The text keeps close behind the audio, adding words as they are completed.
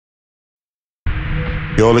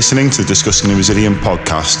You're listening to the Discussing the Resilient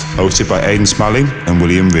podcast, hosted by Aiden Smalley and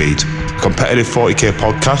William Reid, a competitive 40k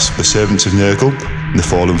podcast for the servants of Nurgle and the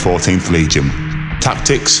fallen 14th Legion.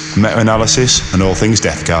 Tactics, meta-analysis, and all things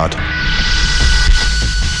Death Guard.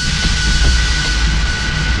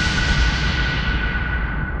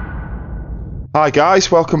 Hi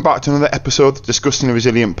guys, welcome back to another episode of the Discussing the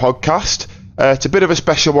Resilient podcast. It's a bit of a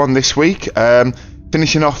special one this week,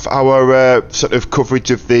 finishing off our sort of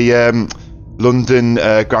coverage of the London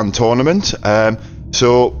Grand Tournament.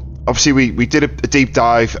 So obviously we did a deep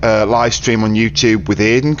dive live stream on YouTube with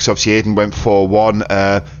Aiden, because obviously Aiden went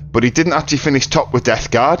 4-1, but he didn't actually finish top with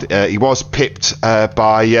Death Guard. He was pipped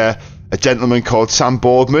by a gentleman called Sam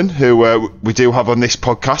Boardman, who we do have on this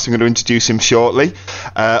podcast. I'm going to introduce him shortly.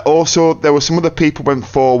 Also, there were some other people who went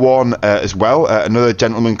 4-1 as well. Another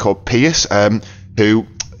gentleman called Pearce, who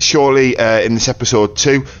shortly in this episode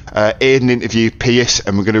too, Aiden interviewed Pearce,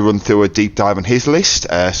 and we're going to run through a deep dive on his list,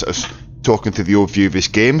 sort of talking through the overview of his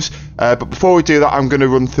games. But before we do that, I'm going to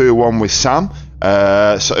run through one with Sam,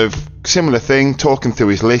 sort of similar thing, talking through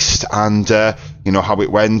his list and how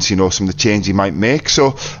it went, some of the changes he might make.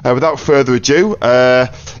 So without further ado,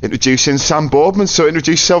 introducing Sam Boardman. So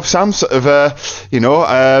introduce yourself, Sam, sort of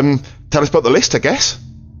tell us about the list, I guess.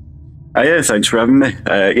 Yeah, thanks for having me.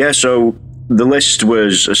 So the list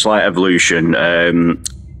was a slight evolution.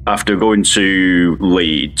 After going to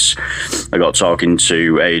Leeds, I got talking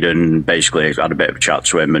to Aiden, basically had a bit of a chat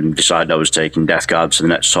to him and decided I was taking Death Guard to the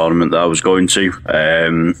next tournament that I was going to.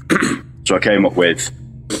 So I came up with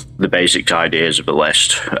the basic ideas of the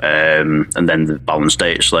list, and then the balanced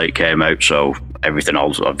data slate came out, so everything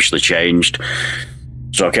obviously changed.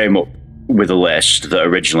 So I came up with a list that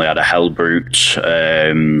originally had a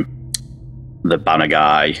Hellbrute, the Banner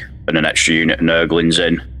Guy, and an extra unit of Nurglings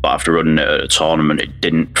in, but after running it at a tournament, it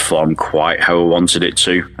didn't perform quite how I wanted it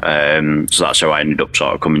to. So that's how I ended up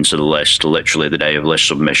sort of coming to the list. Literally the day of list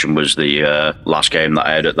submission was the last game that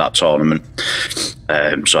I had at that tournament.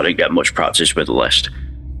 So I didn't get much practice with the list.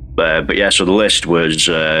 But yeah, so the list was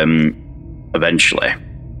eventually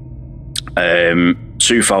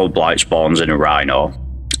 2 Foul Blight Spawns in a Rhino,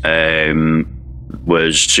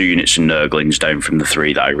 was 2 units of Nurglings down from the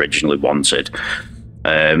 3 that I originally wanted.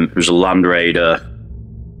 It was a Land Raider,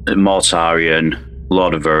 a Mortarion,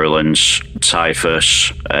 Lord of Virulence,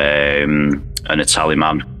 Typhus, and a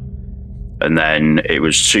Tallyman. And then it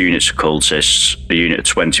was 2 units of Cultists, a unit of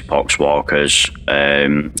 20 Poxwalkers,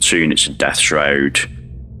 2 units of Death Shroud.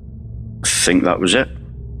 I think that was it.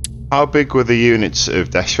 How big were the units of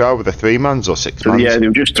Death Shroud? Were they 3-mans or 6-mans? Yeah, they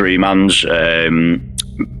were just 3-mans,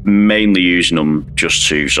 mainly using them just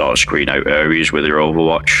to sort of screen out areas with their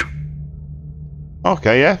Overwatch.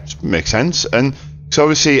 Okay, yeah, makes sense. And so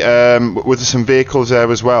obviously, were there some vehicles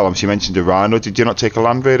there as well? Obviously, you mentioned a Rhino. Did you not take a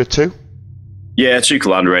Land Raider too? Yeah, I took a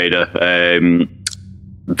Land Raider.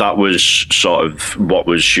 That was sort of what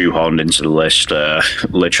was shoehorned into the list,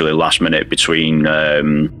 literally last minute between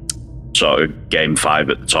sort of Game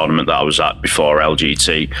 5 at the tournament that I was at before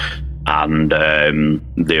LGT and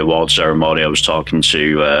the award ceremony. I was talking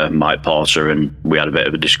to Mike Porter, and we had a bit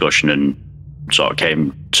of a discussion and sort of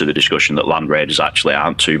came to the discussion that Land Raiders actually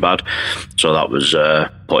aren't too bad. So that was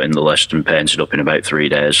put in the list and painted up in about 3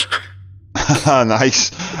 days.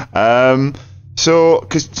 Nice. So,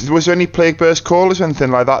 because was there any Plague Burst crawlers or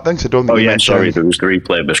anything like that then? Cause I don't think there was 3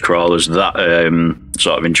 Plague Burst crawlers. That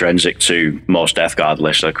sort of intrinsic to most Death Guard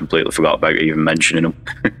lists. I completely forgot about even mentioning them.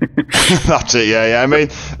 That's it. Yeah. I mean,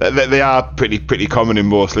 they are pretty common in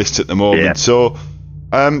most lists at the moment. Yeah. So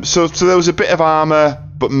there was a bit of armor,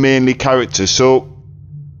 but mainly characters. So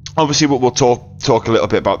obviously we'll talk a little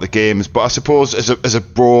bit about the games, but I suppose as a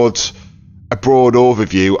broad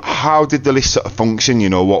overview, how did the list sort of function?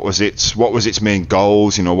 What was its main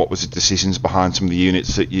goals? What was the decisions behind some of the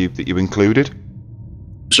units that you included?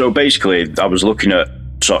 So basically, I was looking at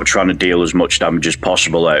sort of trying to deal as much damage as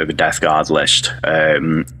possible out of a Death Guard list,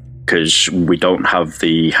 because we don't have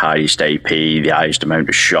the highest AP, the highest amount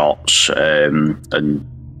of shots, and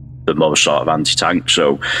the most sort of anti-tank.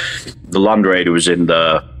 So the Land Raider was in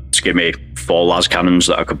there to give me 4 las cannons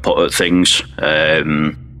that I could put at things,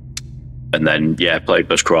 and then Plague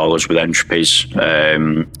Burst crawlers with entropies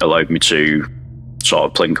allowed me to sort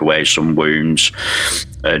of plink away some wounds,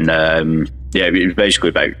 and it was basically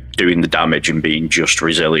about doing the damage and being just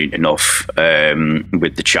resilient enough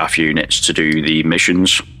with the chaff units to do the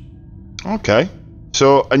missions. Okay.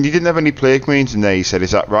 So, and you didn't have any Plague Marines in there, you said,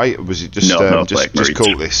 is that right? Or was it just just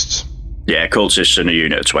cultists? Yeah, cultists and a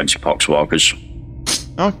unit of 20 Poxwalkers.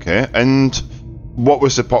 Okay, and what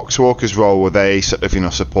was the Poxwalkers' role? Were they sort of,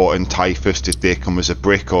 supporting Typhus? Did they come as a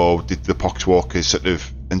brick, or did the Poxwalkers sort of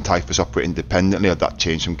and Typhus operate independently, or that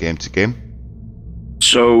change from game to game?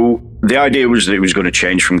 So the idea was that it was going to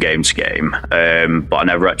change from game to game, but I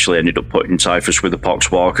never actually ended up putting Typhus with the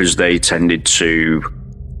Poxwalkers. They tended to,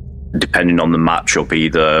 depending on the matchup,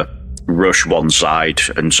 either rush one side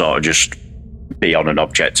and sort of just be on an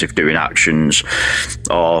objective doing actions,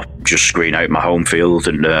 or just screen out my home field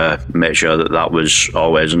and make sure that that was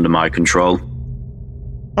always under my control.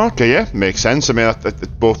 Okay, yeah, makes sense. I mean,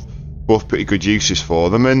 both pretty good uses for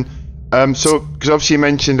them. And so, because obviously you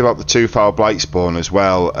mentioned about the 2-file Blightspawn as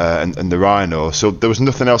well, and the Rhino. So there was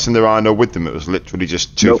nothing else in the Rhino with them. It was literally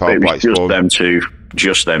just 2-file Blightspawn.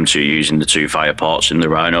 Just them two using the 2 fire ports in the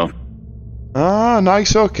Rhino. Ah,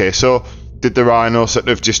 nice. Okay, so did the Rhino sort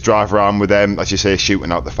of just drive around with them, as you say,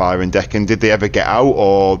 shooting out the firing deck? And did they ever get out,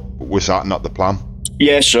 or was that not the plan?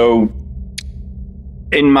 Yeah, so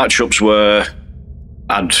in matchups where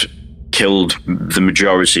I'd killed the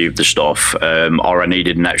majority of the stuff, or I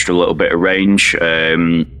needed an extra little bit of range,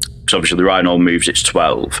 because obviously the Rhino moves its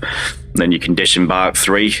 12, then you can disembark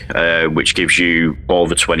 3, which gives you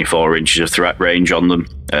over 24 inches of threat range on them.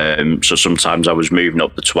 So sometimes I was moving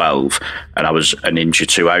up the 12 and I was an inch or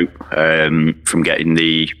 2 out from getting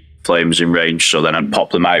the flames in range, so then I'd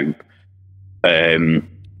pop them out,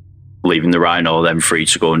 leaving the Rhino then free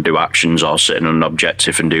to go and do actions or sit on an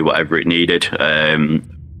objective and do whatever it needed,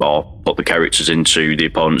 or put the characters into the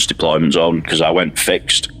opponent's deployment zone, because I went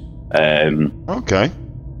fixed. Okay.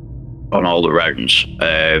 On all the rounds.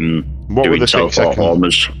 What were the teleport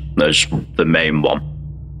homers as the main one.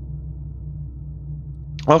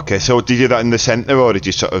 Okay, so did you do that in the centre, or did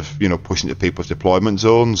you sort of, push into people's deployment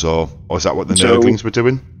zones, or is that what the Nurglings were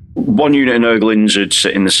doing? One unit of Nurglings would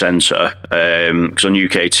sit in the centre, because on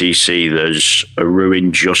UKTC there's a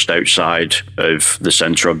ruin just outside of the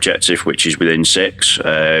centre objective, which is within 6,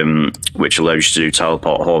 which allows you to do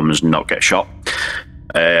teleport homers and not get shot.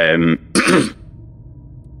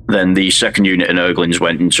 Then the second unit of Nurglings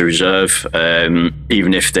went into reserve.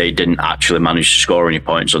 Even if they didn't actually manage to score any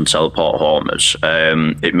points on teleport homers,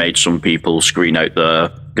 it made some people screen out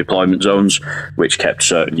the deployment zones, which kept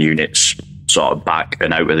certain units sort of back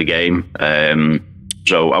and out of the game.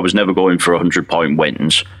 So I was never going for 100-point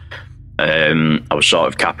wins. I was sort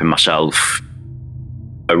of capping myself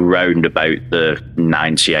around about the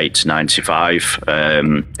 98 to 95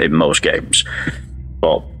 in most games.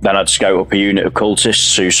 But then I'd scout up a unit of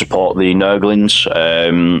cultists who support the Nurglings,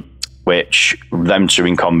 which them two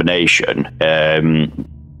in combination,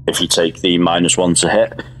 if you take the -1 to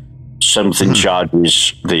hit, something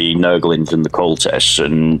charges the Nurglings and the cultists,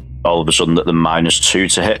 and all of a sudden that the -2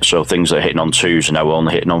 to hit, so things that are hitting on 2s are now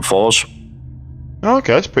only hitting on 4s.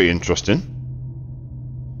 Okay, that's pretty interesting.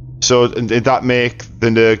 So did that make the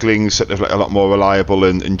Nurglings sort of like a lot more reliable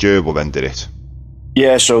and durable then, did it?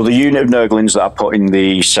 Yeah, so the unit of Nurglings that I put in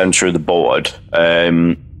the centre of the board,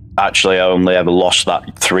 actually I only ever lost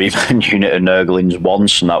that 3-man unit of Nurglings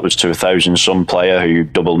once, and that was to a 1,000-sun player who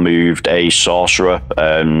double moved a sorcerer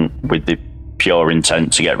with the pure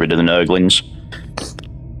intent to get rid of the Nurglings.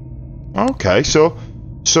 Okay, so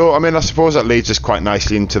I mean, I suppose that leads us quite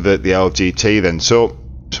nicely into the LGT then. So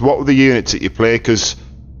what were the units that you play? Because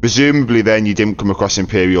presumably then you didn't come across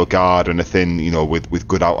Imperial Guard or anything, with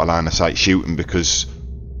good out of line of sight shooting, because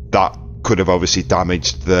that could have obviously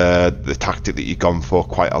damaged the tactic that you've gone for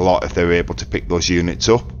quite a lot if they were able to pick those units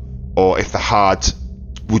up. Or if they had,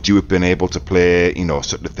 would you have been able to play,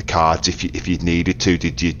 sort of the cards if you'd needed to?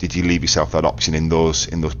 Did you leave yourself that option in those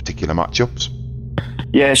particular matchups?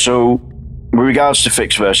 Yeah, so with regards to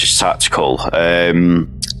fixed versus tactical,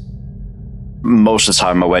 most of the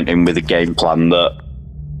time I went in with a game plan that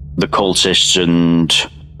the cultists and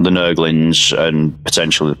the Nurglings and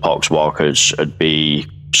potentially the Poxwalkers would be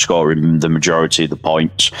scoring the majority of the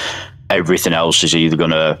points. Everything else is either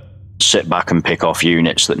going to sit back and pick off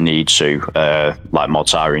units that need to, like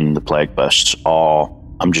Mortarion and the Plague Bursts, or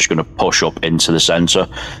I'm just going to push up into the centre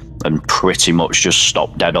and pretty much just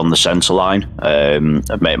stop dead on the centre line and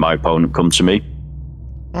make my opponent come to me.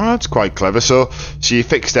 Oh, that's quite clever. So you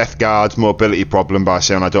fix Death Guard's mobility problem by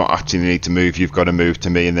saying, I don't actually need to move, you've got to move to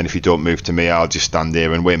me, and then if you don't move to me, I'll just stand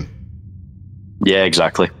here and win. Yeah,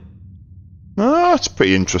 exactly. Oh, that's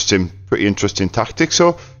pretty interesting tactic.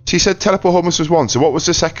 So you said teleport homers was one. So what was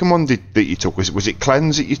the second one that you took? Was it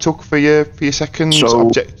cleanse that you took for your second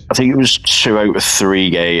object? I think it was 2 out of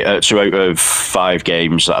 2 out of 5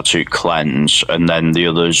 games that I took cleanse, and then the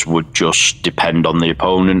others would just depend on the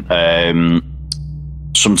opponent.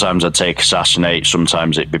 Sometimes I'd take assassinate,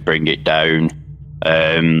 sometimes it'd be bring it down.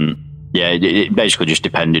 It basically just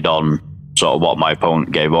depended on sort of what my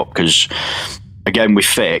opponent gave up, because again with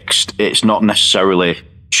fixed, it's not necessarily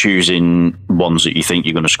choosing ones that you think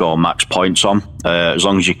you're going to score max points on. As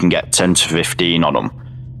long as you can get 10 to 15 on them.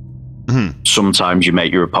 Sometimes you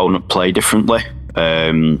make your opponent play differently,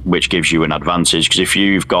 which gives you an advantage. Because if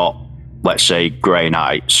you've got, let's say, Grey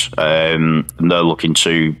Knights, and they're looking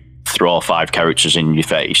to throw 5 characters in your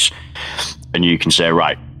face, and you can say,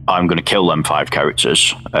 right, I'm going to kill them 5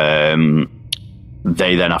 characters.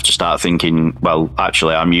 They then have to start thinking, well,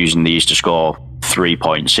 actually, I'm using these to score 3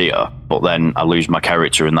 points here, but then I lose my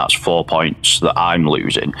character, and that's 4 points that I'm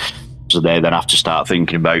losing. So they then have to start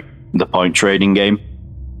thinking about the point trading game.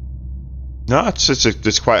 No,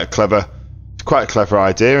 it's quite a clever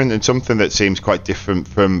idea, and something that seems quite different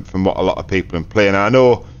from what a lot of people are playing. I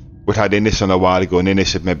know we'd had Innis on a while ago, and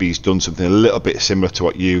Innis had maybe he's done something a little bit similar to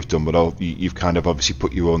what you've done, but you've kind of obviously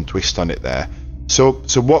put your own twist on it there. So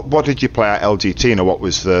what did you play at LGT? You know, what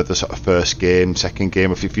was the sort of first game, second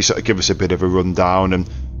game? If you sort of give us a bit of a rundown and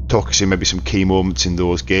talk us through maybe some key moments in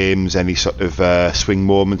those games, any sort of swing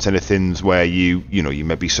moments, anything where you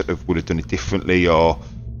maybe sort of would have done it differently, or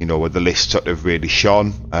where the list sort of really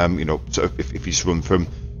shone. Sort of if you just run from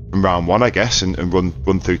round 1, I guess, and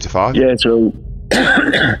run through to 5. Yeah. So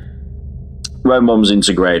round 1 was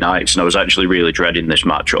into Grey Knights, and I was actually really dreading this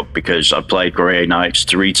matchup because I'd played Grey Knights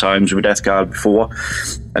 3 times with Death Guard before,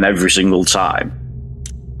 and every single time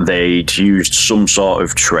they'd used some sort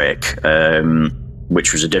of trick,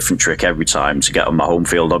 which was a different trick every time to get on my home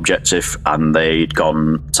field objective, and they'd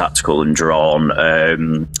gone tactical and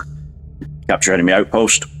drawn capture enemy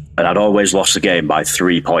outpost, and I'd always lost the game by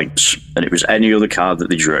 3 points, and it was any other card that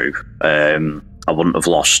they drew, I wouldn't have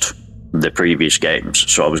lost the previous games.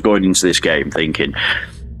 So I was going into this game thinking,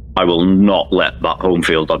 I will not let that home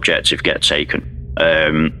field objective get taken,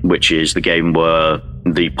 which is the game where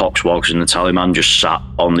the Poxwogs and the Taliman just sat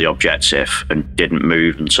on the objective and didn't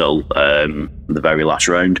move until the very last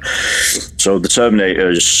round. So the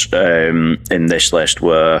Terminators in this list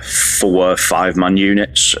were 4 5-man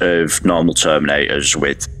units of normal Terminators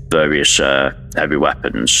with various heavy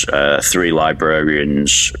weapons, 3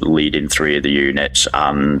 Librarians leading 3 of the units,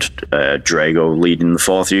 and Drago leading the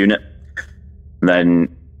 4th unit.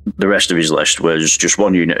 Then the rest of his list was just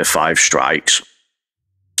 1 unit of 5 strikes,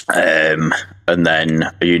 and then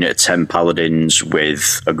a unit of 10 Paladins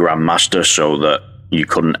with a Grandmaster, so that you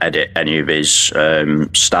couldn't edit any of his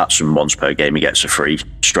stats, and once per game he gets a free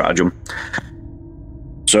stratagem.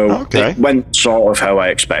 So It went sort of how I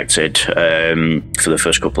expected for the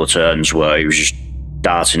first couple of turns, where he was just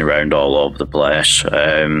darting around all over the place,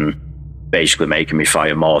 basically making me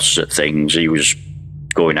fire mortars at things. He was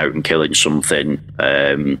going out and killing something,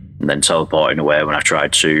 and then teleporting away when I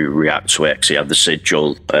tried to react to it, because he had the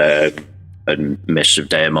Sigil and Mists of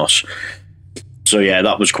Deimos. So yeah,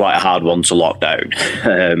 that was quite a hard one to lock down.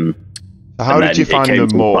 How did you find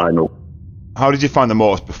the mortars? How did you find the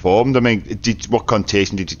mortars performed? I mean, what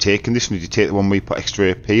connotation did you take in this? Did you take the one where you put extra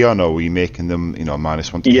AP on, or were you making them,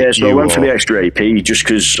 -1 to hit Yeah, so I went for the extra AP, just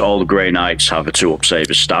because all the Grey Knights have a 2-up save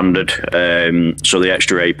as standard. So the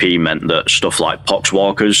extra AP meant that stuff like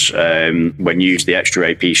Poxwalkers, when you use the extra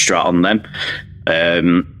AP strat on them,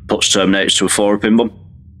 puts Terminators to a 4-up in them.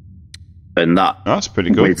 And that's pretty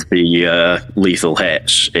good. With the lethal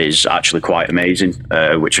hits is actually quite amazing,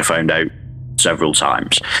 which I found out several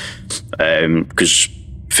times, because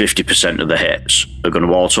 50% of the hits are going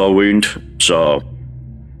to auto wound. So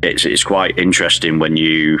it's quite interesting when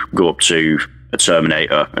you go up to a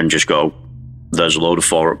Terminator and just go, there's a load of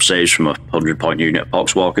 4-up saves from a 100-point unit of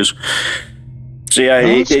Poxwalkers. So yeah,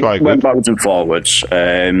 it went backwards and forwards.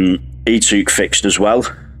 E-Took fixed as well.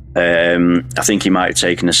 I think he might have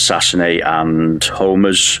taken Assassinate and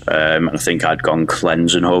Homers, and I think I'd gone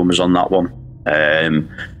Cleanse and Homers on that one.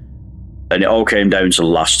 And it all came down to the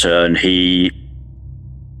last turn. He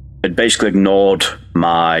had basically ignored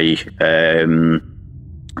my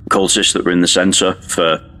cultists that were in the centre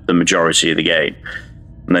for the majority of the game.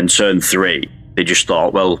 And then turn 3, they just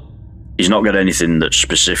thought, well, he's not got anything that's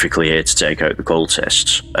specifically here to take out the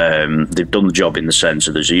cultists. They've done the job in the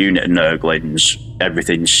centre. There's a unit of Nurglings,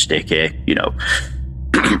 everything's sticky,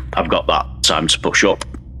 I've got that time to push up.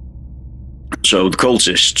 So the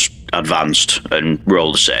cultists advanced and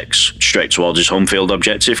rolled a 6 straight towards his home field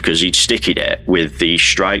objective, because he'd stickied it with the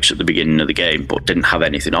strikes at the beginning of the game but didn't have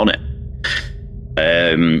anything on it.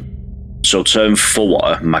 So turn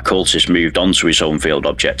 4, my cultist moved onto his home field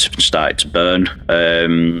objective and started to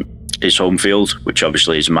burn his home field, which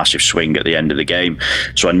obviously is a massive swing at the end of the game.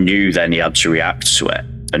 So I knew then he had to react to it,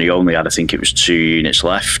 and he only had, I think it was 2 units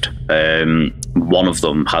left. One of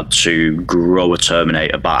them had to grow a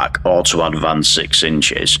Terminator back or to advance 6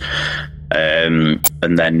 inches.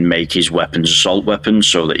 and then make his weapons assault weapons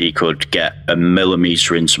so that he could get a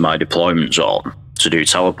millimetre into my deployment zone to do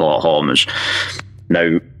teleport homers.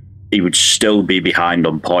 Now, he would still be behind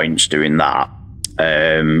on points doing that.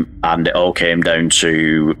 And it all came down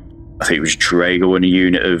to, I think it was Drago and a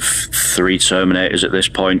unit of 3 Terminators at this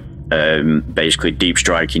point, basically deep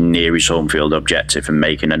striking near his home field objective and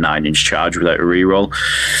making a 9-inch charge without a reroll,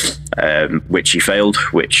 which he failed,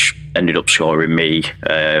 which ended up scoring me,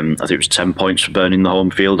 I think it was 10 points for burning the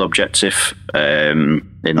home field objective in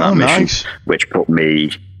that mission, nice. Which put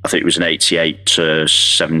me, I think it was an 88 to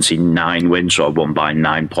 79 win, so I won by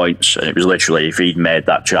 9 points. And it was literally, if he'd made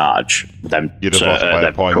that charge, then you'd have lost by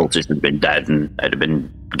a point. Cultist had been dead and it'd have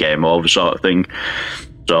been game over sort of thing.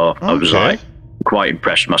 So I was like quite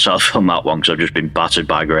impressed with myself on that one, because I've just been battered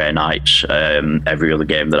by Grey Knights every other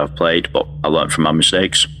game that I've played, but I learned from my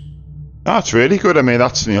mistakes. That's really good. I mean,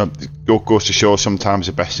 that's, goes to show sometimes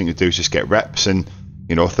the best thing to do is just get reps, and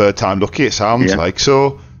third time lucky, it sounds like.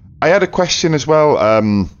 So I had a question as well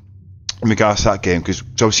in regards to that game, because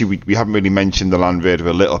obviously we haven't really mentioned the Land Raider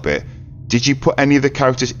a little bit. Did you put any of the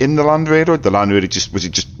characters in the Land Raider? Or the Land Raider was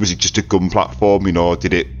it just a gun platform?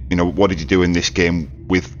 Did it? What did you do in this game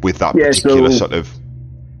with that particular sort of?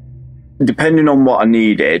 Depending on what I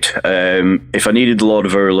needed, if I needed the Lord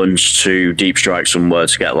of Irlands to deep strike somewhere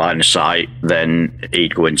to get line of sight, then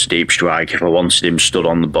he'd go into deep strike. If I wanted him stood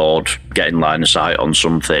on the board, getting line of sight on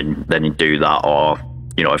something, then he'd do that. Or,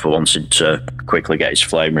 if I wanted to quickly get his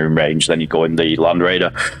flamer in range, then he'd go in the Land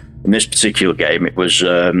Raider. In this particular game, it was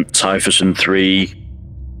Typhus and 3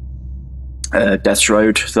 Death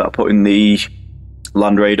Shroud that I put in the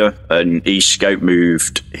Land Raider, and he scout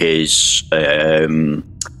moved his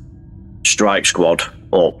strike squad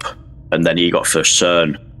up, and then he got first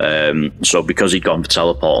turn. So because he'd gone for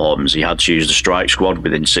teleport homes, he had to use the strike squad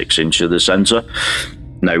within 6 inches of the centre.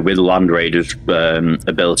 Now, with Land Raider's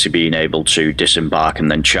ability being able to disembark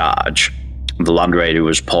and then charge, the Land Raider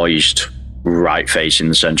was poised right facing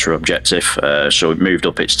the centre objective, so it moved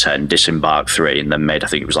up its 10, disembarked 3, and then made, I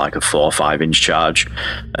think it was like a 4 or 5 inch charge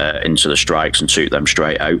into the strikes and took them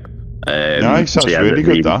straight out. Nice, that's really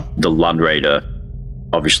good. The Land Raider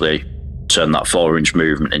obviously turned that 4 inch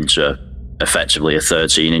movement into effectively a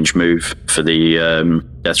 13 inch move for the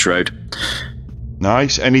Death Road.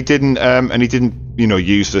 Nice, and he didn't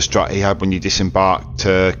use the strat he had when you disembarked,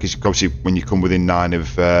 because obviously when you come within 9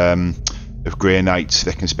 of Grey Knights,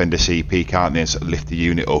 they can spend a CP, can't they, and sort of lift the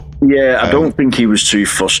unit up. Yeah, I don't think he was too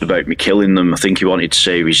fussed about me killing them. I think he wanted to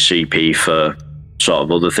save his CP for sort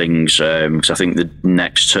of other things, because I think the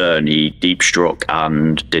next turn he deep struck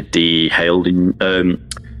and did the haloed in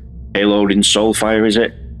Soulfire, is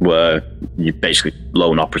it? Where you basically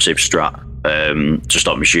lone operative strat to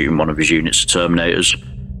stop me shooting one of his units of Terminators.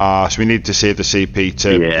 So we need to save the CP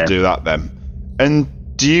to do that then.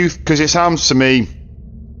 And do you, because it sounds to me,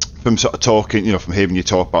 from sort of talking, from hearing you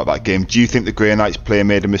talk about that game, do you think the Grey Knights player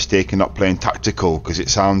made a mistake in not playing tactical? Because it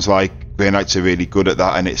sounds like Grey Knights are really good at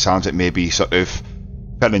that, and it sounds like maybe sort of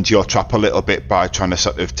fell into your trap a little bit by trying to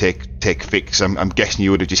sort of take fix. I'm guessing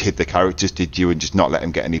you would have just hid the characters, did you, and just not let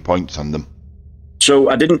them get any points on them? So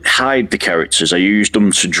I didn't hide the characters. I used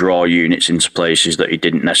them to draw units into places that he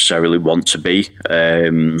didn't necessarily want to be.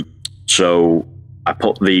 So I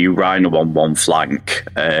put the Rhino on one flank,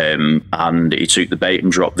 and he took the bait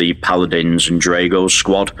and dropped the Paladins and Drago's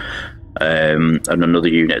squad, and another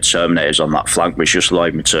unit of Terminators on that flank, which just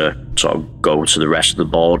allowed me to sort of go to the rest of the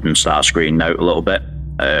board and start screening out a little bit.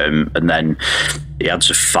 And then he had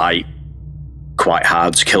to fight quite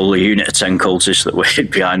hard to kill the unit of 10 cultists that were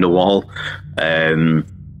hid behind a wall,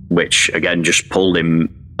 which again just pulled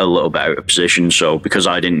him a little bit out of position. So because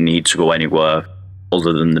I didn't need to go anywhere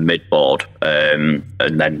other than the mid board, and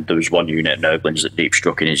then there was one unit of Nurglings that deep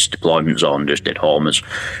struck in his deployment zone, just did homers.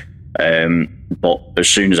 But as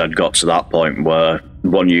soon as I'd got to that point where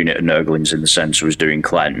one unit of Nurglings in the centre was doing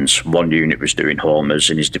cleanse, one unit was doing homers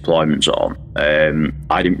in his deployment zone,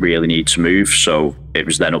 I didn't really need to move, so it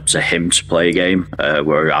was then up to him to play a game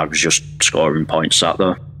where I was just scoring points sat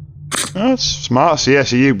there. That's smart. So yeah,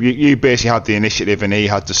 so you basically had the initiative, and he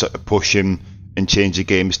had to sort of push him and change the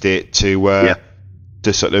game state to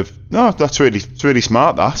sort of. No, that's really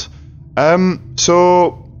smart. That.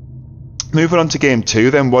 So moving on to game 2,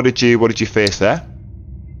 then what did you face there?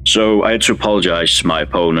 So I had to apologise to my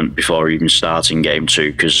opponent before even starting game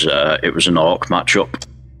 2 because it was an orc matchup.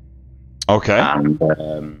 Okay.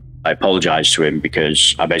 And I apologised to him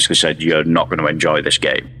because I basically said, you're not going to enjoy this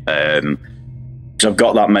game. Because I've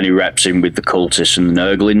got that many reps in with the cultists and the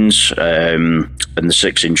Nurglings, and the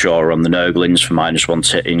 6-inch aura on the Nurglings for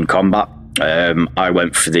 -1 hit in combat. I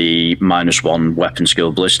went for the -1 weapon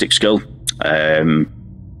skill, ballistic skill,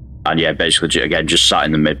 And yeah, basically, again, just sat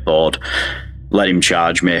in the mid-board, let him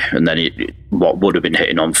charge me, and then what would have been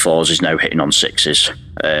hitting on 4s is now hitting on 6s,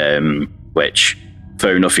 which,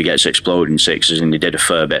 fair enough, he gets exploding 6s, and he did a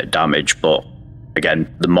fair bit of damage, but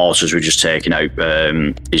again, the mortars were just taking out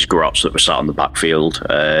his grots that were sat on the backfield.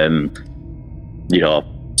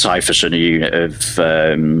 Typhus and a unit of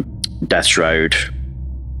Death Shroud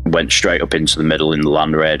went straight up into the middle in the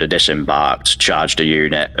Land Raider, disembarked, charged a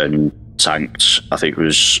unit, and tanked, I think it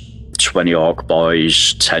was 20 Orc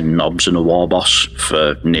Boys, 10 Knobs, and a War Boss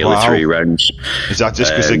for nearly 3 rounds. Is that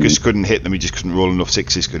just because they just couldn't hit them? He just couldn't roll enough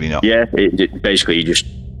 6s, could he not? Yeah, basically, he just,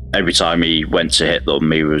 every time he went to hit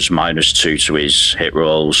them, he was -2 to his hit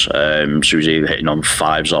rolls. So he was either hitting on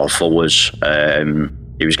 5s or 4s.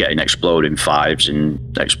 He was getting exploding 5s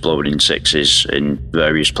and exploding 6s in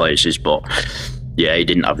various places, but yeah, he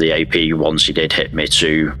didn't have the AP once he did hit me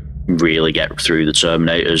to really get through the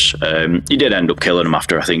Terminators. He did end up killing them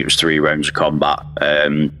after, I think it was 3 rounds of combat,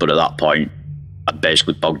 but at that point, I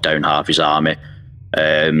basically bogged down half his army.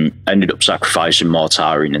 Ended up sacrificing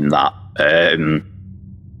Mortarion in that.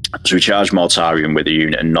 So we charged Mortarion with a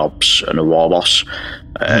unit of Knobs and a War Boss.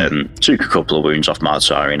 Took a couple of wounds off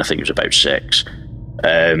Mortarion, I think it was about 6.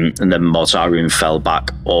 And then Mortarion fell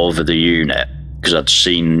back over the unit because I'd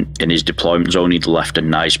seen in his deployment zone he'd left a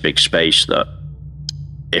nice big space that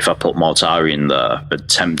if I put Mortarion there, I'd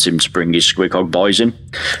tempt him to bring his Squigog Boys in,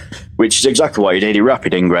 which is exactly what he did. He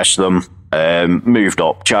rapid ingressed them, moved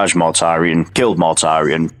up, charged Mortarion, killed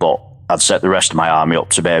Mortarion, but I'd set the rest of my army up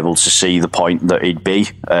to be able to see the point that he'd be.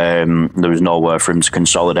 There was nowhere for him to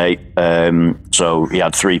consolidate, so he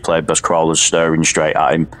had 3 Plod Bus crawlers staring straight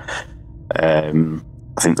at him.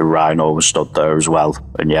 I think the Rhino was stood there as well,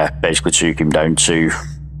 and yeah, basically took him down to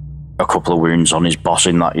a couple of wounds on his boss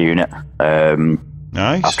in that unit.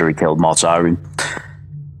 Nice. After he killed Mortarion.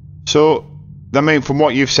 So, I mean, from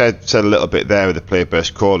what you've said a little bit there with the Plod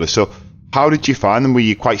Burst crawlers, so how did you find them? Were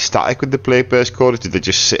you quite static with the Plod Burst crawlers? Did they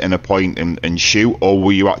just sit in a point and shoot, or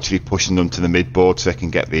were you actually pushing them to the mid board so they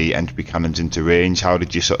can get the entry cannons into range? How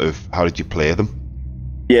did you play them?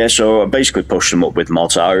 Yeah, so I basically pushed them up with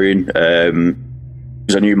Mortarion,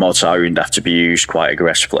 because I knew Mortarion would have to be used quite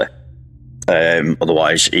aggressively.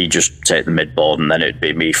 Otherwise, he'd just take the mid board and then it'd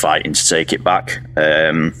be me fighting to take it back.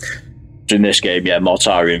 So in this game, yeah,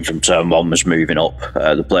 Mortarion from turn 1 was moving up.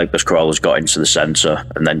 The Plod Bus crawlers got into the centre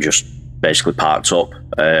and then just basically parked up.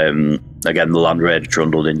 Again, the Land Raider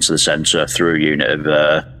trundled into the centre, threw a unit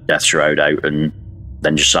of Death Shroud out, and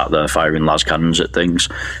then just sat there firing las cannons at things.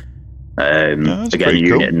 Again, a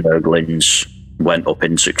unit of Nurglings went up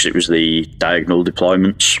into, because it was the diagonal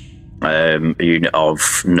deployments. A unit of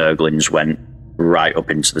Nurglings went right up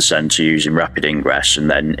into the centre using rapid ingress, and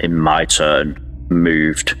then in my turn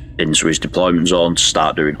moved into his deployment zone to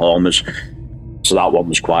start doing homers. So that one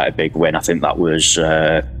was quite a big win. I think that was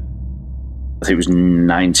I think it was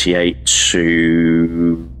 98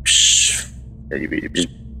 to, it was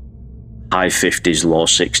high 50s, low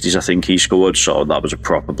 60s, I think he scored. So that was a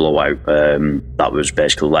proper blowout. That was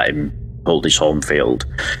basically let him hold his home field.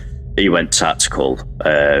 He went tactical,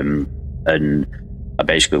 and I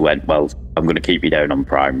basically went, well, I'm going to keep you down on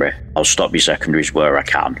primary. I'll stop your secondaries where I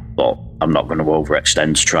can, but I'm not going to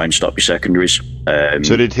overextend to try and stop your secondaries.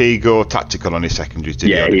 So did he go tactical on his secondaries?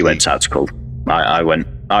 Yeah, he went tactical. I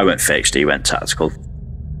went fixed. He went tactical.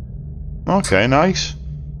 Okay, nice.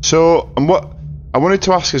 So, and what I wanted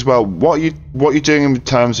to ask as well, what are you doing in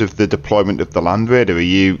terms of the deployment of the Land Raider? Are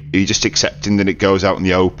you just accepting that it goes out in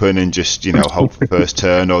the open and just hope for first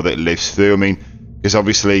turn, or that it lives through? I mean, because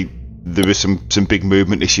obviously there are some big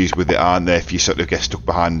movement issues with it, aren't there? If you sort of get stuck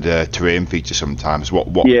behind a terrain feature sometimes,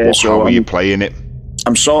 how are you playing it?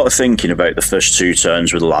 I'm sort of thinking about the first 2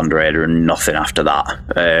 turns with the Land Raider and nothing after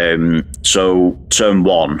that. So turn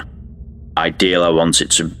 1, ideally I want it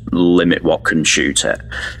to limit what can shoot it.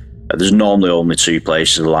 There's normally only 2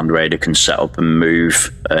 places the Land Raider can set up and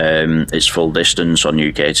move its full distance on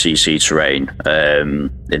UKTC terrain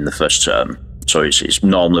in the first turn. So it's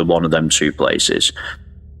normally one of them 2 places.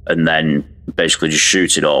 And then basically just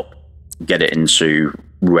shoot it up, get it into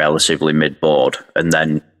relatively mid-board, and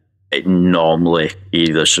then it normally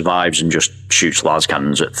either survives and just shoots las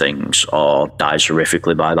cannons at things or dies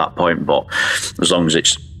horrifically by that point. But as long as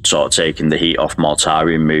it's sort of taking the heat off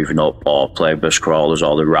Mortarion moving up, or Plod Bus crawlers,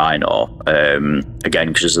 or the Rhino, again,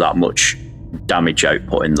 because there's that much damage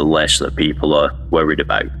output in the list that people are worried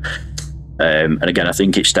about. And again, I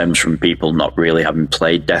think it stems from people not really having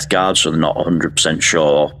played Death Guard, so they're not 100%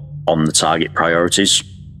 sure on the target priorities.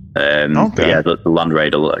 But yeah, the Land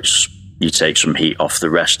Raider, you take some heat off the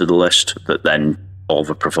rest of the list that then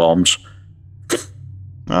overperforms.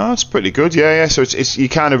 Oh, that's pretty good. Yeah. So it's you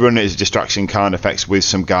kind of run it as a distraction kind of effects with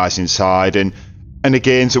some guys inside, and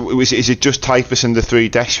again, so is it just Typhus and the 3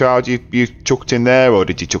 Death Shroud you chucked in there, or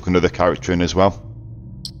did you chuck another character in as well?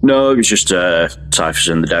 No, it was just Typhus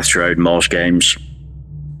and the Death Shroud most games.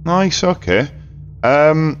 Nice. Okay.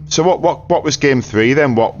 So what was game 3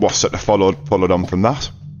 then? What sort of followed on from that?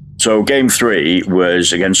 So game 3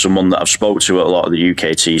 was against someone that I've spoke to at a lot of the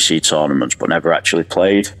UKTC tournaments, but never actually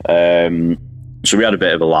played. So we had a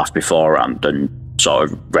bit of a laugh beforehand and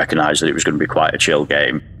sort of recognised that it was going to be quite a chill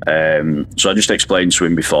game. So I just explained to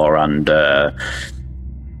him beforehand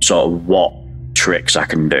sort of what tricks I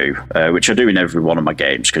can do, which I do in every one of my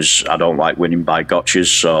games because I don't like winning by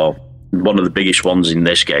gotchas. So one of the biggest ones in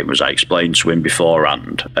this game was I explained to him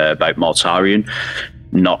beforehand about Mortarion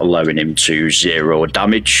not allowing him to 0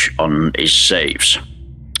 damage on his saves.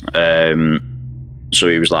 So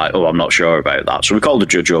he was like, oh, I'm not sure about that. So we called the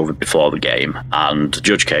judge over before the game, and the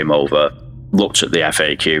judge came over, looked at the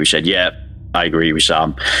FAQ, he said, yeah, I agree with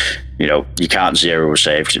Sam. You know, you can't 0 a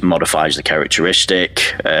save because it modifies the characteristic.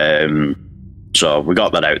 So we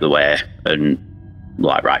got that out of the way, and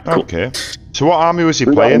like, right, cool. Okay. So what army was he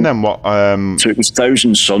playing then? What? So it was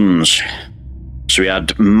Thousand Suns. So we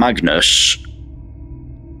had Magnus,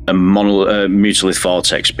 a Mutilith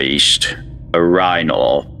Vortex Beast, a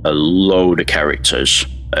Rhino, a load of characters,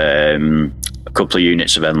 a couple of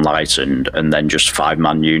units of Enlightened, and then just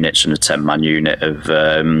 5-man units and a 10-man unit of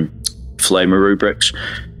Flamer Rubrics.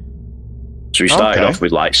 So he started off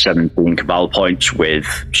with like 17 Cabal points with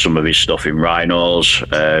some of his stuff in Rhinos.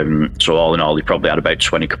 So all in all, he probably had about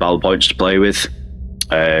 20 Cabal points to play with.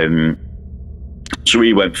 So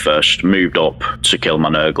he went first, moved up to kill my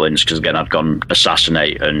Nurglings, because again, I'd gone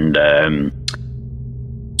Assassinate and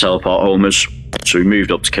Teleport Homers. So we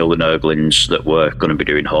moved up to kill the Nurglings that were going to be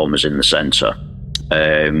doing Homers in the centre.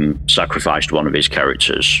 Sacrificed one of his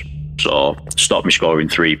characters. So stopped me scoring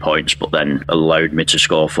 3 points, but then allowed me to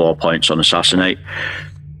score 4 points on Assassinate.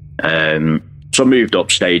 So I moved up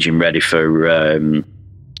staging ready for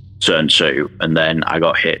turn 2, and then I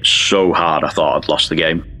got hit so hard I thought I'd lost the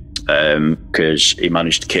game, because he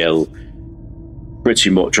managed to kill pretty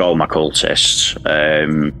much all my cultists,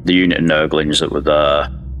 the unit of Nurglings that were there,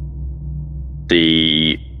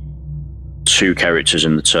 the 2 characters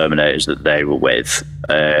and the Terminators that they were with,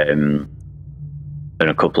 and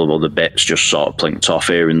a couple of other bits just sort of plinked off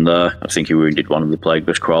here and there. I think he wounded one of the Plague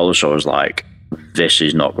Bus crawlers, so I was like, this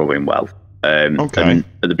is not going well. And at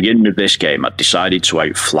the beginning of this game, I decided to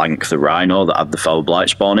outflank the Rhino that had the Foul Blight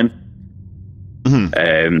spawn him.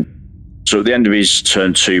 So at the end of his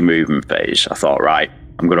turn 2 movement phase, I thought, right,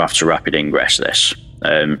 I'm going to have to rapid ingress this.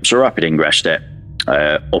 So rapid ingressed it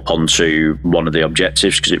up onto one of the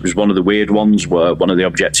objectives, because it was one of the weird ones where one of the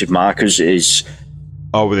objective markers is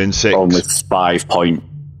within 6, only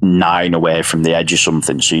 5.9 away from the edge or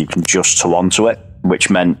something, so you can just tow onto it, which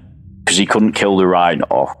meant, because he couldn't kill the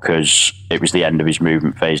Rhino because it was the end of his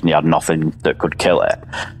movement phase and he had nothing that could kill it,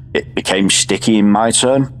 it became sticky in my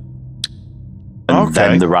turn, and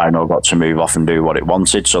then the Rhino got to move off and do what it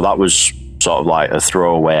wanted. So that was sort of like a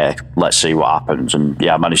throwaway, let's see what happens. And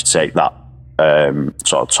yeah, I managed to take that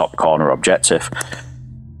sort of top corner objective.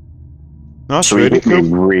 That's so really he hit me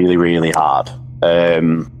really, really hard.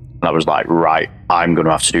 And I was like, right, I'm going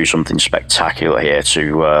to have to do something spectacular here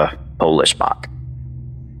to pull this back.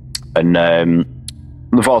 And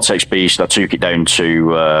the Vortex Beast, I took it down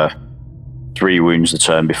to 3 wounds the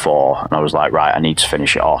turn before, and I was like, right, I need to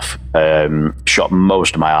finish it off. Shot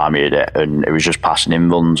most of my army at it, and it was just passing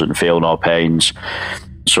invuns and feel no pains.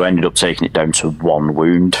 So I ended up taking it down to 1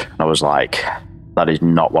 wound. And I was like, that is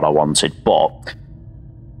not what I wanted. But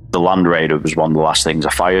the Land Raider was one of the last things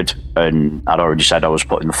I fired, and I'd already said I was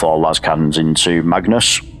putting the 4 las cannons into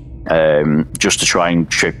Magnus, just to try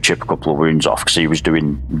and chip a couple of wounds off, because he was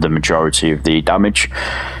doing the majority of the damage.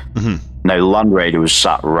 Now, the Land Raider was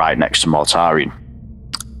sat right next to Mortarion.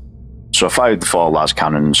 So I fired the 4 las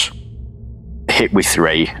cannons, hit with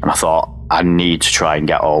 3, and I thought, I need to try and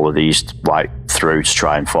get all of these through to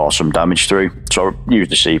try and force some damage through. So I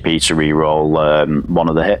used the CP to re-roll one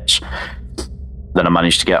of the hits. Then I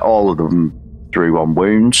managed to get all of them through on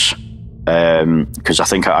wounds, because I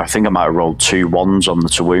think I might have rolled 2 1s on the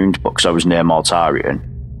to wound, but because I was near Mortarion.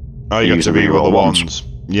 Oh, you got to re-roll the ones.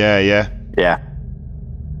 Yeah.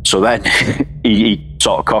 So then he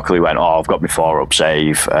sort of cockily went, oh, I've got my 4-up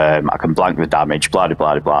save, I can blank the damage, blah, blah,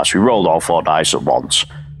 blah, blah. So he rolled all 4 dice at once,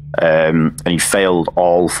 and he failed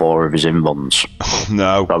all 4 of his invuns. Oh,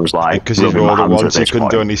 no. So I was like, because he rolled at once, he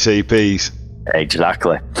couldn't do any CPs.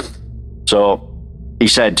 Exactly. So he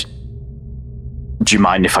said, do you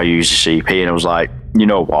mind if I use the CP? And I was like, you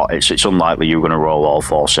know what, it's unlikely you're going to roll all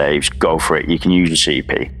 4 saves. Go for it. You can use your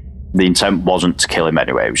CP. The intent wasn't to kill him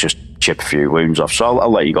anyway. It was just chip a few wounds off. So I'll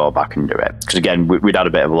let you go back and do it. Because again, we'd had a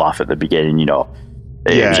bit of a laugh at the beginning, you know.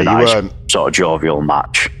 It was a nice sort of jovial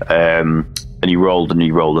match. And he rolled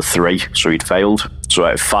a 3, so he'd failed. So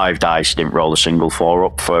out of 5 dice, he didn't roll a single 4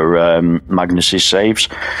 up for Magnus's saves.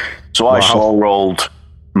 So I slow rolled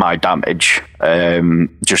my damage,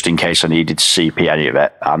 just in case I needed to CP any of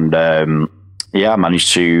it. And I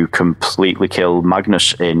managed to completely kill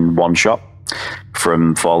Magnus in 1 shot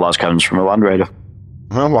from 4 las cannons from a Land Raider.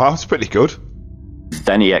 Oh, wow, that's pretty good.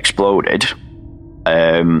 Then he exploded,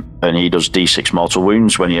 and he does D6 mortal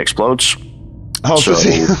wounds when he explodes. Oh, so, does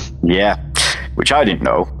he? Yeah, which I didn't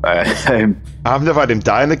know. I've never had him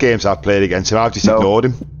die in the games I've played against him. I've just ignored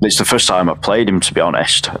him. It's the first time I've played him, to be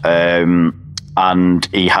honest. And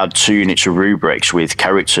he had 2 units of rubrics with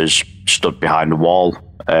characters stood behind a wall,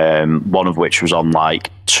 one of which was on like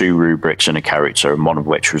 2 rubrics and a character, and one of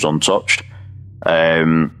which was untouched.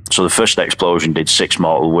 So the first explosion did 6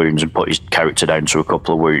 mortal wounds and put his character down to a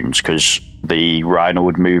couple of wounds because the Rhino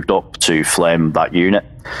had moved up to flame that unit.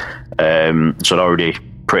 So I'd already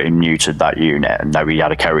pretty neutered that unit, and now he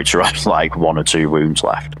had a character on like 1 or 2 wounds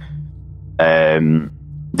left.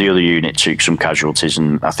 The other unit took some casualties,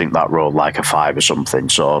 and I think that rolled like a 5 or something,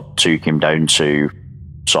 so took him down to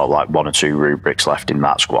sort of like 1 or 2 rubrics left in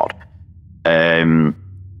that squad. I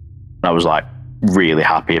was like really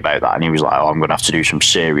happy about that, and he was like, I'm going to have to do some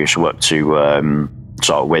serious work to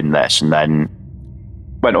sort of win this. And then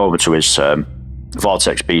went over to his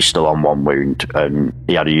Vortex Beast still on 1 wound, and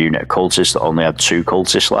he had a unit of cultists that only had 2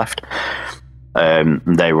 cultists left.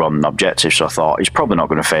 They were on an objective, so I thought he's probably not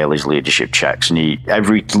going to fail his leadership checks, and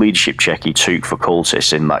every leadership check he took for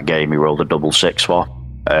cultists in that game he rolled a double 6 for.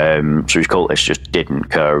 So his cultists just didn't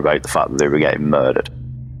care about the fact that they were getting murdered.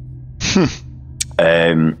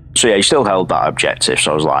 So yeah, he still held that objective,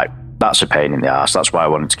 so I was like, that's a pain in the ass. That's why I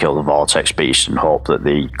wanted to kill the Vortex Beast and hope that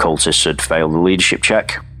the cultists had failed the leadership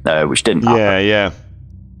check, which didn't happen. Yeah.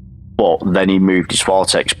 But then he moved his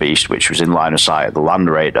Vortex Beast, which was in line of sight of the Land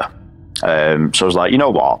Raider. So I was like, you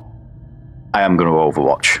know what? I am going to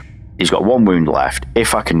Overwatch. He's got 1 wound left.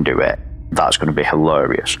 If I can do it, that's going to be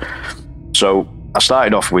hilarious. So I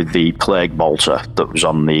started off with the Plague Bolter that was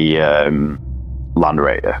on the Land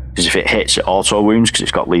Raider, because if it hits, it auto wounds because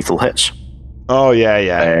it's got lethal hits. Oh,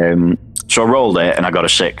 yeah. So I rolled it, and I got a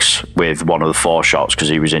 6 with 1 of the 4 shots because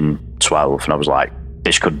he was in 12, and I was like,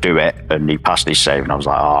 this could do it, and he passed his save, and I was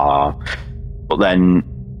like, ah. But then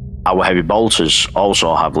our heavy bolters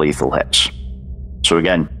also have lethal hits. So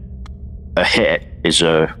again, a hit is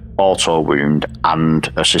a auto wound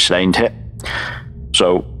and a sustained hit.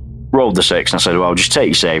 So rolled the 6, and I said, well, just take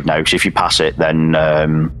your save now, because if you pass it, then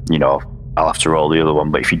I'll have to roll the other one.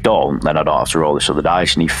 But if you don't, then I don't have to roll this other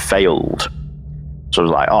dice. And he failed. So I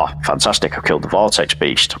was like, oh, fantastic, I've killed the Vortex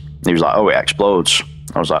Beast. And he was like, oh, it explodes.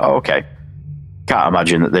 I was like, oh, okay. Can't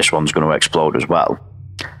imagine that this one's going to explode as well.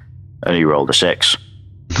 And he rolled a 6.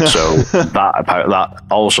 So that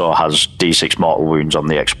also has D6 mortal wounds on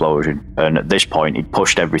the explosion. And at this point, he'd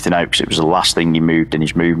pushed everything out because it was the last thing he moved in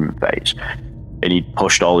his movement phase. And he'd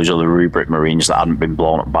pushed all his other rubric marines that hadn't been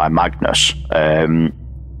blown up by Magnus,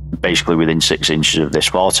 basically within 6 inches of this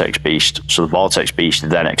Vortex Beast. So the Vortex Beast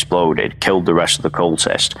then exploded, killed the rest of the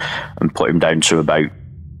cultist, and put him down to about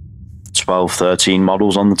 12, 13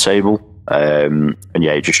 models on the table. And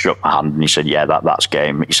yeah, he just shook my hand and he said, yeah, that's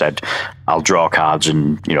game. He said, I'll draw cards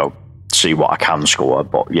and, see what I can score.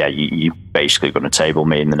 But yeah, you're basically going to table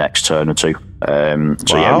me in the next turn or 2.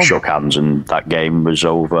 Yeah, we shook hands, and that game was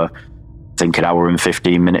over, I think, an hour and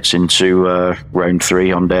 15 minutes into round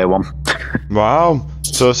 3 on day 1. Wow.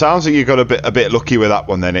 So it sounds like you got a bit lucky with that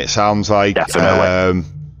one then. It sounds like... Definitely.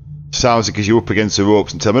 Sounds like because you're up against the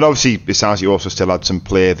ropes until... I mean, obviously, it sounds like you also still had some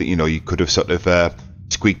play that, you could have sort of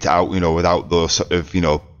squeaked out, without those sort of,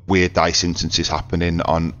 weird dice instances happening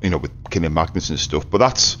on, with killing Magnus and stuff. But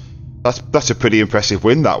that's a pretty impressive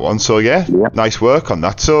win, that one. So, yeah, nice work on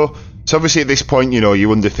that. So obviously at this point,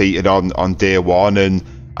 you're undefeated on day 1, and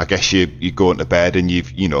I guess you're going to bed, and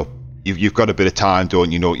you've got a bit of time,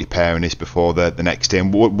 don't you know what your pairing is before the next day.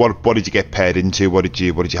 And what did you get paired into? What did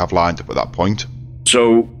you have lined up at that point?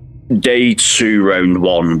 So day 2, round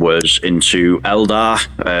 1 was into Eldar,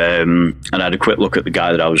 and I had a quick look at the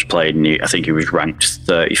guy that I was playing. I think he was ranked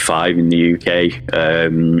 35 in the UK.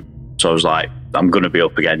 So I was like, I'm going to be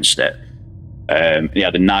up against it. He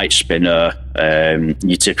had a Night Spinner,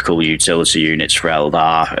 your typical utility units for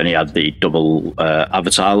Eldar, and he had the double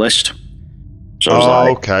avatar list. So I was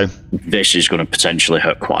like, okay, this is going to potentially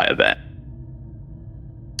hurt quite a bit.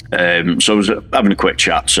 So I was having a quick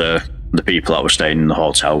chat to the people that were staying in the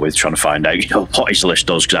hotel with, trying to find out, what his list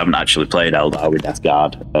does, because I haven't actually played Eldar with Death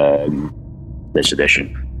Guard this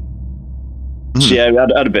edition. So yeah, we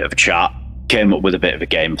had a bit of a chat, came up with a bit of a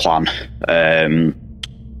game plan,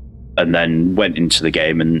 and then went into the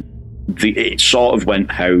game, and it sort of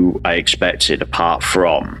went how I expected, apart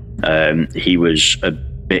from he was a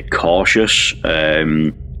bit cautious,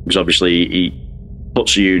 because obviously he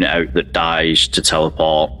puts a unit out that dies to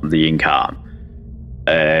teleport the Incarn,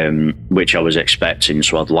 which I was expecting,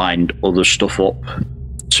 so I'd lined other stuff up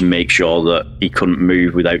to make sure that he couldn't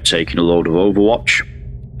move without taking a load of Overwatch.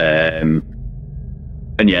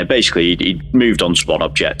 And yeah, basically he moved on to one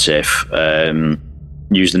objective,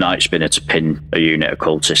 used the Night Spinner to pin a unit of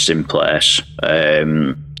cultists in place,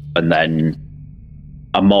 and then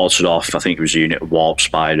I mortared off, I think it was a unit of Warp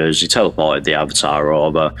Spiders. He teleported the Avatar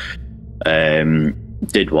over,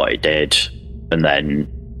 did what he did, and then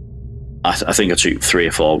I think I took 3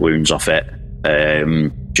 or 4 wounds off it,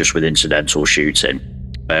 just with incidental shooting.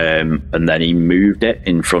 And then he moved it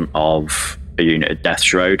in front of a unit of Death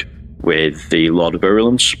Shroud with the Lord of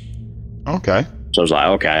Virulence. Okay. So I was like,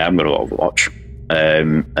 okay, I'm going to Overwatch.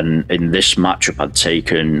 And in this matchup, I'd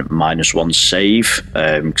taken -1 save,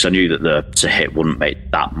 because I knew that the to hit wouldn't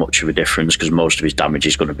make that much of a difference, because most of his damage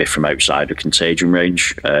is going to be from outside of contagion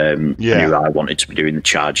range. I knew I wanted to be doing the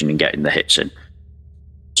charging and getting the hits in.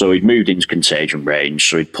 So he'd moved into contagion range,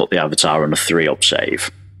 so he'd put the Avatar on a 3-up save.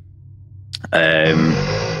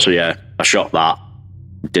 So yeah, I shot that.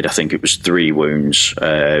 I think it was 3 wounds,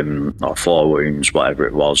 or 4 wounds, whatever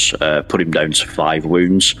it was. Put him down to 5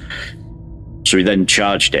 wounds. So he then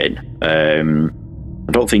charged in. I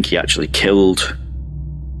don't think he actually killed...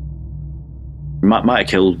 Might have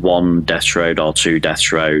killed 1 Death Shroud or 2 Death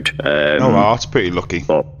Shroud. Oh wow, that's pretty lucky.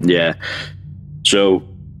 But yeah. So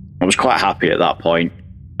I was quite happy at that point.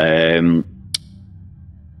 And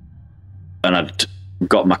I'd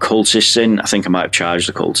got my cultists in. I think I might have charged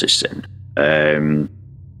the cultists in.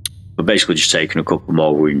 But basically just taking a couple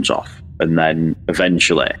more wounds off. And then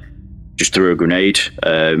eventually just threw a grenade.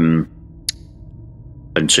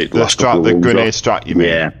 And took the last couple of wounds grenade off. strat, you mean?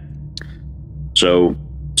 Yeah. So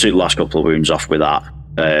took the last couple of wounds off with that.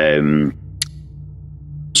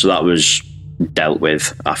 So that was dealt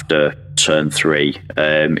with after turn 3.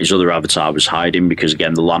 His other Avatar was hiding because,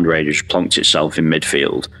 again, the Land Raider just plonked itself in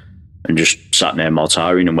midfield and just sat near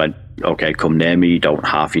Mortarion and went, okay, come near me, you don't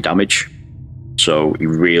half your damage. So he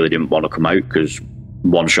really didn't want to come out, because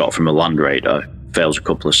 1 shot from a Land Raider fails a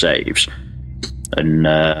couple of saves. And,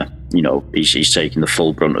 he's taking the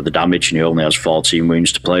full brunt of the damage, and he only has 14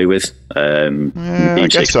 wounds to play with. I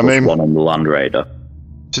guess, I mean... 1 on the Land Raider.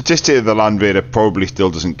 Statistically, the Land Raider probably still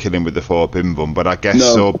doesn't kill him with the 4 Bim Bum, but I guess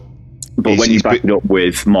no. so. But when you back it up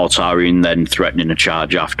with Mortarion then threatening a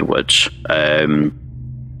charge afterwards,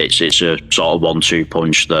 it's a sort of 1-2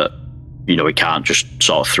 punch that, he can't just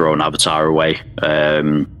sort of throw an Avatar away,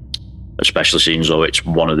 especially seeing as though it's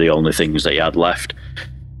one of the only things that he had left.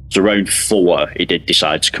 So round 4, he did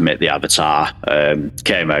decide to commit the Avatar,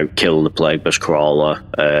 came out, killed the Plague Bus Crawler,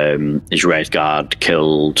 his Wraith Guard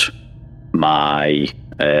killed my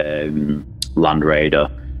Land Raider,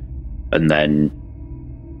 and then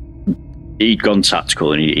he'd gone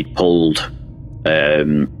tactical and he'd pulled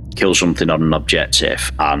kill something on an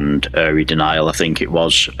objective and Uri Denial, I think it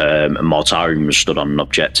was, and Mortarion was stood on an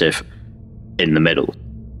objective in the middle.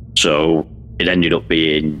 So it ended up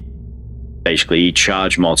being basically he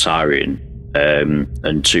charged Mortarion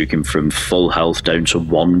and took him from full health down to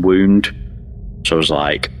 1 wound. So I was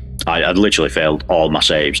like, I'd literally failed all my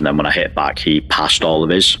saves, and then when I hit back, he passed all of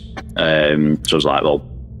his. So I was like, well,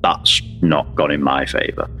 that's not gone in my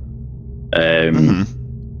favour.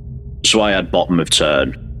 So I had bottom of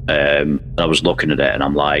turn, and I was looking at it, and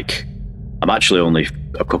I'm like, I'm actually only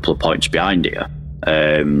a couple of points behind here,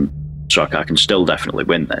 so I can still definitely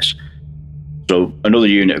win this. So another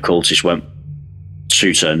unit of cultists went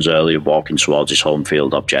 2 turns earlier, walking towards his home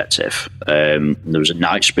field objective. There was a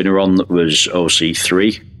Night Spinner on that was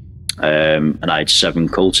OC3, and I had 7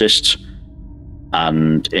 cultists.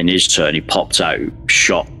 And in his turn, he popped out,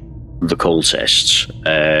 shot the cultists,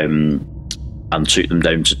 and took them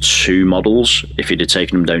down to 2 models. If he'd have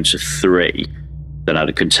taken them down to 3, then I'd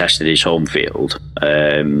have contested his home field,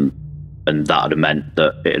 and that would have meant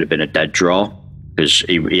that it would have been a dead draw, because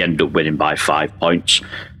he ended up winning by 5 points,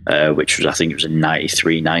 which was, I think it was a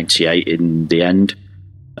 93-98 in the end.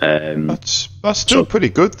 That's still pretty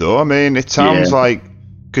good, though. I mean, it sounds like,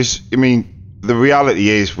 because, I mean, the reality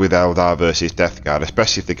is with Eldar versus Death Guard,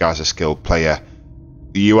 especially if the guy's a skilled player,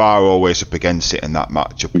 you are always up against it in that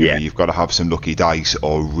matchup. You've got to have some lucky dice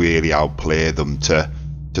or really outplay them to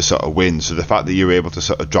to sort of win. So the fact that you're able to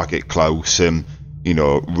sort of drag it close and, you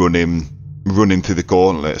know, running through the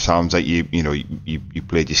gauntlet, sounds like you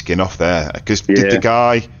played your skin off there. Because did the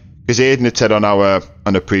guy, because Aiden had said on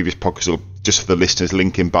a previous podcast, just for the listeners,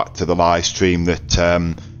 linking back to the live stream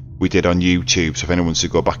that we did on YouTube, so if anyone wants to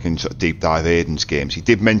go back and sort of deep dive Aiden's games, he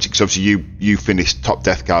did mention, because obviously you finished top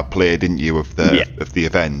Death Guard player, didn't you, of the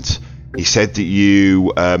event. He said that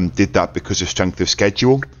you did that because of strength of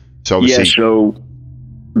schedule. So obviously, so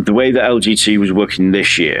the way that LGT was working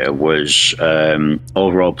this year was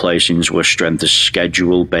overall placings were strength of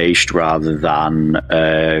schedule based rather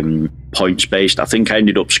than points based. I think I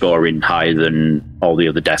ended up scoring higher than all the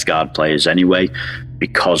other Death Guard players anyway,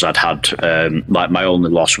 because I'd had my only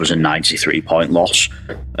loss was a 93-point loss.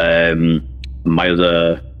 My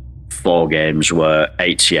other 4 games were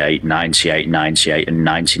 88, 98, 98, and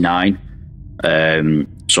 99.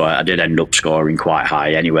 So I did end up scoring quite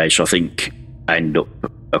high anyway. So I think I ended up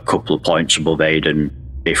a couple of points above Aiden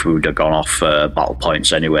if we would have gone off battle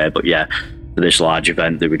points anyway. But yeah, for this large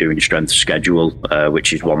event, they were doing strength of schedule,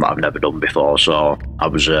 which is one that I've never done before. So I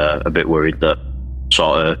was a bit worried that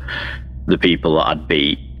sort of the people that I'd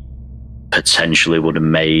beat potentially would have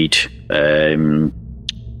made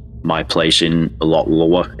my placing a lot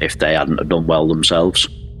lower if they hadn't have done well themselves.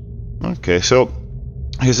 Okay, so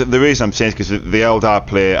because the reason I'm saying is because the Eldar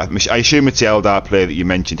player, I assume it's the Eldar player that you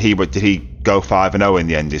mentioned. Did he go 5-0 in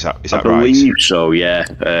the end? Is that right? I believe so. Yeah.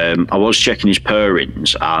 I was checking his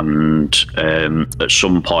pairings, and at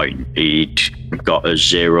some point he'd got a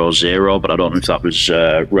 0-0, but I don't know if that was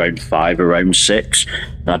round 5 or round 6.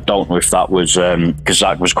 And I don't know if that was because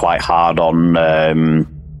that was quite hard on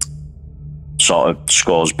sort of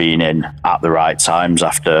scores being in at the right times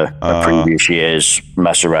after a previous year's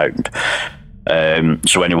mess around.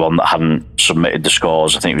 So anyone that hadn't submitted the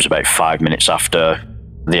scores, I think it was about 5 minutes after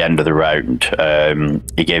the end of the round,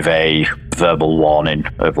 he gave a verbal warning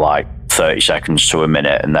of like 30 seconds to a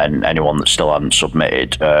minute, and then anyone that still hadn't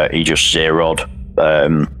submitted, he just zeroed a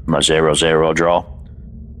 0-0 draw.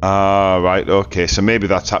 Right, okay, so maybe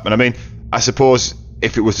that's happened. I mean, I suppose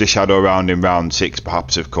if it was the shadow round in round 6,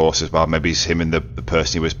 perhaps, of course, as well, maybe it's him and the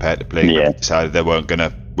person he was paired to play decided they weren't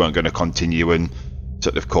gonna continue and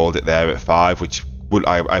sort of called it there at 5, which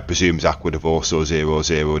I presume Zach would have also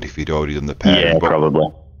 0-0'd if he'd already done the pairing. Yeah,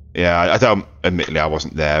 probably. Yeah, I don't. Admittedly, I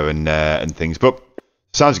wasn't there and things, but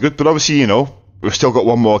sounds good. But obviously, you know, we've still got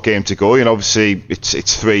one more game to go. You know, obviously it's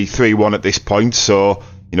 3-1 at this point, so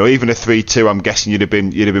you know, even a 3-2, I'm guessing you'd have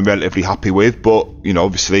been relatively happy with. But you know,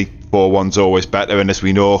 obviously 4-1's always better, and as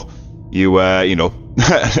we know, you know,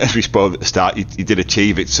 as we spoke at the start, you did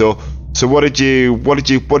achieve it. So what did you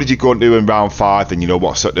go and do in round 5? Then you know,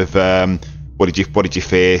 what sort of what did you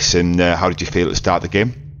face, and how did you feel at the start of the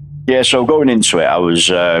game? Yeah, so going into it, I was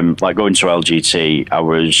like going to LGT, I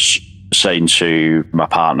was saying to my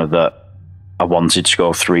partner that I wanted to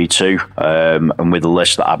go 3-2, and with a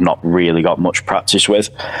list that I've not really got much practice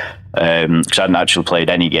with, because I hadn't actually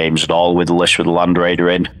played any games at all with a list with the Land Raider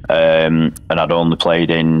in, and I'd only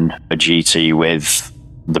played in a GT with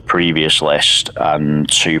the previous list and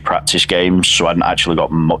 2 practice games, so I hadn't actually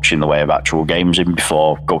got much in the way of actual games in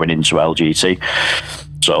before going into LGT.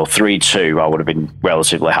 So 3-2 I would have been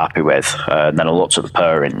relatively happy with, and then I looked at the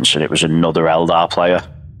pairings and it was another Eldar player.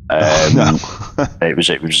 It was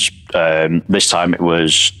this time it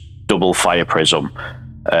was double Fire Prism,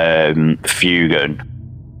 Fugan,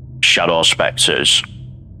 Shadow Spectres,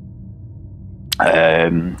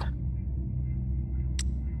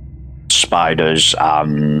 Spiders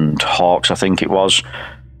and Hawks, I think it was.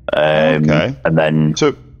 Okay. And then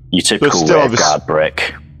your typical Red Guard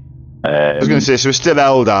brick. I was going to say, so it's still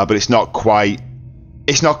Eldar, but it's not quite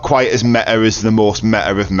as meta as the most meta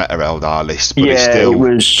of meta Eldar lists, but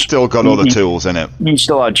it's still got all the tools in it. You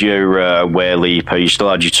still had your Way Leaper, you still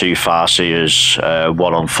had your 2 Farseers,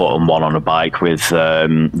 one on foot and one on a bike with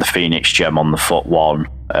the Phoenix Gem on the foot one.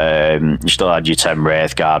 You still had your 10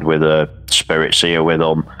 Wraith Guard with a Spirit Seer with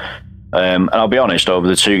them. And I'll be honest, over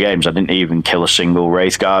the 2 games, I didn't even kill a single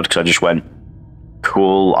Wraith Guard because I just went,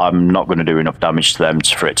 cool, I'm not going to do enough damage to them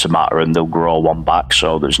for it to matter, and they'll grow one back,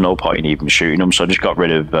 so there's no point in even shooting them. So I just got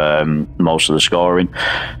rid of most of the scoring.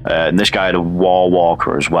 And this guy had a War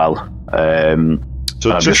Walker as well.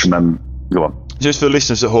 So I just remember, go on. Just for the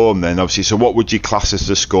listeners at home then, obviously, so what would you class as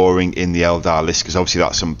the scoring in the Eldar list? Because obviously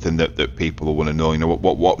that's something that people will want to know. You know,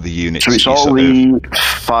 what are the units? So it's all the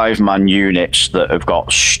 5-man units that have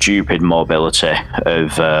got stupid mobility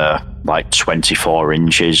of like 24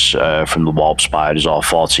 inches from the Warp Spiders, or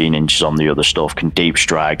 14 inches on the other stuff, can deep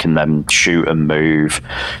strike and then shoot and move.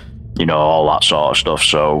 all that sort of stuff.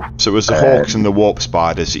 So it was the hawks and the warp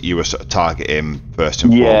spiders that you were sort of targeting first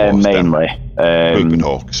and foremost? Yeah, mainly. Group and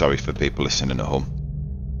hawk, sorry for people listening at home.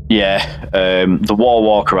 Yeah, the War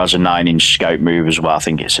Walker has a 9-inch scout move as well. I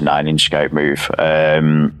think it's a 9-inch scout move,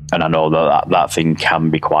 and I know that thing can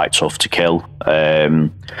be quite tough to kill.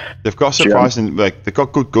 They've got surprising, they've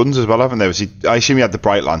got good guns as well, haven't they? I assume he had the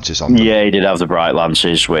bright lances on them. Yeah, he did have the bright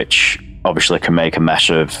lances, which obviously can make a mess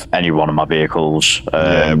of any one of my vehicles.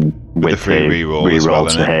 With the free reroll as well,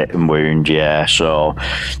 to hit and wound. Yeah, so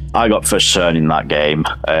I got first turn in that game.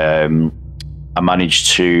 I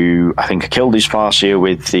managed to, I think I killed his Farseer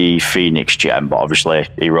with the Phoenix gem, but obviously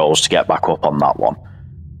he rolls to get back up on that one.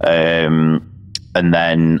 And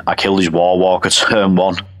then I killed his War Walker turn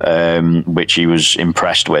 1, which he was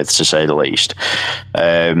impressed with, to say the least.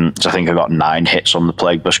 So I think I got 9 hits on the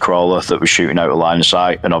Plague Bus Crawler that was shooting out of line of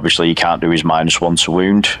sight, and obviously you can't do his -1 to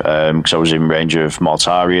wound, because I was in range of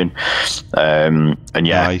Mortarion. And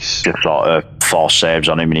yeah, nice. Just sort of forced saves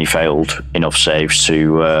on him, and he failed enough saves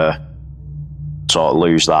to sort of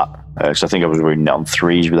lose that, because I think I was wounded on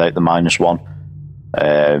 3s without the -1.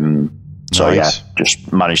 So nice. Yeah,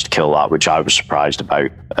 just managed to kill that, which I was surprised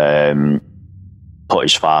about. Put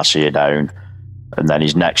his Farseer down, and then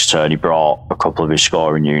his next turn he brought a couple of his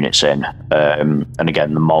scoring units in, and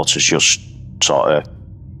again the mortars just sort of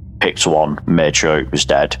picked one, made sure it was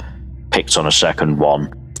dead, picked on a second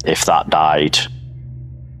one. If that died,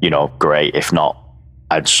 great. If not,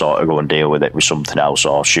 I'd sort of go and deal with it with something else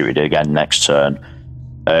or shoot it again next turn.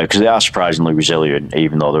 Because they are surprisingly resilient,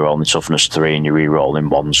 even though they're only toughness 3 and you're re-rolling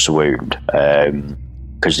 1s to wound.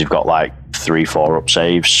 Because they've got like 3-4 up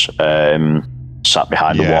saves, sat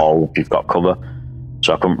behind the wall if you've got cover.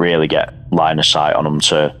 So I couldn't really get line of sight on them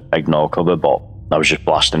to ignore cover, but I was just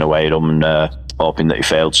blasting away at them and hoping that he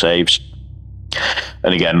failed saves.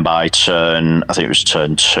 And again, by turn, I think it was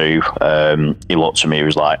turn 2, he looked at me, he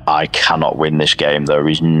was like, I cannot win this game. There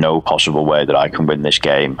is no possible way that I can win this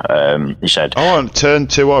game. He said... Oh, on turn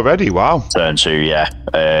 2 already? Wow. Turn 2, yeah.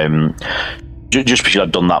 Just because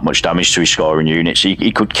I'd done that much damage to his scoring units.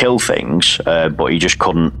 He could kill things, but he just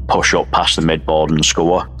couldn't push up past the midboard and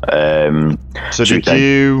score. So did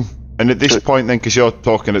you... And at this point then, because you're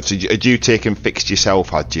talking, had you taken fixed yourself,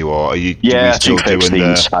 had you? Or are you I took fixed the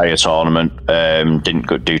entire tournament.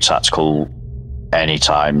 Didn't do tactical any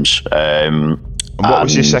times. And what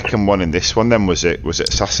was your second one in this one then? Was it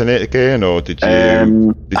Assassinate again, or did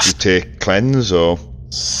you take Cleanse, or?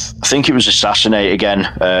 I think it was Assassinate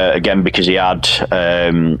again because he had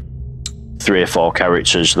 3 or 4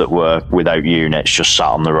 characters that were without units, just sat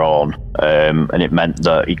on their own, and it meant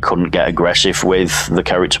that he couldn't get aggressive with the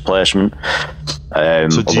character placement.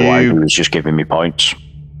 Otherwise, he was just giving me points.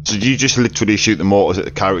 So do you just literally shoot the mortars at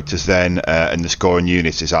the characters then, and the scoring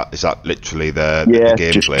units? Is that literally the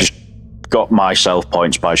gameplay? Just got myself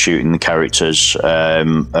points by shooting the characters,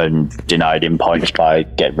 and denied him points by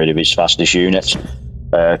getting rid of his fastest units.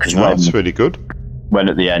 That's really good. When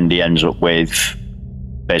at the end he ends up with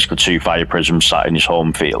basically 2 fire prisms sat in his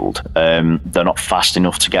home field, they're not fast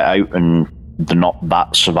enough to get out, and they're not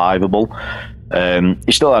that survivable.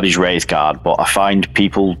 He still had his Wraith Guard, but I find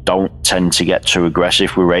people don't tend to get too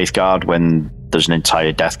aggressive with Wraith Guard when there's an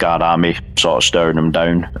entire Death Guard army sort of staring them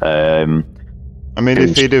down. I mean,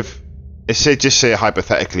 if he'd have, just say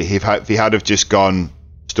hypothetically, if he had have just gone,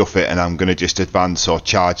 stuff it, and I'm going to just advance or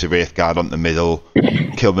charge the Wraith Guard on the middle,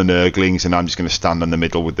 kill the Nurglings, and I'm just going to stand on the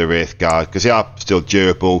middle with the Wraith Guard, because they are still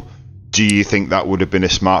durable. Do you think that would have been a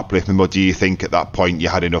smart play from him, or do you think at that point you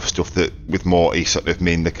had enough stuff that with Morty sort of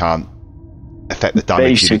mean they can't affect the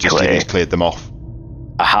damage, you just cleared them off?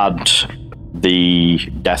 I had the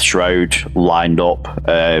Death Shroud lined up,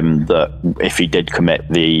 that if he did commit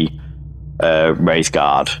the Wraith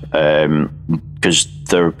Guard, because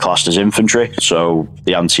they're classed as infantry, so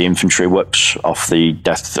the anti-infantry whips off the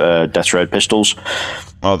Death Shroud pistols.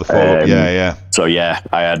 Oh, the follow-up, yeah. So yeah,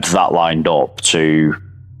 I had that lined up to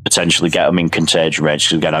potentially get them in contagion range,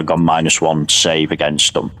 because again, I've got -1 to save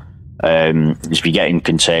against them. If you get in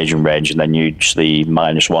contagion range and then use the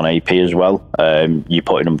 -1 AP as well, you're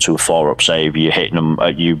putting them to a 4-up save, you're hitting them,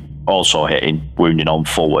 you also hitting, wounding on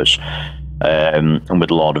forwards. And with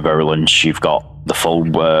Lord of Virulence, you've got the full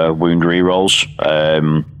wound rerolls,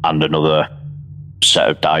 and another set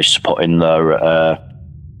of dice to put in their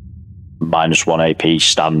 -1 AP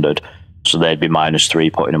standard. So they'd be -3,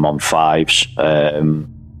 putting them on 5s, and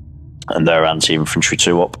they're anti-infantry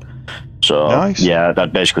 2-up. So nice. Yeah,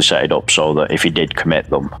 that basically set it up so that if he did commit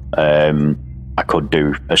them, I could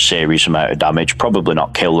do a serious amount of damage. Probably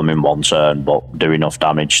not kill them in one turn, but do enough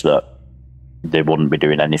damage that they wouldn't be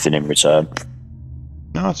doing anything in return.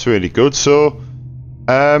 No, that's really good. So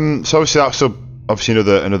So obviously that's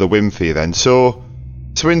another win for you then. So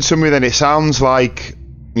in summary then, it sounds like,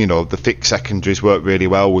 you know, the fixed secondaries work really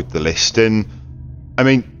well with the list. And I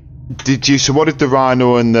mean, what did the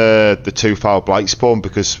Rhino and the 2-foul blight spawn?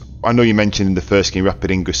 Because I know you mentioned in the first game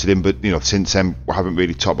Rapid interested in, but you know, since then we haven't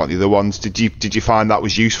really talked about the other ones. Did you find that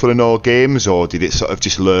was useful in all games, or did it sort of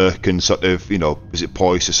just lurk and sort of, you know, was it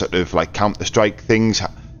poised to sort of like counter strike things?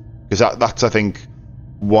 Because that's I think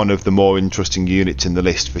one of the more interesting units in the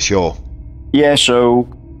list for sure. Yeah, so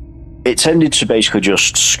it tended to basically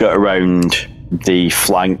just skirt around the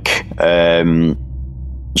flank.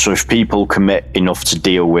 So if people commit enough to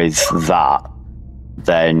deal with that,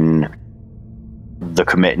 then they're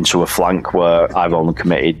committing to a flank where I've only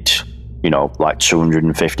committed, you know, like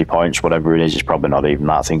 250 points, whatever it is. It's probably not even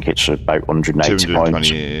that. I think it's about 180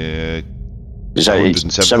 points. Is that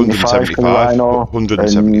 175 for the Rhino?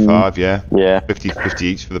 175, yeah. Yeah. 50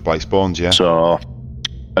 each for the blight spawns, yeah. So,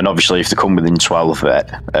 and obviously if they come within 12 of it,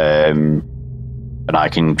 and I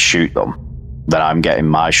can shoot them, then I'm getting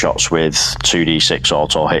my shots with 2d6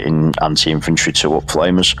 auto hitting anti-infantry 2-up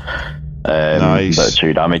flamers. Nice. But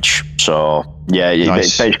 2 damage. So yeah, nice.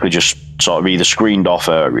 It's basically just sort of either screened off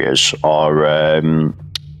areas or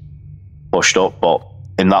pushed up. But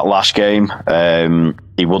in that last game,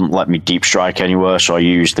 he wouldn't let me deep strike anywhere, so I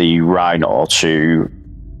used the Rhino to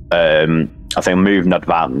I think move and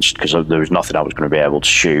advanced, because there was nothing I was going to be able to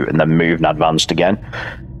shoot, and then move and advanced again.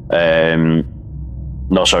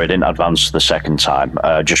 No, sorry, I didn't advance the second time.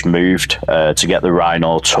 Just moved to get the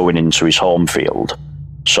Rhino towing into his home field,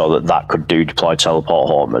 so that could do deploy teleport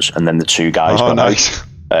homers, and then the two guys got nice.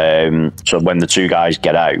 out. So when the two guys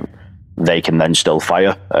get out, they can then still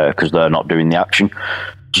fire because they're not doing the action.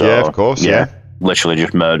 So, yeah, of course, yeah. Literally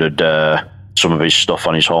just murdered some of his stuff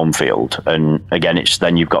on his home field. And again, it's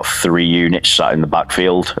then you've got 3 units sat in the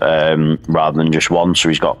backfield rather than just one. So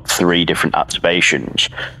he's got 3 different activations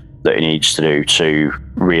that he needs to do to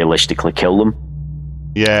realistically kill them.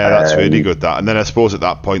 Yeah, that's really good, that. And then I suppose at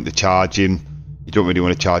that point, the charging, you don't really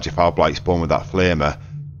want to charge a foul blight spawn with that flamer.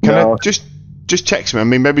 Can I just check something? I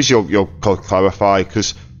mean, maybe you'll clarify,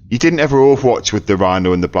 because you didn't ever Overwatch with the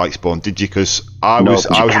Rhino and the blight spawn, did you? Because I was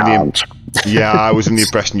in the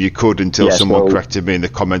impression you could until someone corrected me in the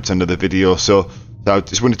comments under the video. So I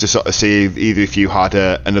just wanted to sort of see either if you had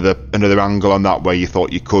another angle on that where you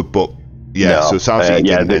thought you could, but yeah. No, so it sounds like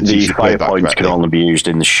you didn't. The fire points can only be used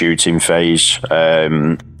in the shooting phase.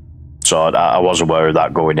 So I was aware of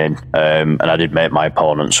that going in, and I did make my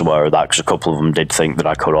opponents aware of that, because a couple of them did think that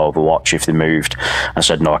I could Overwatch if they moved. I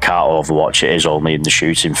said, no, I can't Overwatch. It is only in the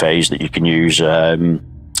shooting phase that you can use the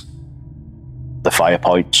fire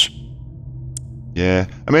points. Yeah,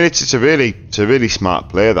 I mean, it's a really smart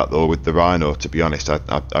play, that, though, with the Rhino. To be honest,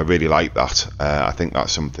 I really like that. I think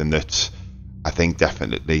that's something that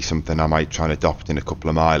definitely something I might try and adopt in a couple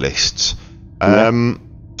of my lists.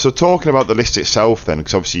 So talking about the list itself then,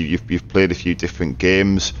 because obviously you've played a few different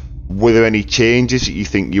games, were there any changes that you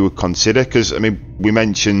think you would consider? Because I mean, we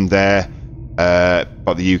mentioned there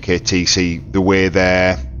about the UKTC, the way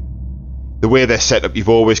they're set up, you've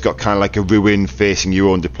always got kind of like a ruin facing your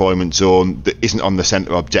own deployment zone that isn't on the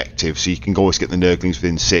centre objective, so you can always get the Nurglings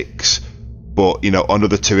within 6. But you know, on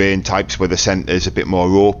other terrain types where the centre is a bit more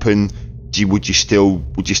open, would you still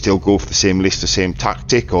go for the same list, the same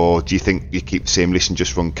tactic, or do you think you keep the same list and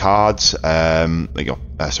just run cards?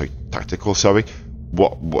 Tactical. Sorry.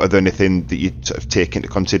 What are there anything that you sort of take into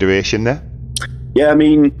consideration there? Yeah, I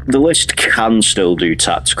mean, the list can still do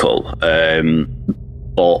tactical,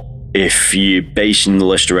 but if you're basing the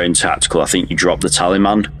list around tactical, I think you drop the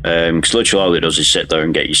Tallyman, because literally all it does is sit there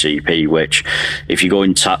and get your CP, which if you go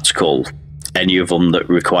in tactical, any of them that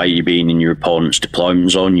require you being in your opponent's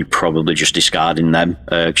deployment zone, you're probably just discarding them,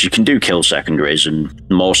 because you can do kill secondaries, and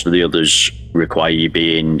most of the others require you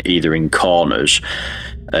being either in corners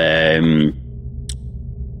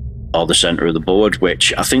or the centre of the board,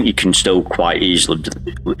 which I think you can still quite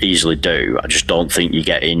easily do. I just don't think you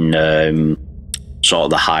get in sort of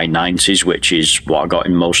the high 90s, which is what I got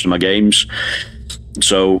in most of my games.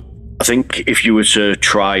 So I think if you were to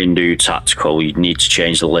try and do tactical, you'd need to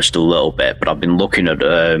change the list a little bit, but I've been looking at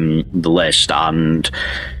the list, and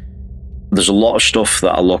there's a lot of stuff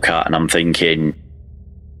that I look at and I'm thinking,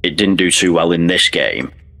 it didn't do too well in this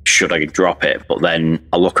game, should I drop it? But then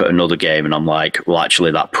I look at another game and I'm like, well,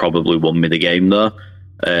 actually that probably won me the game there.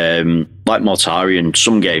 Like Mortarian,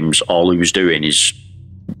 some games all he was doing is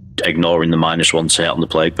ignoring the -1 to hit on the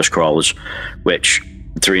Plague Bus crawlers, which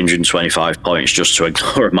 325 points just to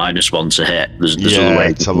ignore a -1 to hit. There's other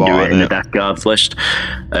ways to do it in the Death Guard list.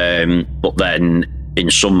 But then in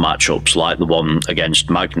some matchups, like the one against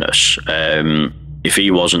Magnus, if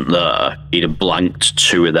he wasn't there, he'd have blanked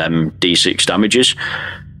 2 of them D6 damages,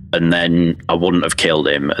 and then I wouldn't have killed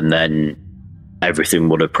him, and then everything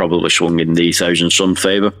would have probably swung in the Thousand Sun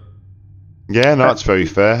favour. Yeah, no, that's very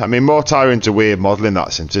fair. I mean, Mortarian's a weird model in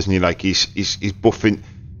that sense, isn't he? Like, he's buffing.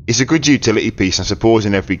 He's a good utility piece. I suppose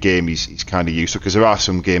in every game he's kind of useful, because there are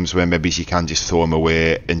some games where maybe you can just throw him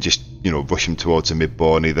away and just, you know, rush him towards the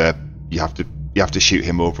mid-board. Either you have to shoot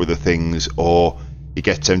him over other things, or he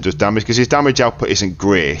gets him, does damage, because his damage output isn't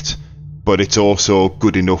great, but it's also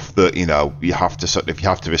good enough that, you know, you have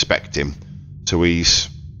to respect him. So he's,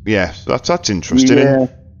 yeah, so that's interesting. Yeah.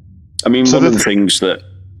 I mean, one of the things that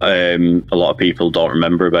a lot of people don't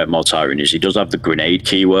remember about Mortarion is he does have the grenade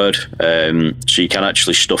keyword, so you can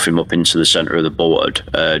actually stuff him up into the centre of the board,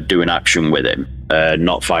 do an action with him,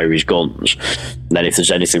 not fire his guns, and then if there's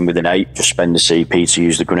anything within 8, just spend the CP to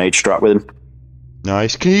use the grenade strat with him.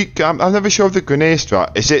 Nice. Can you? I'm never sure of the grenade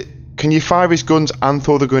strat. Is it? Can you fire his guns and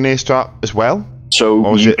throw the grenade strat as well? So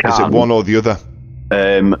or is it one or the other?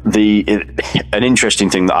 An interesting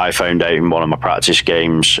thing that I found out in one of my practice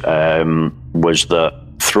games was that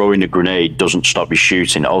throwing a grenade doesn't stop you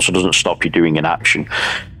shooting. It also doesn't stop you doing an action,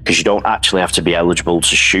 because you don't actually have to be eligible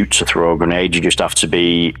to shoot to throw a grenade. You just have to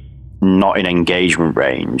be not in engagement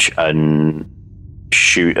range and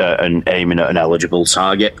shoot and aiming at an eligible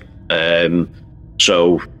target.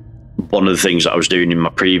 So one of the things that I was doing in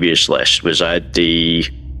my previous list was I had the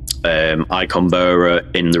Icon Bearer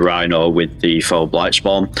in the Rhino with the Foul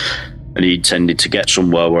Blightspawn, and he tended to get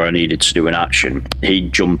somewhere where I needed to do an action.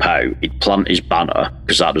 He'd jump out, he'd plant his banner,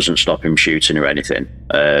 because that doesn't stop him shooting or anything.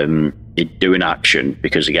 He'd do an action,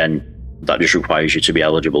 because again, that just requires you to be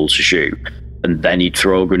eligible to shoot. And then he'd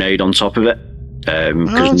throw a grenade on top of it,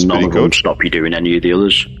 because none of them stop you doing any of the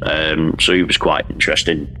others. So he was quite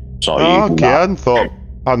interesting. So okay, I hadn't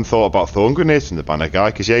thought about throwing grenades in the banner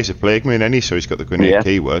guy, because he's a Plague Marine, and so he's got the grenade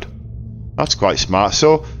keyword. That's quite smart.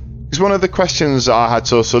 So, because one of the questions I had,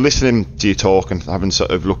 so listening to you talk and having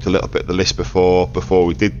sort of looked a little bit at the list before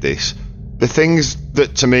we did this, the things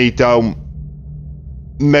that to me don't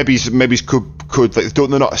maybe could like, they're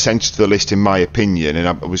not essential to the list in my opinion, and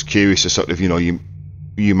I was curious to sort of, you know,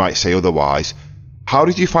 you might say otherwise. How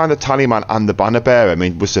did you find the Tallyman and the Banner Bearer? I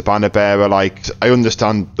mean, was the Banner Bearer, like, I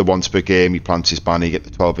understand the once per game he plants his banner, you get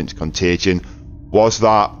the 12-inch contagion. Was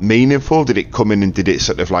that meaningful? Did it come in and did it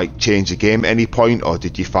sort of like change the game at any point, or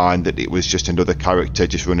did you find that it was just another character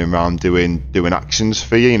just running around doing actions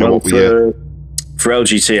for you? You know, well, what were you? For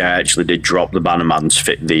LGT, I actually did drop the Bannerman to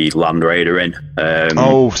fit the Land Raider in.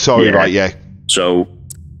 So,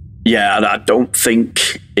 yeah, I don't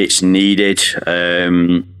think it's needed.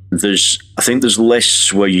 I think there's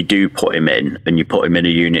lists where you do put him in, and you put him in a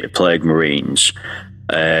unit of Plague Marines,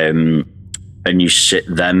 and you sit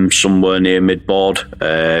them somewhere near mid-board,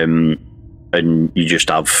 and you just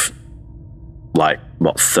have, like,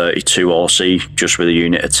 32 RC just with a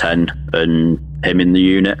unit of 10 and him in the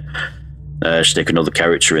unit. Stick another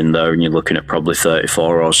character in there, and you're looking at probably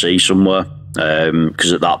 34 RC somewhere,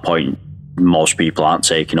 because at that point, most people aren't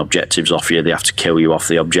taking objectives off you. They have to kill you off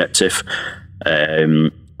the objective.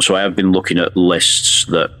 So I have been looking at lists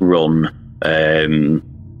that run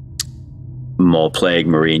more Plague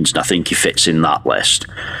Marines, and I think he fits in that list.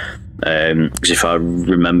 Because if I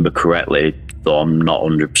remember correctly, though I'm not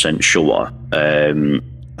 100% sure, I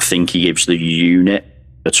think he gives the unit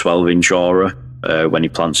a 12-inch aura when he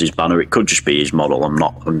plants his banner. It could just be his model, I'm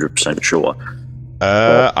not 100% sure.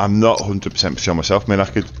 I'm not 100% sure myself. I mean, I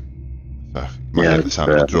could... trying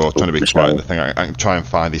to be quiet. The thing I can try and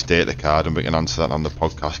find his data card, and we can answer that on the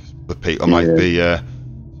podcast. The people might be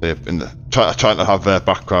trying to have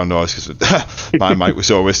background noise, because my mic was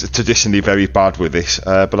always traditionally very bad with this.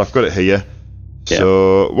 But I've got it here. Yeah.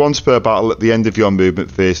 So once per battle, at the end of your movement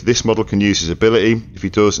phase, this model can use his ability. If he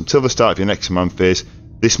does, until the start of your next command phase,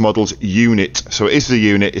 this model's unit, so it is the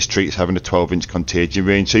unit, is treated as having a 12-inch contagion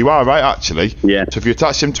range. So you are right, actually. Yeah. So if you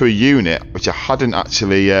attach him to a unit, which I hadn't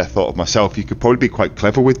actually thought of myself, you could probably be quite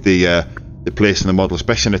clever with the placing the model,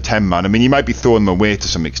 especially in a 10-man. I mean, you might be throwing them away to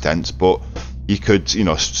some extent, but you could, you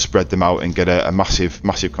know, spread them out and get a massive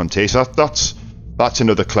contagion. So that's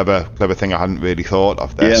another clever thing I hadn't really thought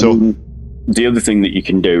of there. Yeah, so the other thing that you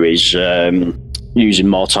can do is using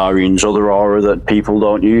Mortarion's other aura that people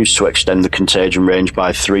don't use to extend the contagion range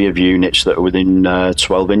by 3 of units that are within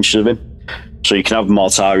 12 inches of him. So you can have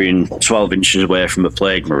Mortarion 12 inches away from a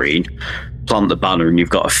Plague Marine, plant the banner, and you've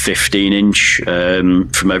got a 15-inch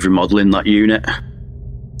from every model in that unit.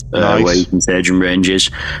 Nice. Where your contagion range is.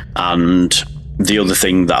 And the other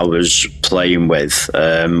thing that I was playing with,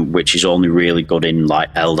 which is only really good in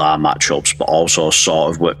like Eldar matchups, but also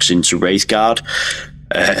sort of works into Wraithguard,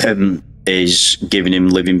 is giving him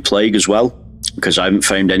Living Plague as well, because I haven't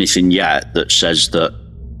found anything yet that says that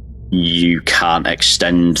you can't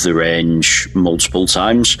extend the range multiple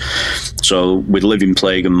times. So with Living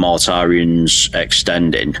Plague and Mortarians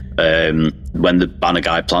extending, when the banner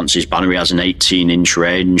guy plants his banner, he has an 18-inch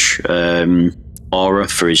range aura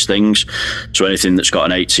for his things. So anything that's got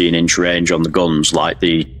an 18-inch range on the guns, like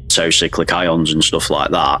the Cyclic Ions and stuff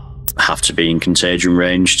like that, have to be in contagion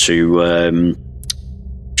range to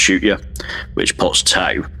shoot you, which puts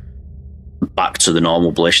Tau back to the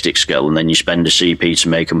normal ballistic skill, and then you spend a CP to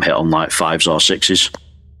make them hit on like 5s or 6s.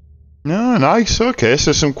 No, nice. Okay,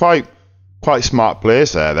 so some quite smart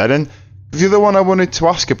players there then. And the other one I wanted to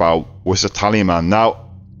ask about was the Tallyman. Now,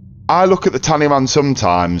 I look at the Tallyman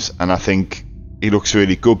sometimes and I think he looks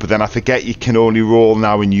really good, but then I forget you can only roll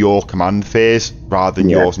now in your command phase rather than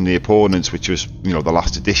yours and the opponent's, which was, the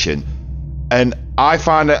last edition. And I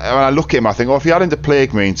find that when I look at him, I think, if you add into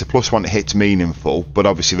Plague Marines, a +1 hit's meaningful, but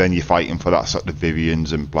obviously then you're fighting for that sort of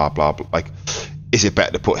Vivians and blah, blah, blah. Like, is it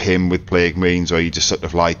better to put him with Plague Marines, or are you just sort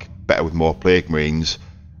of like better with more Plague Marines?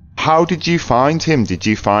 How did you find him? Did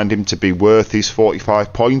you find him to be worth his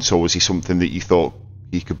 45 points, or was he something that you thought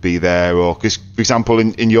he could be there? Or, because, for example,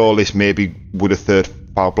 in your list, maybe would a 3rd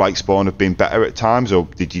Foul Blight Spawn have been better at times, or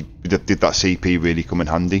did that CP really come in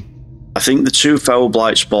handy? I think the 2 Foul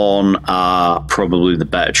Blight Spawn are probably the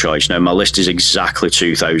better choice. Now, my list is exactly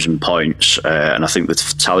 2,000 points, and I think the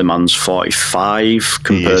Tallyman's 45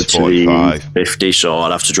 compared to the 50, so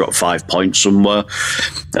I'd have to drop 5 points somewhere.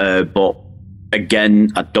 But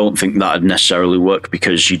again, I don't think that'd necessarily work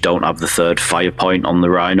because you don't have the 3rd fire point on the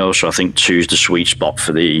Rhino, so I think 2's the sweet spot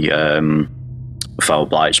for the Foul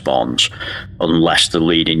Blight Spawns, unless the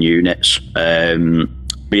leading units. But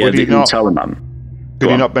yeah, the Tallyman. Could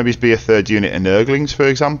you not maybe be a 3rd unit in Nurglings, for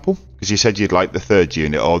example? Because you said you'd like the 3rd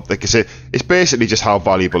unit, or like I said, it's basically just how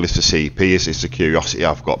valuable is the CP. Is the curiosity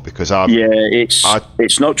I've got, because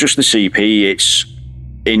it's not just the CP. It's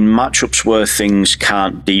in matchups where things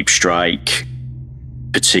can't deep strike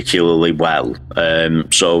particularly well.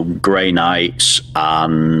 So Grey Knights,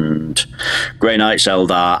 Eldar,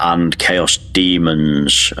 and Chaos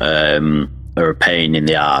Demons are a pain in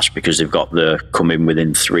the arse because they've got the come in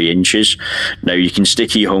within 3 inches. Now, you can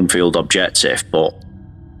stick your home field objective, but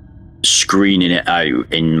screening it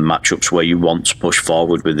out in matchups where you want to push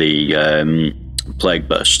forward with the Plague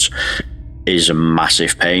Bursts is a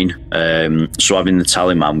massive pain. So having the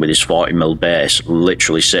Tallyman with his 40mm base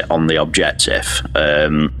literally sit on the objective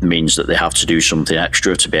means that they have to do something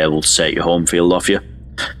extra to be able to take your home field off you.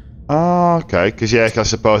 Oh, okay. Because I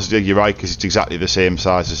suppose you're right. Because it's exactly the same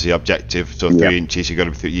size as the objective. So 3 inches, you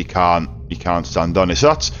got to you can't stand on it.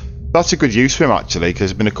 So that's a good use for him actually.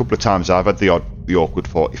 Because there's been a couple of times I've had the awkward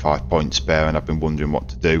 45 point spare, and I've been wondering what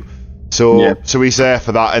to do. So he's there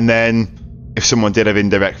for that. And then if someone did have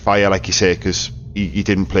indirect fire, like you say, because you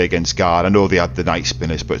didn't play against Guard. I know they had the Night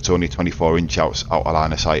Spinners, but it's only 24 inch out of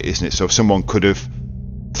line of sight, isn't it? So if someone could have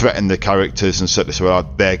threaten the characters and sort of so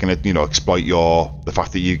they're going to exploit the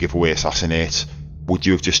fact that you give away Assassinate, would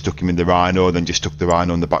you have just stuck him in the Rhino and then just stuck the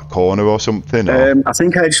Rhino in the back corner or something? Or? I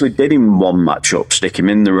think I actually did in one matchup stick him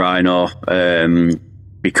in the Rhino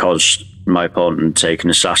because my opponent had taken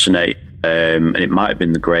Assassinate, and it might have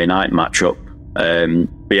been the Grey Knight matchup.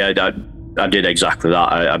 But yeah, I did exactly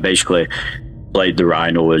that. I basically played the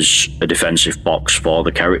Rhino as a defensive box for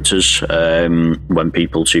the characters when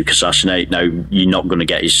people took Assassinate. Now, you're not going to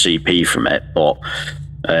get his CP from it, but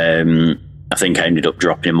I think I ended up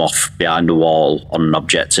dropping him off behind a wall on an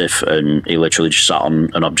objective, and he literally just sat on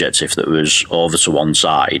an objective that was over to one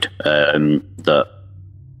side, that,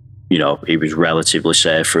 he was relatively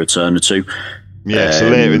safe for a turn or two. Yeah, so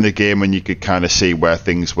later in the game when you could kind of see where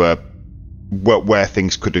things were, where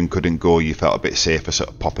things could and couldn't go, you felt a bit safer sort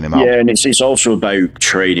of popping him out. Yeah, and it's also about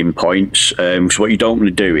trading points. Because what you don't want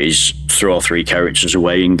to do is throw 3 characters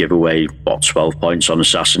away and give away 12 points on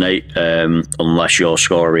Assassinate, unless you're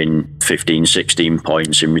scoring 15, 16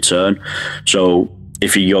 points in return. So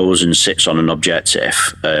if he goes and sits on an objective,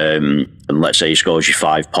 and let's say he scores you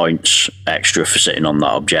 5 points extra for sitting on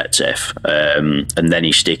that objective, and then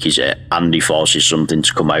he stickies it and he forces something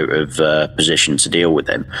to come out of position to deal with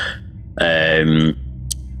him,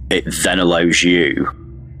 it then allows you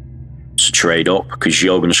to trade up, because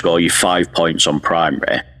you're going to score you 5 points on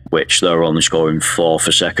primary, which they're only scoring 4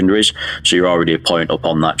 for secondaries, so you're already a point up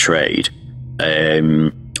on that trade.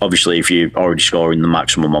 Obviously, if you're already scoring the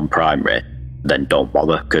maximum on primary, then don't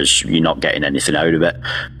bother, because you're not getting anything out of it.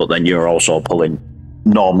 But then you're also pulling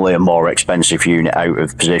normally a more expensive unit out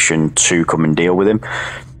of position to come and deal with him,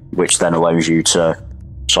 which then allows you to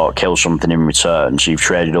sort of kill something in return. So you've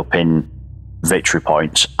traded up in victory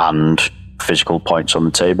points and physical points on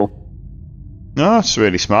the table. No, it's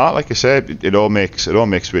really smart. Like I said, it all makes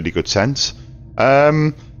really good sense.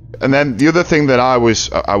 And then the other thing that I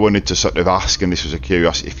wanted to sort of ask, and this was a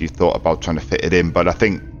curiosity if you thought about trying to fit it in, but I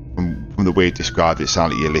think from the way you described it, it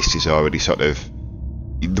sounded like your list is already sort of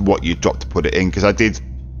what you dropped to put it in, because I did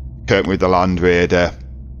curtain with the Land Raider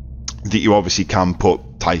that you obviously can put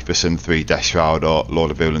Typhus and 3 Death Shroud or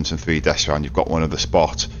Lord of Violence and 3 Death Shroud. You've got one other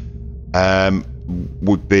spot.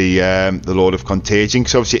 Would be the Lord of Contagion,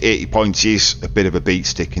 because obviously 80 points is a bit of a beat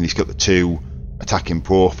stick, and he's got the 2 attacking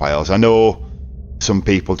profiles. I know some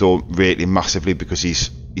people don't rate him massively because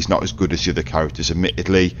he's not as good as the other characters,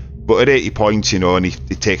 admittedly, but at 80 points, and he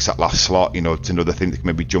takes that last slot, it's another thing that can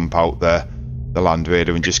maybe jump out the Land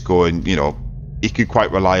Raider and just go and, he could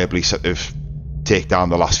quite reliably sort of take down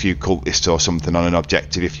the last few cultists or something on an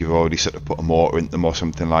objective if you've already sort of put a mortar into them or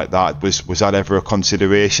something like that. Was that ever a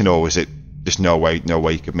consideration, or was it just no way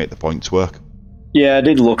you could make the points work? Yeah, I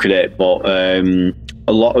did look at it, but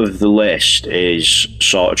a lot of the list is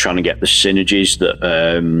sort of trying to get the synergies that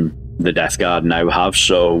the Death Guard now have.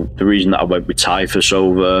 So the reason that I went with Typhus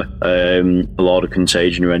over a Lord of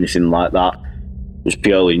Contagion or anything like that was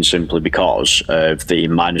purely and simply because of the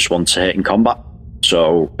 -1 to hit in combat.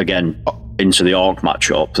 So again, into the Orc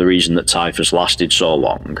matchup, the reason that Typhus lasted so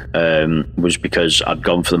long was because I'd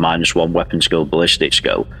gone for the -1 weapon skill, ballistic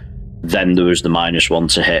skill. Then there was the -1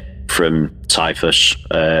 to hit from Typhus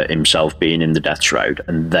himself being in the Death Shroud,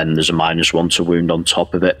 and then there's a -1 to wound on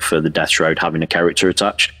top of it for the Death Shroud having a character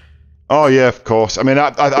attached. Oh yeah, of course. I mean,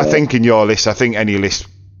 I think in your list, I think any list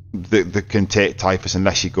that can take Typhus,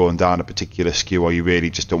 unless you're going down a particular skew or you really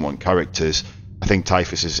just don't want characters, I think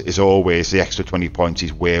Typhus is always, the extra 20 points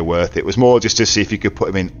is way worth it. It was more just to see if you could put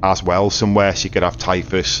him in as well somewhere, so you could have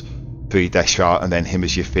Typhus, 3 Death Shroud, and then him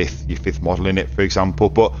as your fifth model in it, for example.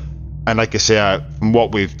 But and like I say, from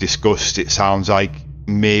what we've discussed, it sounds like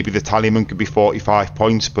maybe the Tallyman could be 45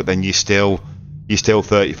 points, but then you're still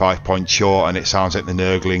 35 points short, and it sounds like the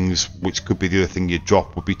Nurglings, which could be the other thing you'd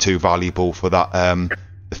drop, would be too valuable for that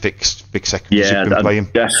the fixed secondaries you've been playing.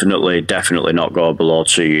 Definitely not go below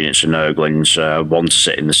 2 units of Nurglings, 1 to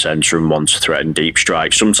sit in the centre and 1 to threaten Deep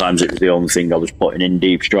Strike. Sometimes it was the only thing I was putting in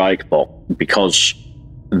Deep Strike, but because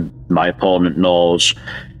my opponent knows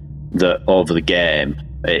that over the game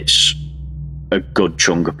it's a good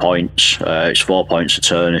chunk of points. It's 4 points a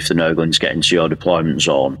turn if the Nurglings get into your deployment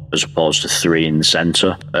zone, as opposed to 3 in the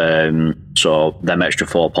centre. So them extra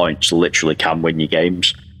 4 points literally can win you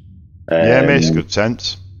games. Yeah, it makes good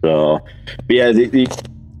sense. So, but yeah, the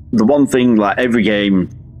one thing, like every game,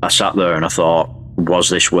 I sat there and I thought, was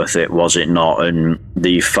this worth it? Was it not? And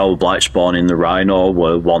the Foul Blight spawn in the Rhino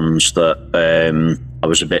were ones that I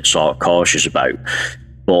was a bit sort of cautious about.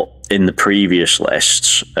 But in the previous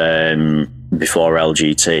lists, before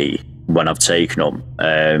LGT, when I've taken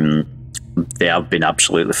them, they have been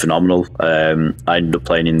absolutely phenomenal. I ended up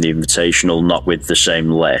playing in the Invitational, not with the same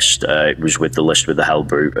list. It was with the list with the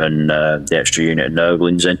Hellbrute and the extra unit of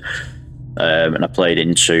Nurglings in. And I played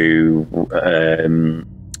into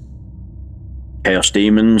Chaos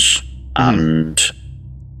Demons, and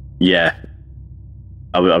yeah,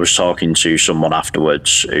 I was talking to someone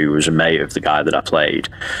afterwards who was a mate of the guy that I played,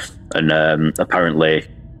 and apparently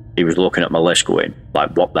he was looking at my list going,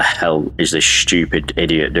 like, what the hell is this stupid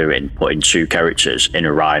idiot doing, putting 2 characters in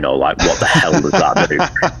a Rhino? Like, what the hell does that do?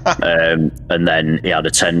 And then he had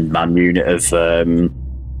a 10-man unit of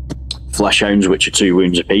Fleshhounds, which are 2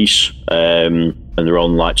 wounds apiece, and they're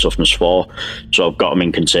on like toughness 4. So I've got them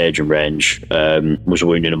in contagion range, was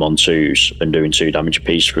wounding them on 2s and doing 2 damage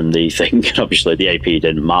apiece from the thing. Obviously the AP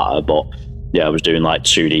didn't matter, but yeah, I was doing like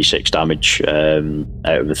 2d6 damage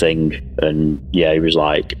out of the thing. And yeah, he was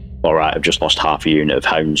like, all right, I've just lost half a unit of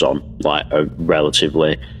hounds on like a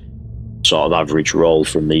relatively sort of average roll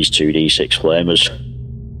from these 2d6 flamers.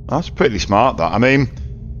 That's pretty smart, that. I mean,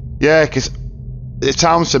 yeah, because it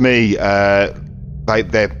sounds to me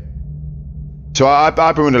like they're... So I've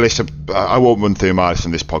been running a list of... I won't run through my list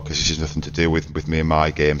on this podcast, this has nothing to do with me and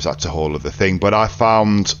my games, that's a whole other thing. But I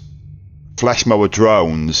found Fleshmower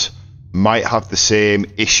drones might have the same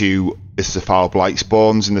issue as the Foul Blight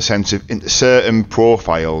spawns, in the sense of in certain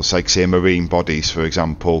profiles, like say marine bodies, for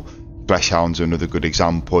example. Fleshhounds are another good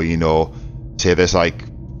example, say there's like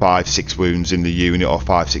 5-6 wounds in the unit, or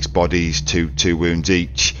 5-6 bodies, two wounds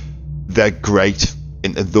each. They're great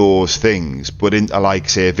into those things, but into like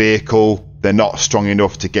say a vehicle, they're not strong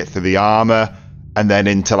enough to get through the armor. And then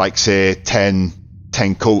into like say 10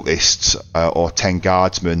 cultists or 10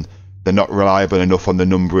 guardsmen, they're not reliable enough on the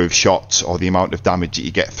number of shots or the amount of damage that you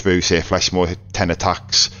get through. Say Fleshmower 10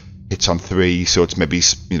 attacks, hits on 3, so it's maybe,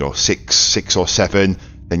 you know, 6 or 7.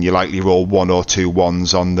 Then you likely roll 1 or 2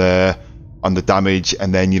 ones on the damage,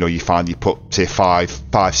 and then, you know, you find you put, say,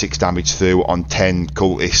 5-6 damage through on 10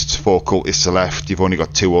 cultists. 4 cultists are left. You've only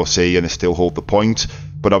got 2 OC, and they still hold the point.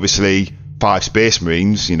 But obviously, 5 Space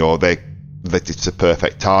Marines, you know, it's a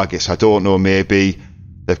perfect target. So I don't know, maybe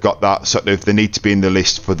they've got that sort of, they need to be in the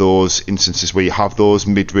list for those instances where you have those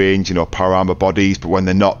mid-range, you know, power armor bodies, but when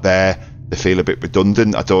they're not there, they feel a bit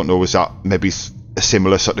redundant. I don't know, was that maybe a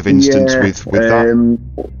similar sort of instance with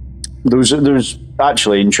that? There's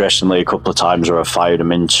actually, interestingly, a couple of times where I fired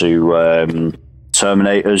them into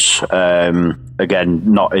Terminators. Again,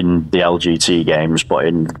 not in the LGT games, but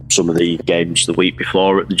in some of the games the week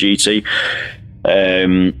before at the GT.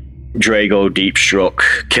 Drago deep struck,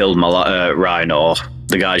 killed my Rhino.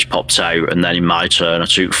 The guys popped out, and then in my turn, I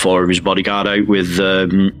took 4 of his bodyguard out with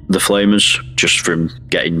the Flamers, just from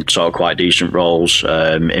getting sort of quite decent rolls,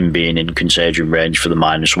 him being in contagion range for the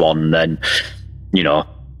 -1, and then, you know,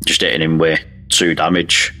 just hitting him with 2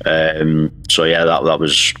 damage. So yeah, that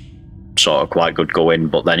was sort of quite good going.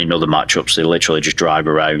 But then in other matchups, they literally just drive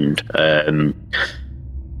around.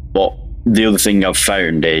 But the other thing I've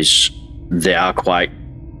found is they are quite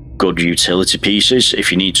good utility pieces.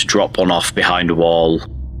 If you need to drop one off behind a wall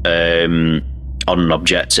on an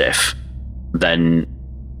objective, then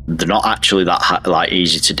they're not actually that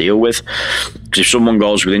easy to deal with. Because if someone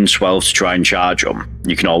goes within 12 to try and charge them,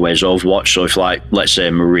 you can always overwatch. So if, like, let's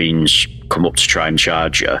say Marines come up to try and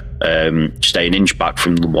charge you, stay an inch back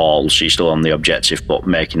from the wall so you're still on the objective, but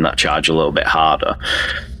making that charge a little bit harder.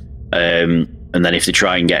 And then if they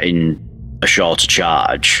try and get in a shorter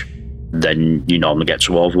charge, then you normally get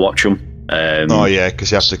to overwatch them. Oh yeah,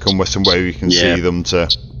 because you have to come with somewhere you can see them to...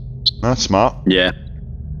 That's smart. Yeah.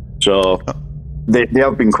 So they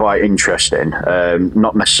have been quite interesting.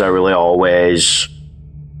 Not necessarily always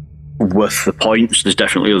worth the points. There's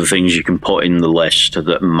definitely other things you can put in the list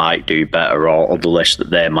that might do better, or the list that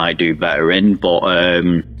they might do better in. But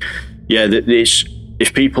yeah,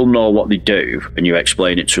 if people know what they do and you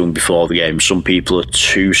explain it to them before the game, some people are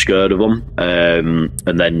too scared of them,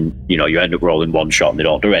 and then, you know, you end up rolling one shot and they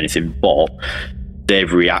don't do anything, but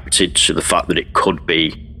they've reacted to the fact that it could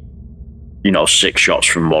be, you know, 6 shots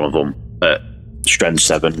from one of them at strength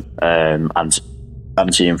 7 and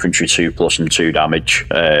anti-infantry 2+ and 2 damage,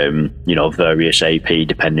 you know, various AP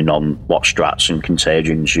depending on what strats and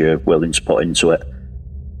contagions you're willing to put into it.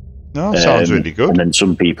 No, sounds really good. And then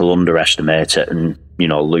some people underestimate it and, you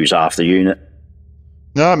know, lose half the unit.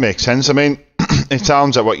 No, that makes sense. I mean, it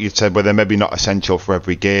sounds like what you said, where they're maybe not essential for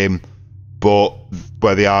every game, but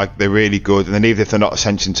where they're really good. And then even if they're not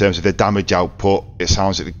essential in terms of their damage output, it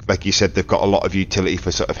sounds like you said, they've got a lot of utility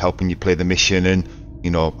for sort of helping you play the mission and, you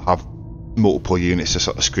know, have multiple units to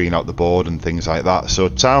sort of screen out the board and things like that. So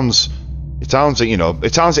it sounds like, you know,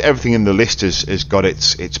 it sounds like everything in the list has got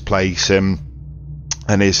its place, and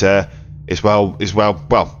is well.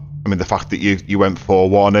 I mean, the fact that you went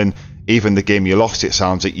 4-1, and even the game you lost, it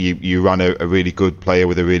sounds like you ran a really good player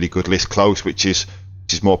with a really good list close, which is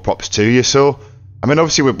more props to you. So, I mean,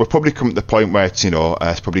 obviously we're probably come to the point where it's, you know,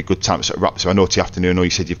 it's probably a good time to sort of wrap. So I know it's the afternoon. I know you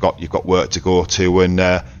said you've got work to go to and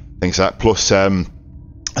things like that. Plus, at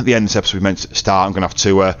the end of this episode, we mentioned at the start, I'm going to have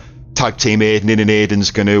to tag team Aiden in, and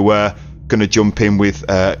Aiden's going to jump in with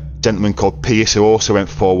a gentleman called Pearce, who also went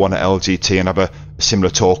 4-1 at LGT, and have a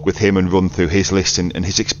similar talk with him and run through his list and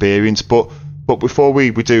his experience. But before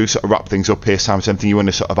we do sort of wrap things up here, Sam, is there anything you want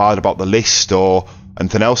to sort of add about the list or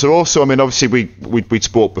anything else? And also, I mean, obviously we'd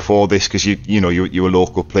spoke before this, because you're a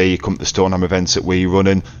local player, you come to the Stoneham events that we run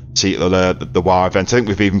and see the WAR events. I think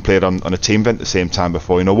we've even played on a team event at the same time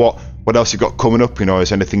before. You know, what else you've got coming up? You know, is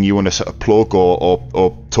there anything you want to sort of plug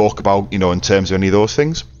or talk about, you know, in terms of any of those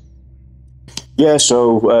things? Yeah,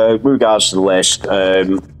 so with regards to the list,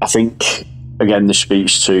 I think, again, this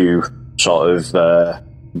speaks to sort of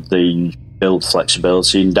the build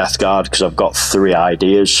flexibility in Death Guard, because I've got 3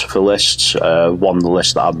 ideas for lists. One, the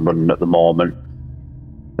list that I'm running at the moment.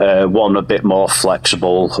 One a bit more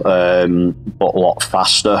flexible, but a lot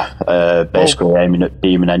faster, basically aiming at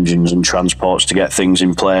demon engines and transports to get things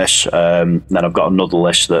in place. Then I've got another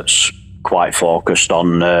list that's quite focused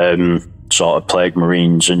on sort of Plague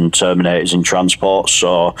Marines and Terminators and transports.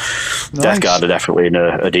 So nice. Death Guard are definitely in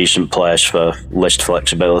a decent place for list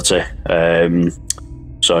flexibility.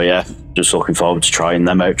 So yeah, just looking forward to trying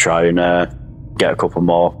them out, try and get a couple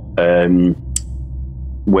more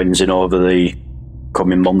wins in over the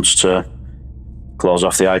coming months to close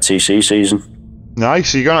off the ITC season.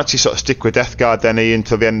 Nice. So you're going to actually sort of stick with Death Guard then, Ian,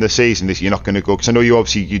 until the end of the season? You're not going to go, because I know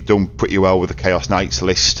you've done pretty well with the Chaos Knights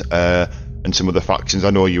list and some other factions. I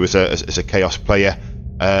know you as a Chaos player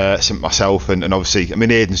myself, and obviously, I mean,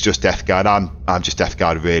 Aiden's just Death Guard. I'm just Death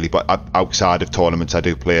Guard really, but outside of tournaments, I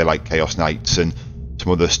do play like Chaos Knights and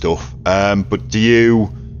some other stuff. But do you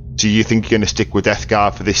think you're going to stick with Death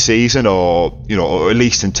Guard for this season, or or at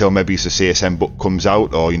least until maybe the CSM book comes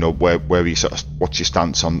out, or where you sort of, what's your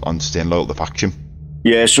stance on staying loyal to the faction?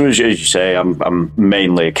 Yeah, so as you say, I'm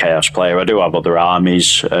mainly a Chaos player. I do have other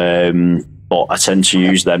armies, but I tend to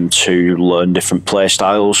use them to learn different play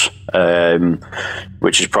styles,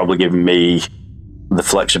 which has probably given me the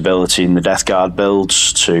flexibility in the Death Guard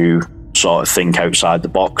builds to sort of think outside the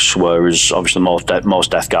box, whereas obviously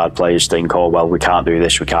most Death Guard players think, oh, well, we can't do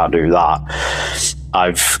this, we can't do that.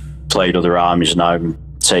 I've played other armies and I'm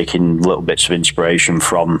taking little bits of inspiration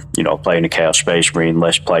from, playing a Chaos Space Marine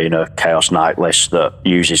list, playing a Chaos Knight list that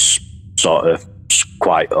uses sort of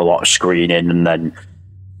quite a lot of screening and then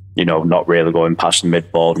not really going past the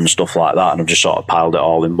mid-board and stuff like that, and I've just sort of piled it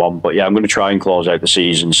all in one. But yeah, I'm going to try and close out the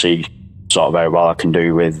season, see sort of how well I can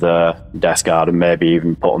do with Death Guard, and maybe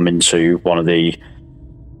even put them into one of the...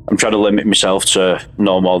 I'm trying to limit myself to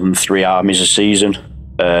no more than 3 armies a season.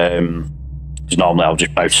 Because normally I'll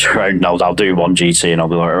just bounce around, I'll do one GT and I'll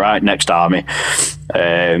be like, right, next army.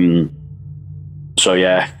 So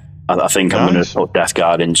yeah, I think I'm going to put Death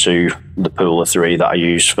Guard into the pool of 3 that I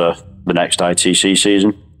use for the next ITC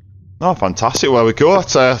season. Oh, fantastic. Well, we go.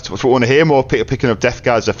 That's what we want to hear, more picking up Death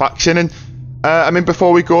Guard as a faction. And I mean,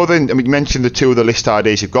 before we go then, I mean, you mentioned the 2 of the list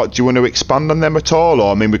ideas you've got. Do you want to expand on them at all?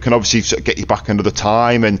 Or, I mean, we can obviously sort of get you back another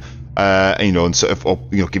time and, and sort of, or,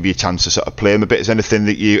 give you a chance to sort of play them a bit. Is there anything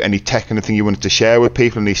any tech, anything you wanted to share with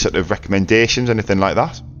people, any sort of recommendations, anything like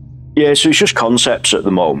that? Yeah, so it's just concepts at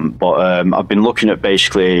the moment, but I've been looking at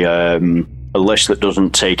basically a list that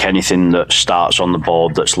doesn't take anything that starts on the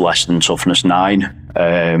board that's less than toughness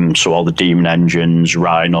 9. So all the demon engines,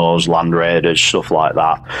 rhinos, land raiders, stuff like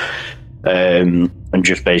that. And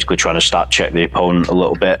just basically trying to stat check the opponent a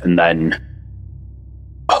little bit and then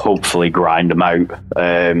hopefully grind them out.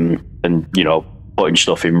 And, putting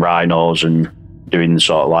stuff in rhinos and doing the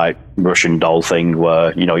sort of like Russian doll thing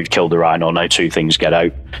where, you've killed the rhino, now 2 things get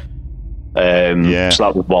out. So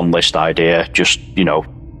that was one list idea. Just,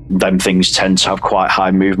 them things tend to have quite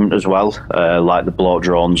high movement as well, like the bloat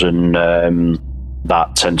drones, and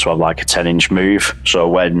that tend to have like a 10-inch move. So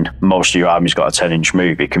when most of your army's got a 10-inch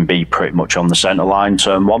move, it can be pretty much on the centre line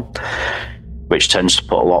turn 1, which tends to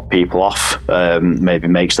put a lot of people off, maybe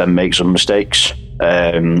makes them make some mistakes.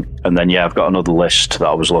 And then, yeah, I've got another list that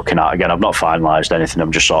I was looking at. Again, I've not finalised anything,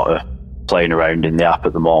 I'm just sort of playing around in the app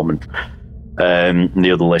at the moment.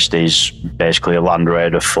 The other list is basically a Land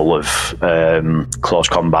Raider full of close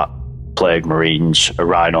combat Plague Marines, a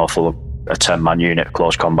Rhino full of a 10-man unit of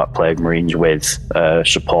close combat Plague Marines with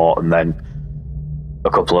support, and then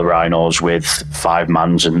a couple of Rhinos with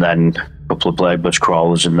 5-mans, and then a couple of Blade Bus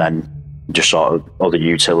Crawlers, and then just sort of other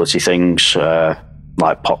utility things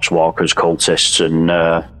like Poxwalkers, Cultists, and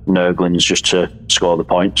Nurglings, just to score the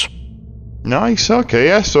points. Nice, okay,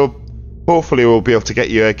 yeah, so hopefully we'll be able to get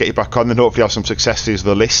you back on and hopefully have some successes with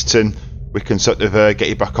the lists, and we can sort of get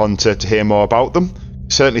you back on to hear more about them.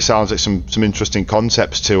 Certainly sounds like some interesting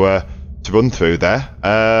concepts to run through there.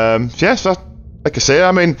 Yes, like I say,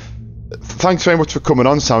 I mean, thanks very much for coming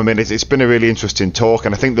on, Sam. I mean, it's been a really interesting talk,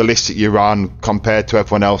 and I think the list that you ran compared to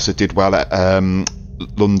everyone else that did well at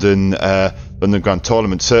London Grand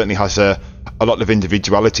Tournament certainly has a lot of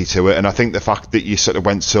individuality to it, and I think the fact that you sort of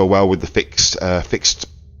went so well with the fixed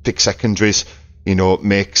secondaries,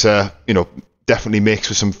 makes definitely makes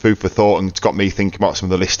for some food for thought, and it's got me thinking about some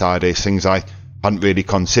of the list ideas, things I hadn't really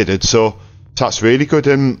considered. So that's really good.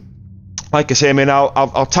 And like I say, I mean,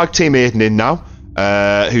 I'll tag team Aiden in now,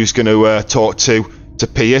 who's going to talk to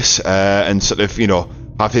Pearce and sort of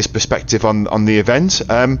have his perspective on the event.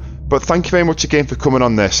 But thank you very much again for coming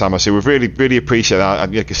on there, Sam. I say we've really appreciate that.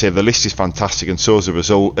 Like I say, the list is fantastic, and so is the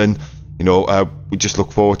result. And we just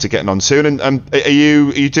look forward to getting on soon. And are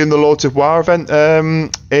you doing the Lords of War event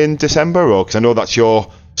in December, or because I know that's your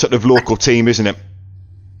sort of local team, isn't it?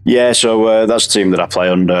 Yeah, so that's the team that I play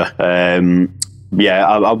under.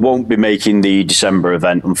 I won't be making the December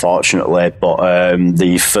event, unfortunately, but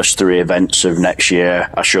the first 3 events of next year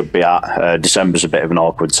I should be at. December's a bit of an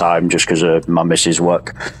awkward time just because of my missus'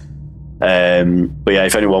 work. But yeah,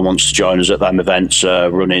 if anyone wants to join us at them events,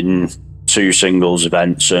 running 2 singles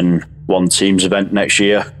events and 1 teams event next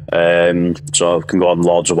year. So you can go on the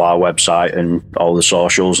Lords of War website and all the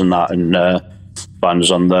socials and that, and find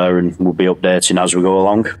us on there, and we'll be updating as we go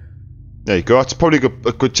along. There you go. It's probably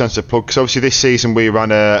a good chance to plug, because obviously this season we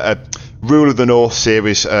ran a Rule of the North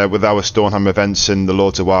series with our Stonehammer events and the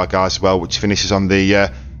Lords of War guys as well, which finishes on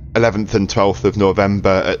the 11th and 12th of November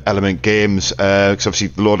at Element Games, because obviously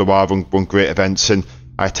the Lord of War run great events, and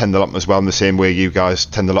I attend a lot as well in the same way you guys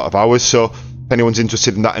attend a lot of ours. So if anyone's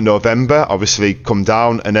interested in that in November, obviously come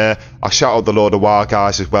down, and I'll shout out the Lord of War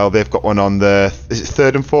guys as well. They've got one on the, is it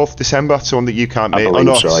 3rd and 4th December? That's the one that you can't make. I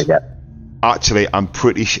believe so, yeah. Actually, I'm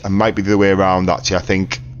pretty sure, it might be the other way around actually. I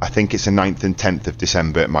think it's the 9th and 10th of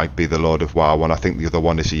December. It might be the Lord of War one. I think the other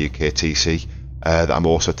one is the UKTC that I'm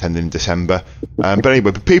also attending in December. But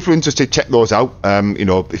anyway, people interested, check those out.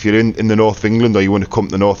 If you're in the north of England, or you want to come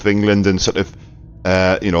to the north of England and sort of,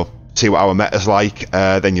 see what our meta's like,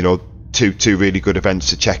 then, two really good events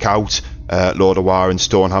to check out. Lord of War and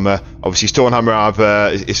Stonehammer. Obviously,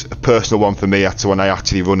 Stonehammer is a personal one for me. That's the one I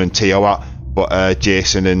actually run and TO at. But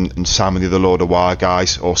Jason and Sam and the other Lord of War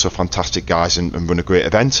guys, also fantastic guys, and run a great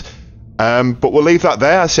event. But we'll leave that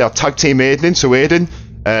there. I say I'll tag team Aiden in. So Aiden,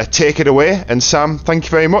 take it away, and Sam, thank you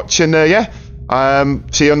very much. And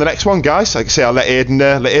see you on the next one, guys. Like I say, I'll let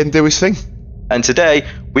Aiden do his thing. And today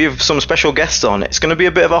we have some special guests on. It's going to be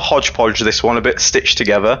a bit of a hodgepodge, this one, a bit stitched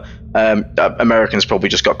together. Americans probably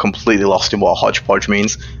just got completely lost in what hodgepodge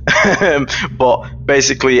means. But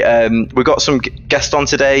basically, we've got some guests on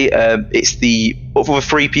today. It's the other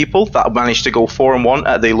 3 people that managed to go 4-1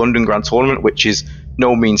 at the London Grand Tournament, which is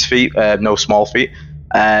no means feat, no small feat.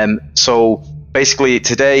 So basically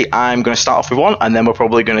today I'm going to start off with one, and then we're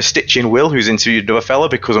probably going to stitch in Will, who's interviewed another fella,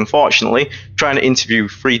 because unfortunately trying to interview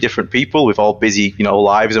 3 different people with all busy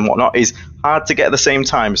lives and whatnot is hard to get at the same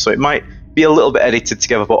time, so it might be a little bit edited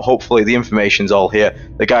together, but hopefully the information's all here.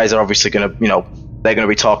 The guys are obviously going to they're going to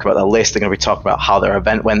be talking about their list, they're going to be talking about how their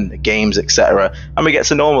event went, the games, etc., and we get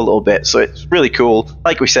to know them a little bit, so it's really cool.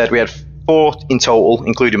 Like we said, we had 4 in total,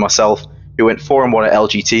 including myself, who went 4-1 at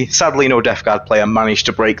LGT. Sadly, no Death Guard player managed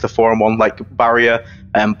to break the 4-1 barrier,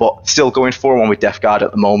 but still going 4-1 with Death Guard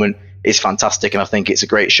at the moment is fantastic, and I think it's a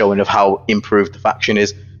great showing of how improved the faction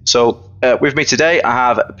is. So with me today, I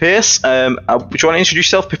have Pearce. Do you want to introduce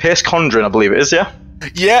yourself? Pearce Condron, I believe it is, yeah?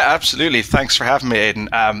 Yeah, absolutely. Thanks for having me,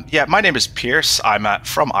 Aiden. My name is Pearce. I'm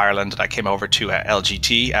from Ireland, and I came over to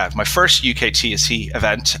LGT, my first UKTSC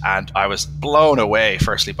event, and I was blown away,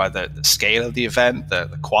 firstly, by the scale of the event,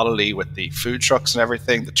 the quality with the food trucks and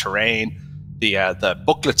everything, the terrain, the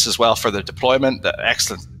booklets as well for the deployment, the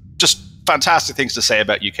excellent, just fantastic things to say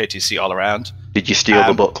about UKTC all around. Did you steal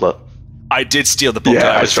the booklet? I did steal the booklet.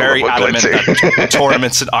 Yeah, I was very adamant that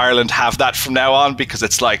tournaments in Ireland have that from now on, because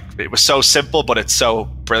it's like, it was so simple, but it's so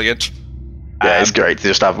brilliant. Yeah, it's great to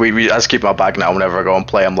just have. I just keep my bag now whenever I go and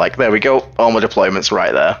play. I'm like, there we go, all my deployments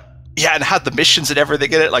right there. Yeah, and it had the missions and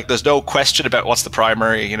everything in it. Like, there's no question about what's the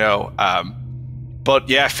primary, But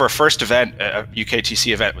yeah, for a first event, a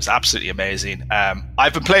UKTC event, was absolutely amazing.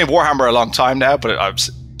 I've been playing Warhammer a long time now, but I was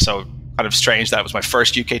so kind of strange that it was my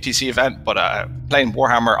first UKTC event. But playing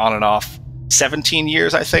Warhammer on and off 17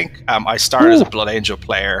 years, I think. I started as a Blood Angel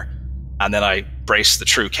player, and then I braced the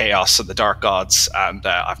true chaos and the dark gods, and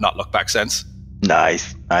I've not looked back since.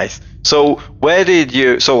 Nice. So where did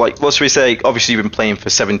you, let's say, obviously you've been playing for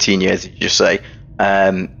 17 years, did you just say?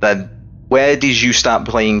 Then where did you start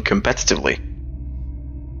playing competitively?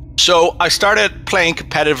 So I started playing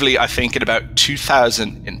competitively, I think, in about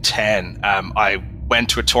 2010. I went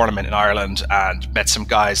to a tournament in Ireland and met some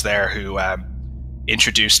guys there who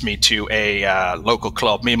introduced me to a local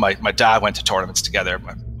club. Me and my dad went to tournaments together.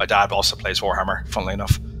 My dad also plays Warhammer, funnily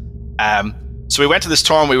enough. So we went to this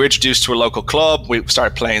tournament, we were introduced to a local club, we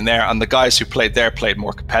started playing there, and the guys who played there played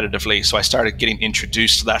more competitively, so I started getting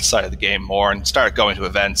introduced to that side of the game more and started going to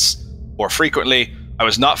events more frequently. I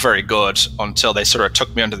was not very good until they sort of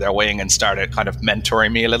took me under their wing and started kind of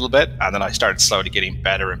mentoring me a little bit, and then I started slowly getting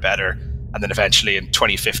better and better, and then eventually in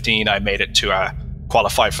 2015 I made it to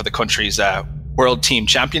qualify for the country's World Team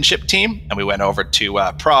Championship team, and we went over to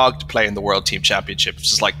Prague to play in the World Team Championship,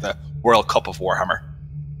 which is like the World Cup of Warhammer.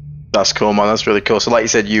 That's cool, man. That's really cool. So like you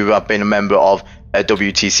said, you have been a member of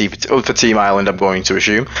WTC for Team Ireland, I'm going to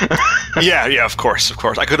assume. yeah, of course.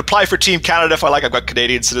 I could apply for Team Canada if I like. I've got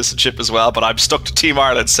Canadian citizenship as well, but I'm stuck to Team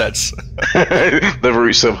Ireland since. The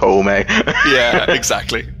roots of home, eh? Yeah,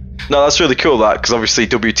 exactly. No, that's really cool, that, because obviously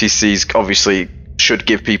WTCs obviously should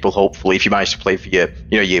give people, hopefully, if you manage to play for your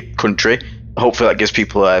country, hopefully that gives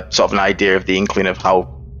people a sort of an idea of the inkling of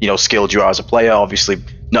how skilled you are as a player. Obviously,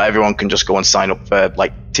 not everyone can just go and sign up for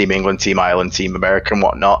like Team England, Team Ireland, Team America and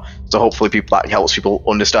whatnot. So hopefully that helps people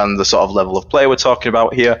understand the sort of level of player we're talking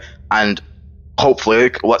about here. And hopefully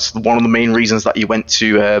that's one of the main reasons that you went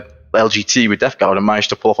to LGT with Death Guard and managed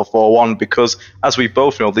to pull off a 4-1, because as we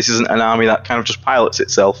both know, this isn't an army that kind of just pilots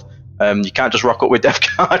itself. You can't just rock up with Death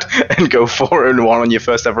Guard and go 4-1 on your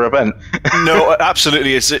first ever event. No,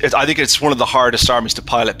 absolutely. I think it's one of the hardest armies to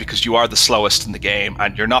pilot because you are the slowest in the game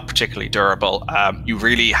and you're not particularly durable. You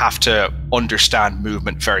really have to understand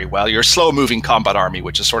movement very well. You're a slow-moving combat army,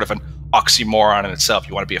 which is sort of an oxymoron in itself.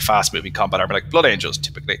 You want to be a fast-moving combat army like Blood Angels,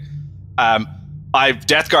 typically.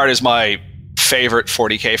 Death Guard is my favorite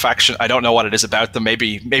 40k faction. I don't know what it is about them.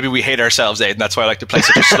 Maybe we hate ourselves, Aiden. That's why I like to play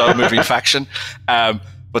such a slow-moving faction.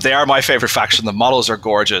 But they are my favorite faction. The models are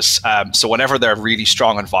gorgeous. So whenever they're really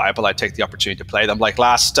strong and viable, I take the opportunity to play them. Like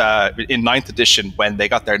last, in 9th edition, when they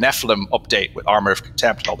got their Nephilim update with Armor of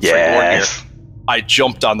Contempt and all the free war gear, I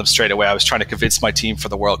jumped on them straight away. I was trying to convince my team for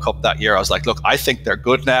the World Cup that year. I was like, look, I think they're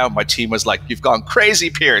good now. My team was like, you've gone crazy,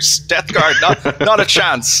 Pearce. Death Guard, not a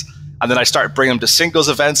chance. And then I started bringing them to singles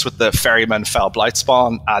events with the Ferryman Fell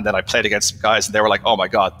Blightspawn. And then I played against some guys and they were like, oh my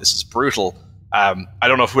God, this is brutal. I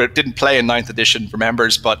don't know who didn't play in 9th edition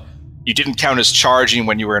remembers, but you didn't count as charging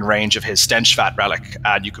when you were in range of his Stenchvat relic,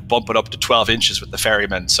 and you could bump it up to 12 inches with the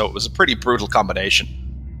Ferryman. So it was a pretty brutal combination.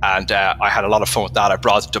 And I had a lot of fun with that. I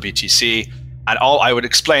brought it to WTC. And I would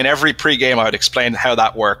explain every pre-game, I would explain how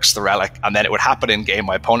that works, the relic, and then it would happen in game.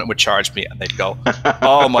 My opponent would charge me and they'd go,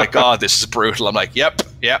 oh my God, this is brutal. I'm like, yep,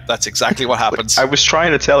 that's exactly what happens. I was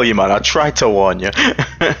trying to tell you, man. I tried to warn you.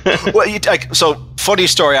 Well, so funny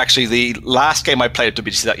story, actually. The last game I played at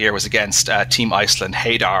WTC that year was against Team Iceland.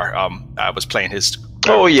 Haydar was playing his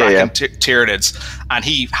Tyranids, and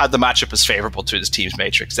he had the matchup as favorable to his team's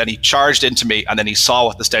matrix. Then he charged into me, and then he saw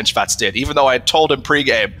what the Stenchvats did, even though I had told him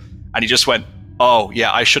pre-game. And he just went, oh,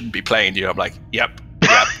 yeah, I shouldn't be playing you. I'm like, yep.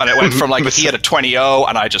 And it went from like, he had a 20-0,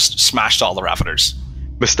 and I just smashed all the Raveners.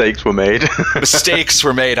 Mistakes were made. Mistakes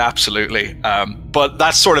were made, absolutely. But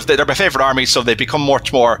that's sort of, they're my favorite army, so they become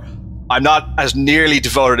much more, I'm not as nearly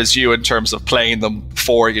devoted as you in terms of playing them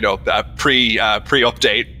for,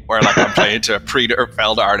 pre-update, where like I'm playing to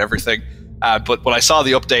pre-Eldar and everything. But when I saw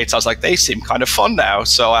the updates, I was like, they seem kind of fun now.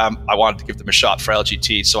 So I wanted to give them a shot for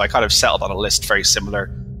LGT. So I kind of settled on a list very similar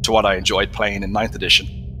to what I enjoyed playing in 9th edition.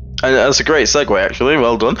 And that's a great segue, actually.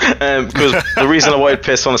 Well done. Because the reason I wanted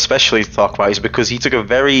Pearce on especially to talk about is because he took a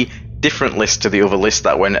very different list to the other list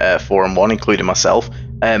that went 4-1, including myself.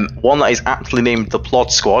 One that is aptly named the Plod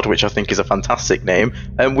Squad, which I think is a fantastic name.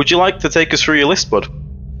 Would you like to take us through your list, bud?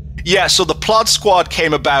 Yeah, so the Plod Squad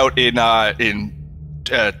came about in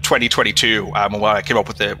 2022 when I came up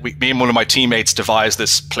with me and one of my teammates devised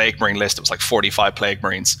this Plague Marine list. It was like 45 Plague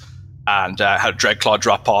Marines. And had a Dreadclaw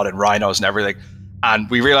drop pod and rhinos and everything. And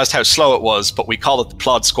we realized how slow it was, but we called it the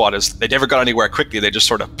Plod Squad as they never got anywhere quickly. They just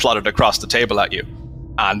sort of plodded across the table at you.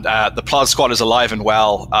 And the Plod Squad is alive and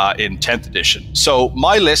well in 10th edition. So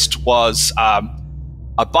my list was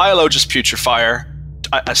a Biologist Putrefier,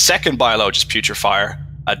 a second Biologist Putrefier,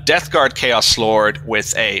 a Death Guard Chaos Lord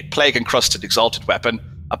with a Plague-encrusted Exalted Weapon,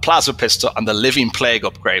 a Plasma Pistol, and the Living Plague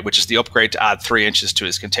upgrade, which is the upgrade to add 3 inches to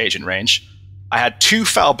his contagion range. I had 2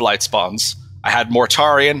 Foul Blight spawns. I had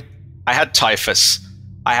Mortarion. I had Typhus.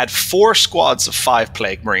 I had 4 squads of 5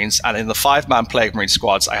 Plague Marines, and in the 5-man Plague Marine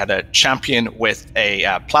squads, I had a champion with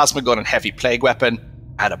a plasma gun and heavy plague weapon.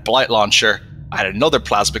 I had a Blight launcher. I had another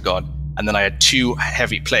plasma gun, and then I had 2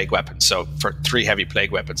 heavy plague weapons. So for 3 heavy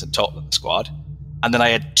plague weapons in total in the squad. And then I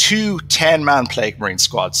had 2 10-man Plague Marine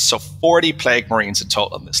squads, so 40 Plague Marines in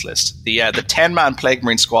total on this list. The 10-man Plague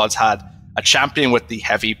Marine squads had a champion with the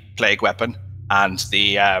heavy plague weapon and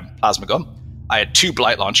the plasma gun. I had 2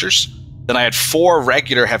 blight launchers. Then I had 4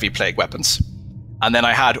 regular heavy plague weapons. And then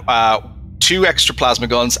I had 2 extra plasma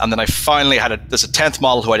guns. And then I finally had there's a 10th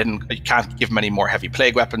model who you can't give him any more heavy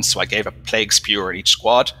plague weapons. So I gave a plague spewer in each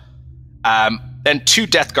squad. Then 2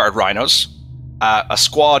 Death Guard rhinos, a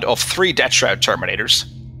squad of 3 Death Shroud Terminators,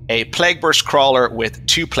 a Plague Burst Crawler with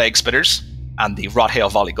 2 Plague Spitters and the Rot Hail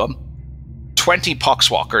Volley Gun, 20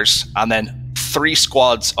 Poxwalkers, and then 3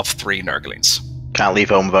 squads of 3 Nurglings. Can't leave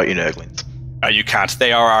home without your Nurglings. You can't.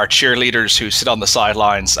 They are our cheerleaders who sit on the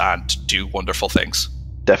sidelines and do wonderful things.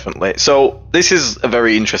 Definitely. So this is a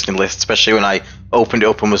very interesting list, especially when I opened it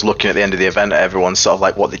up and was looking at the end of the event at everyone's sort of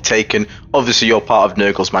like what they'd taken. Obviously, you're part of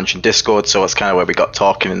Nurgle's Mansion Discord, so that's kind of where we got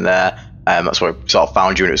talking in there. That's where we sort of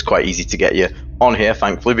found you, and it was quite easy to get you on here,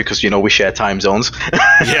 thankfully, because, we share time zones.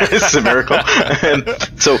 Yeah. It's a miracle.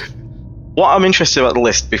 So what I'm interested about the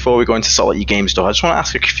list, before we go into sort of your game stuff, I just want to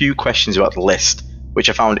ask a few questions about the list, which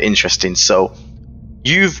I found interesting. So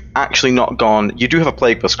you've actually not gone, you do have a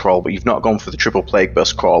Plague Burst Crawler, but you've not gone for the triple Plague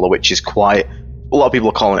Burst Crawler, which is quite, a lot of people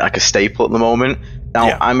are calling it like a staple at the moment. Now,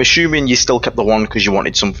 yeah. I'm assuming you still kept the one because you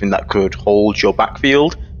wanted something that could hold your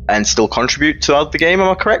backfield and still contribute to the game. Am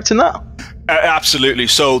I correct in that? Absolutely.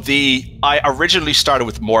 So I originally started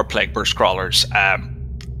with more Plague Burst Crawlers,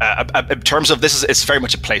 In terms of this, it's very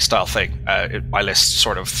much a play style thing. My list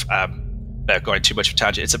sort of going too much of a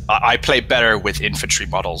tangent. I play better with infantry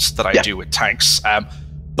models than I do with tanks.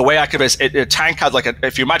 The way I could is a tank has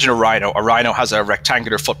if you imagine a rhino has a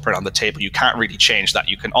rectangular footprint on the table. You can't really change that.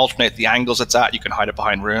 You can alternate the angles it's at. You can hide it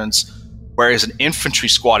behind ruins. Whereas an infantry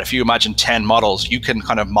squad, if you imagine 10 models, you can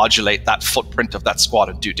kind of modulate that footprint of that squad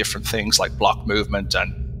and do different things like block movement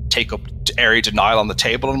and take up area denial on the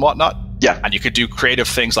table and whatnot. Yeah. And you could do creative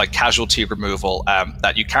things like casualty removal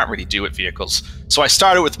that you can't really do with vehicles. So I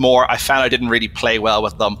started with more. I found I didn't really play well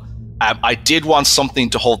with them. I did want something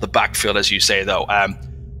to hold the backfield, as you say, though.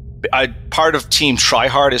 Part of Team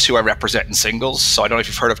Tryhard is who I represent in singles. So I don't know if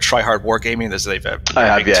you've heard of Tryhard Wargaming. They've a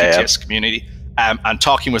big TTS community. And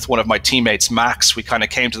talking with one of my teammates, Max, we kind of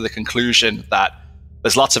came to the conclusion that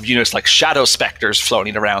there's lots of units like Shadow Spectres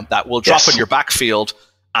floating around that will drop in your backfield,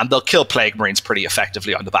 and they'll kill Plague Marines pretty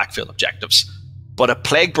effectively on the backfield objectives. But a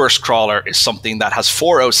Plague Burst Crawler is something that has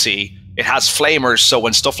 4 OC. It has flamers, so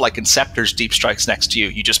when stuff like Inceptors deep strikes next to you,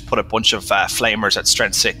 you just put a bunch of flamers at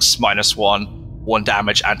strength 6, -1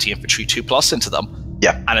 damage, anti-infantry 2+ into them.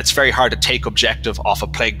 Yeah. And it's very hard to take objective off a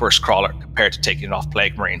Plague Burst Crawler compared to taking it off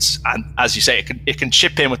Plague Marines. And as you say, it can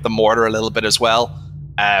chip in with the mortar a little bit as well.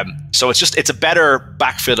 So it's a better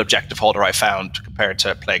backfield objective holder, I found, compared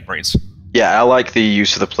to Plague Marines. Yeah, I like the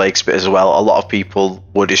use of the Plague Spit as well. A lot of people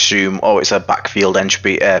would assume, it's a backfield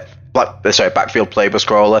backfield Plague Burst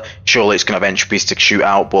Crawler. Surely it's going to have entropys to shoot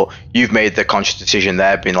out, but you've made the conscious decision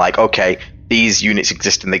there, being like, okay, these units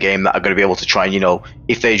exist in the game that are going to be able to try and,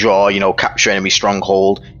 if they draw, capture enemy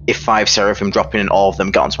stronghold, if 5 Seraphim drop in and all of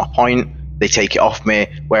them get onto my point, they take it off me.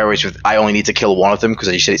 Whereas I only need to kill one of them because,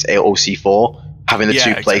 as you said, it's AOC4. Having the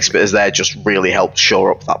 2 Plague Spitters there just really helps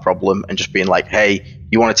shore up that problem, and just being like, hey,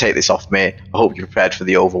 you want to take this off me, I hope you're prepared for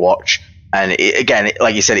the Overwatch. And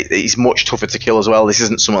like you said, it's much tougher to kill as well. This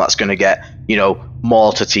isn't someone that's going to get,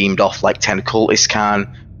 mortar teamed off like 10 cultists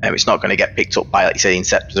can. It's not going to get picked up by, like you say,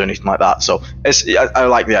 Inceptors or anything like that. So I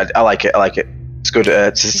like it. It's good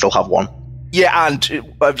to still have one. Yeah, and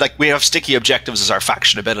we have sticky objectives as our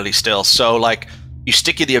faction ability still. So you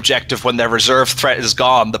sticky the objective when their reserve threat is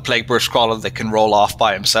gone. The Plague Burst Crawler that can roll off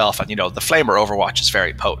by himself, and the Flamer Overwatch is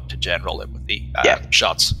very potent in general with the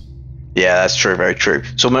shots. Yeah, that's true. Very true.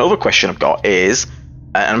 So my other question I've got is,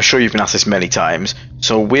 and I'm sure you've been asked this many times.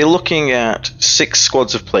 So we're looking at 6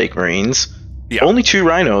 squads of Plague Marines. Yeah. Only 2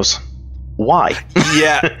 rhinos. Why?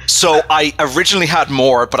 Yeah, so I originally had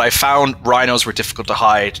more, but I found rhinos were difficult to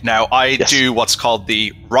hide. Now, I do what's called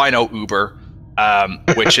the Rhino Uber,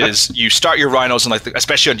 which is you start your rhinos, and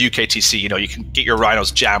especially on UKTC, you can get your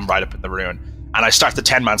rhinos jammed right up in the ruin. And I start the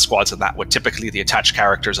 10-man squads in that with typically the attached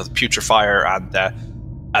characters of the Putrefier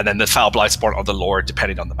and then the Foul Blightspawn or the Lord,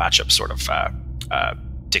 depending on the matchup, sort of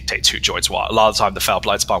dictates who joins what. A lot of the time, the Foul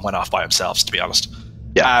Blightspawn went off by themselves, to be honest.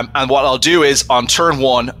 Yeah. And what I'll do is on turn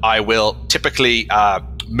 1, I will typically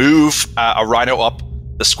move a rhino up.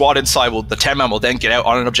 The squad inside the 10-man will then get out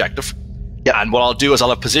on an objective. Yeah. And what I'll do is I'll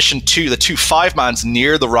have positioned the 2 5-mans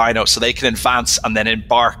near the rhino so they can advance and then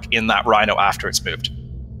embark in that rhino after it's moved.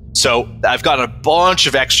 So I've got a bunch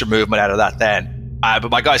of extra movement out of that then.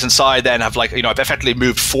 But my guys inside then have I've effectively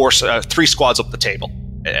moved 3 squads up the table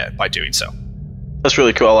by doing so. That's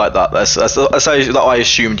really cool. I like that. That's what I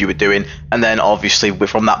assumed you were doing. And then obviously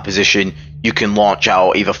from that position, you can launch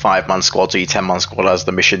out either 5-man squads or your 10-man squad as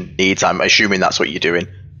the mission needs. I'm assuming that's what you're doing.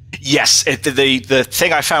 Yes. The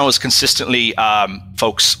thing I found was consistently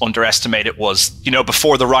folks underestimate it was,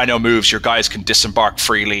 before the rhino moves, your guys can disembark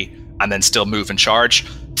freely and then still move and charge.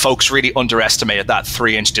 Folks really underestimated that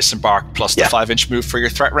 3-inch disembark plus the 5-inch move for your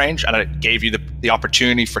threat range, and it gave you the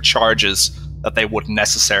opportunity for charges that they wouldn't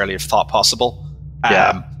necessarily have thought possible.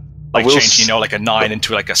 Changing, a 9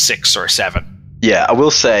 into a 6 or a 7. Yeah, I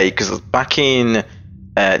will say, because back in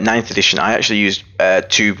 9th edition, I actually used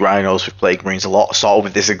 2 rhinos with Plague Marines a lot, sort of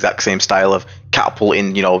with this exact same style of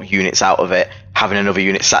catapulting, units out of it, having another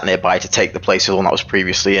unit sat nearby to take the place of the one that was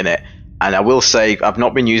previously in it. And I will say, I've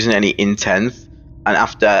not been using any in 10th,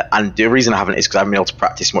 and the reason I haven't is because I haven't been able to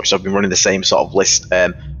practice much, so I've been running the same sort of list.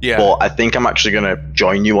 But I think I'm actually going to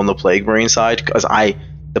join you on the Plague Marine side, because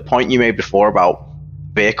the point you made before about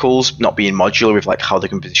vehicles not being modular with how they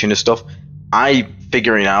can position and stuff, I'm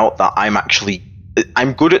figuring out that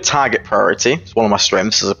I'm good at target priority. It's one of my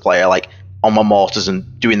strengths as a player, on my mortars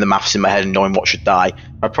and doing the maths in my head and knowing what should die.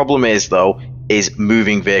 My problem is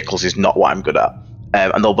moving vehicles is not what I'm good at.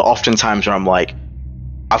 And there'll be often times where I'm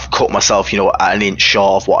I've cut myself, at an inch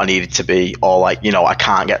short of what I needed to be, or I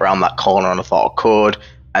can't get around that corner and I thought I could.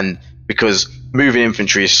 And because moving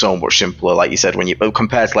infantry is so much simpler, like you said, when you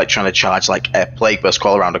compared to like trying to charge like a plague burst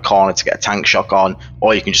call around a corner to get a tank shock on,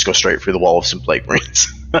 or you can just go straight through the wall with some plague marines.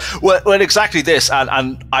 well, exactly this, and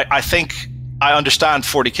I think I understand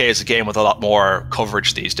 40k is a game with a lot more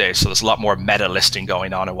coverage these days, so there's a lot more meta listing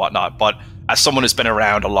going on and whatnot. But as someone who's been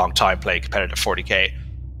around a long time playing competitive 40k,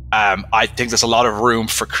 I think there's a lot of room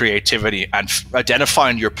for creativity, and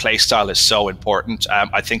identifying your playstyle is so important.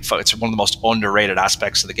 I think it's one of the most underrated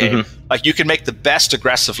aspects of the game. Like, you can make the best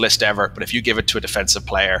aggressive list ever, but if you give it to a defensive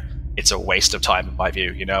player, it's a waste of time in my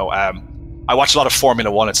view. You know, I watch a lot of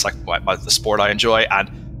Formula One. It's like the sport I enjoy,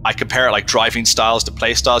 and I compare it like driving styles to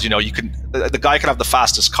play styles. You know, the guy can have the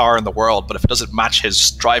fastest car in the world, but if it doesn't match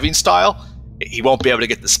his driving style, he won't be able to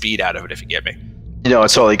get the speed out of it, if you get me. You know, I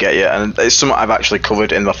totally get you, and it's something I've actually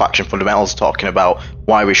covered in the Faction Fundamentals, talking about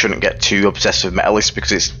why we shouldn't get too obsessed with meta lists,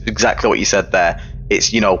 because it's exactly what you said there.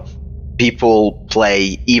 It's, you know, people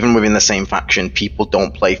play, even within the same faction, people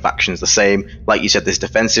don't play factions the same. Like you said, there's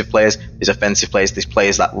defensive players, there's offensive players, there's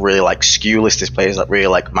players that really like skew lists, there's players that really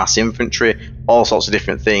like mass infantry, all sorts of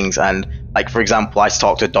different things. And like, for example, I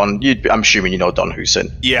talked to Don, I'm assuming you know Don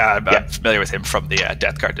Husson. Yeah, I'm familiar with him from the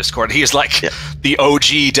Death Guard Discord. He's like the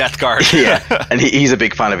OG Death Guard. Yeah, and he's a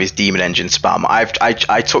big fan of his Demon Engine spam.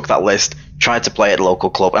 I took that list, tried to play at a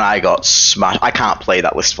local club, and I got smashed. I can't play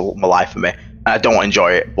that list for my life for me. I don't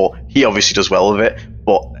enjoy it, but he obviously does well with it.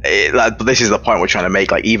 But this is the point we're trying to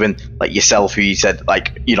make. Like, even like yourself, who you said,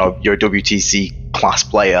 like, you know, you're a WTC class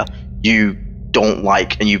player, you don't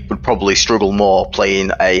like, and you would probably struggle more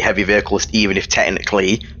playing a heavy vehicle list, even if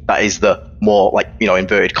technically that is the more, like, you know,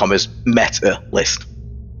 inverted commas, meta list.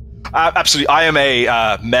 Absolutely. I am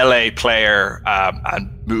a melee player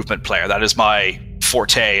and movement player. That is my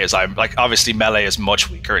forte. Is I'm like, obviously melee is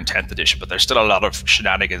much weaker in 10th edition, but there's still a lot of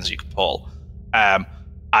shenanigans you can pull.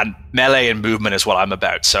 And melee and movement is what I'm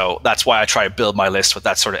about. So that's why I try to build my list with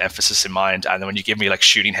that sort of emphasis in mind. And then when you give me like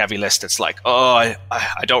shooting heavy list, it's like, oh,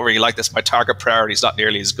 I don't really like this. My target priority is not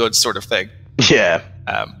nearly as good, sort of thing. Yeah.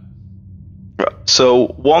 So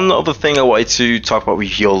one other thing I wanted to talk about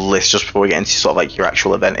with your list, just before we get into sort of like your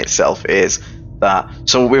actual event itself, is that,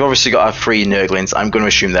 so we've obviously got our 3 Nurglings. I'm going to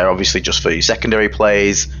assume they're obviously just for your secondary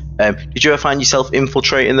plays. Did you ever find yourself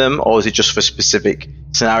infiltrating them, or is it just for specific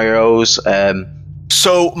scenarios?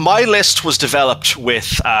 So my list was developed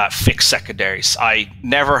with fixed secondaries. I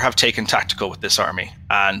never have taken tactical with this army,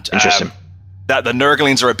 and interesting. That the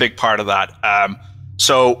Nurglings are a big part of that.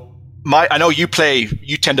 So I know you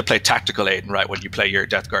tend to play tactical, Aiden, right? When you play your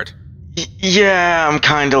Death Guard. Yeah, I'm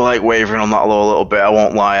kind of like wavering on that a little bit. I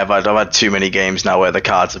won't lie. I've had too many games now where the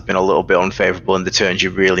cards have been a little bit unfavorable in the turns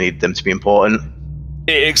you really need them to be important.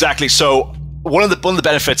 Exactly. So one of the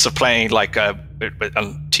benefits of playing like a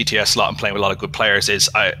TTS slot and playing with a lot of good players is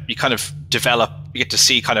you kind of you get to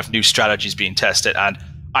see kind of new strategies being tested. And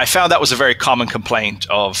I found that was a very common complaint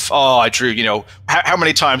of, I drew, you know, how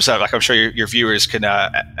many times, like I'm sure your viewers can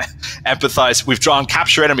empathize. We've drawn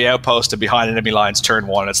capture enemy outpost and behind enemy lines turn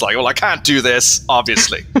 1. It's like, well, I can't do this,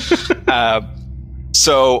 obviously.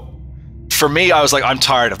 So for me, I was like, I'm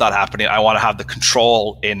tired of that happening. I want to have the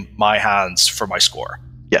control in my hands for my score.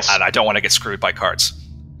 Yes. And I don't want to get screwed by cards.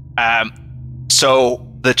 So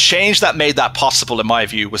the change that made that possible, in my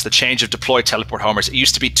view, was the change of deploy teleport homers. It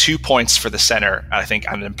used to be 2 points for the center, I think,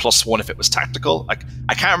 and then +1 if it was tactical. Like,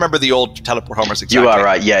 I can't remember the old teleport homers exactly. You are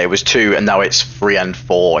right. Yeah, it was 2, and now it's 3 and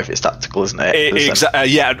 4 if it's tactical, isn't it?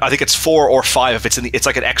 Yeah, I think it's 4 or 5 if it's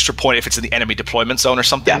like an extra point if it's in the enemy deployment zone or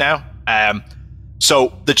something now.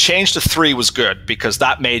 So the change to 3 was good because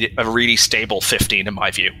that made it a really stable 15 in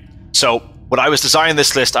my view. So when I was designing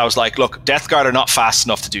this list, I was like, look, Death Guard are not fast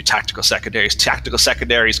enough to do tactical secondaries. Tactical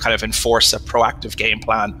secondaries kind of enforce a proactive game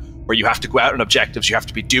plan where you have to go out on objectives, you have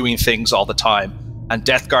to be doing things all the time. And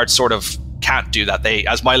Death Guard sort of can't do that. They,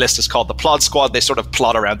 as my list is called, the Plod Squad, they sort of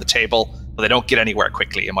plod around the table, but they don't get anywhere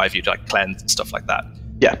quickly, in my view, to like cleanse and stuff like that.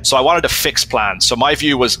 Yeah. So I wanted a fixed plan. So my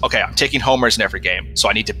view was, okay, I'm taking homers in every game, so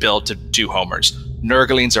I need to build to do homers.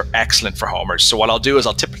 Nurglings are excellent for homers. So what I'll do is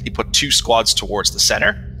I'll typically put 2 squads towards the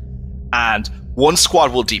center, and 1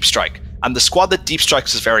 squad will deep strike. And the squad that deep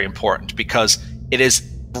strikes is very important because it is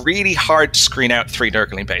really hard to screen out 3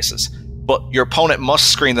 Nurgling bases. But your opponent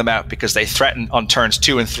must screen them out because they threaten on turns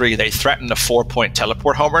 2 and 3, they threaten a 4-point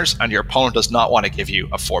teleport homers, and your opponent does not want to give you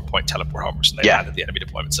a 4-point teleport homers, and they land at the enemy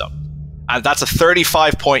deployment zone. And that's a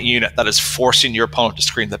 35-point unit that is forcing your opponent to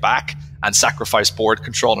screen the back and sacrifice board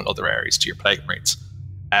control in other areas to your Plague Marines.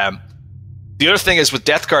 The other thing is with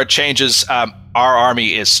Death Guard changes, our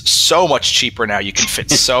army is so much cheaper now. You can fit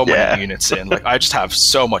so many units in. Like, I just have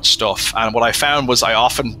so much stuff. And what I found was I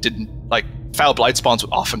often didn't, like, Foul Blight spawns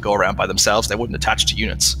would often go around by themselves. They wouldn't attach to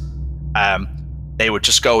units. they would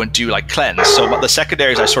just go and do like cleanse. So the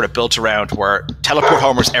secondaries I sort of built around were teleport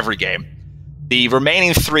homers every game. The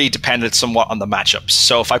remaining 3 depended somewhat on the matchups.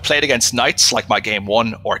 So if I played against Knights, like my game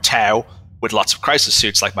 1, or Tau, with lots of crisis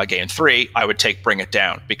suits, like my game 3, I would take Bring It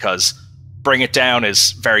Down, because Bring It Down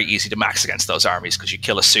is very easy to max against those armies, because you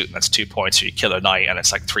kill a suit and that's 2 points, or you kill a Knight and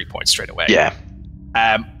it's like 3 points straight away. Yeah.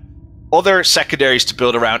 Other secondaries to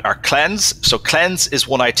build around are Cleanse. So Cleanse is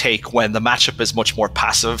one I take when the matchup is much more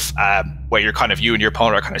passive, where you're kind of, you and your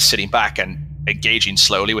opponent are kind of sitting back and engaging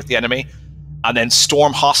slowly with the enemy. And then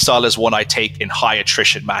Storm Hostile is one I take in high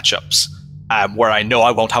attrition matchups, where I know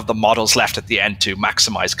I won't have the models left at the end to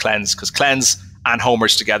maximize Cleanse, because Cleanse and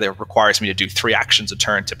homers together requires me to do 3 actions a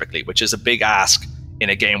turn typically, which is a big ask in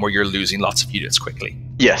a game where you're losing lots of units quickly.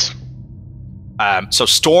 Yes. So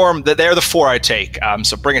Storm, they're the 4 I take.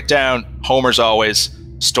 So Bring It Down, homers always,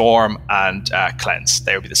 Storm, and Cleanse.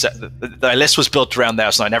 They would be the set. The list was built around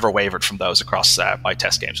those, and I never wavered from those across my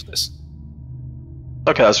test games with this.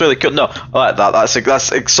 Okay, that's really good. No, I like that.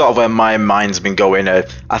 That's sort of where my mind's been going.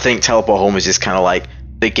 I think teleport homers is kind of like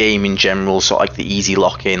the game in general, sort of like the easy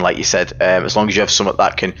lock-in, like you said. As long as you have someone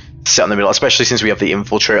that can sit in the middle, especially since we have the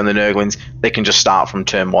Infiltrate and the Nurglings, they can just start from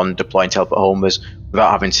turn 1 deploying teleport homers without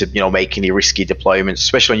having to, make any risky deployments,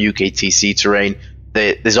 especially on UKTC terrain.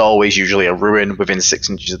 There's always usually a ruin within 6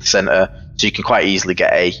 inches of the center, so you can quite easily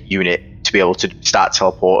get a unit to be able to start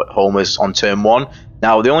teleport homers on turn 1.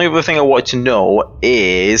 Now, the only other thing I wanted to know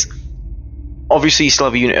is, obviously you still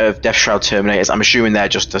have a unit of Death Shroud Terminators. I'm assuming they're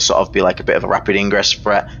just to sort of be like a bit of a rapid ingress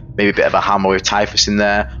threat, maybe a bit of a hammer with Typhus in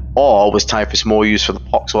there, or was Typhus more used for the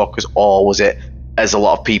Poxwalkers, or was it, as a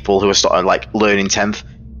lot of people who are starting like learning 10th,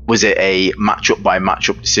 was it a matchup by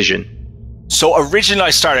matchup decision? So originally I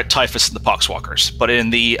started Typhus and the Poxwalkers, but in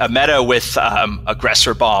the meta with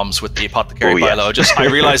aggressor bombs with the Apothecary Biologist, I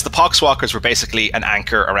realized the Poxwalkers were basically an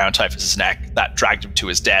anchor around Typhus's neck that dragged him to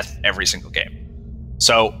his death every single game.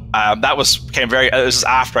 So that became this is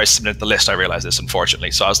after I submitted the list, I realized this,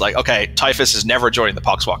 unfortunately. So I was like, okay, Typhus is never joining the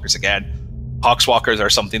Poxwalkers again. Poxwalkers are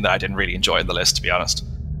something that I didn't really enjoy in the list, to be honest.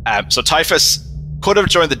 So Typhus could have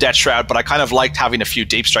joined the Death Shroud, but I kind of liked having a few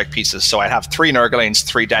Deep Strike pieces. So I'd have 3 Nurglings,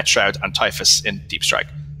 3 Death Shroud, and Typhus in Deep Strike.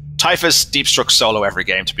 Typhus Deep Struck solo every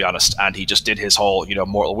game, to be honest, and he just did his whole,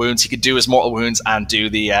 Mortal Wounds. He could do his Mortal Wounds and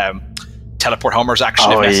do the Teleport Homers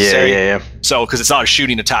action if necessary. Yeah. So, because it's not a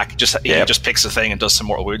shooting attack, he just picks a thing and does some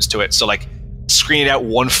Mortal Wounds to it. So, like, screening out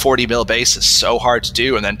 140 mil base is so hard to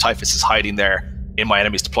do, and then Typhus is hiding there in my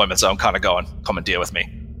enemy's deployment zone, kind of going, come and deal with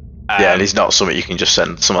me. And he's not something you can just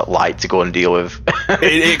send somewhat light to go and deal with.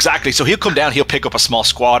 Exactly. So he'll come down, he'll pick up a small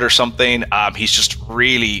squad or something. He's just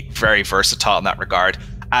really very versatile in that regard.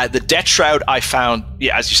 The Death Shroud I found,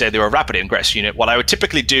 as you say, they were a rapid ingress unit. What I would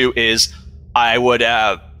typically do is I would,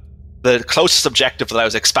 the closest objective that I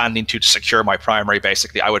was expanding to secure my primary,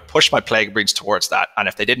 basically, I would push my Plague Marines towards that. And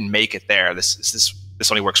if they didn't make it there, this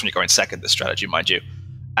only works when you go in second, this strategy, mind you.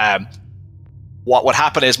 What would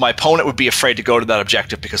happen is my opponent would be afraid to go to that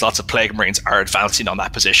objective because lots of Plague Marines are advancing on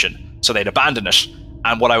that position. So they'd abandon it.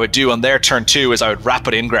 And what I would do on their turn 2 is I would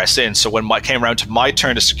rapid ingress in. So when it came around to my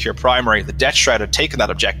turn to secure primary, the Death Shroud had taken that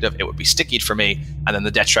objective, it would be stickied for me, and then the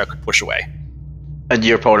Death Shroud could push away. And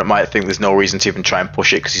your opponent might think there's no reason to even try and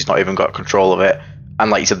push it because he's not even got control of it. And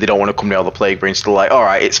like you said, they don't want to come near the Plague Marines. They're like, all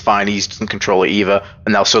right, it's fine, he doesn't control it either.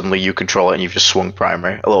 And now suddenly you control it and you've just swung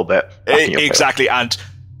primary a little bit. Exactly, and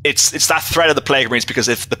it's that threat of the Plague Marines, because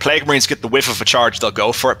if the Plague Marines get the whiff of a charge, they'll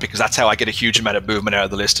go for it, because that's how I get a huge amount of movement out of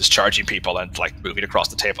the list, is charging people and like moving across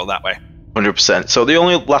the table that way. 100%. So the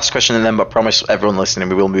only last question, and then I promise everyone listening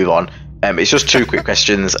we will move on. It's just 2 quick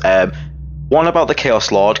questions. One about the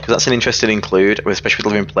Chaos Lord, because that's an interesting include, especially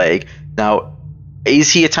with Living Plague. Now,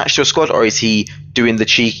 is he attached to a squad, or is he doing the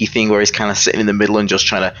cheeky thing where he's kind of sitting in the middle and just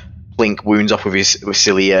trying to blink wounds off with his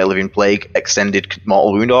silly Living Plague extended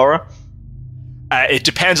mortal wound aura? It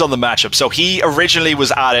depends on the matchup. So he originally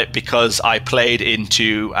was at it because I played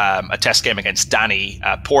into a test game against Danny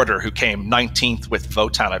Porter, who came 19th with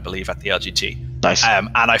Votan, I believe, at the LGT. Nice. And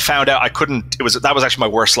I found out I couldn't. That was actually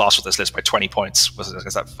my worst loss with this list by 20 points. Was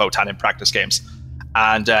against that Votan in practice games,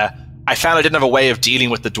 and I found I didn't have a way of dealing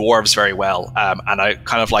with the dwarves very well, and I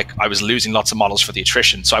kind of I was losing lots of models for the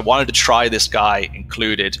attrition. So I wanted to try this guy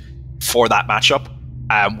included for that matchup.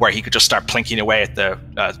 Where he could just start plinking away at the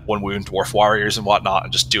 1 wound dwarf warriors and whatnot,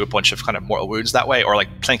 and just do a bunch of kind of mortal wounds that way, or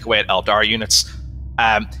like plink away at Eldar units.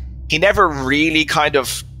 He never really kind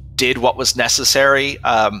of did what was necessary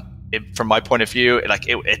from my point of view.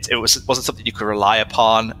 It wasn't something you could rely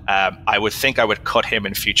upon. I would think I would cut him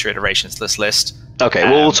in future iterations of this list. Okay,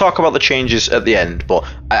 well, we'll talk about the changes at the end, but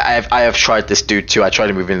I have tried this dude too. I tried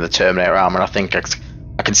to move into the Terminator armor, and I think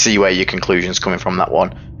I I can see where your conclusion's coming from that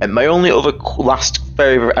one. And my only other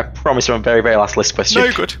I promise I'm very, very last list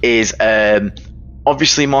question is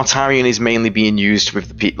obviously Mortarion is mainly being used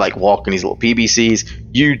with the like walking these little PBCs.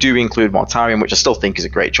 You do include Mortarion, which I still think is a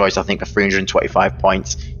great choice. I think for 325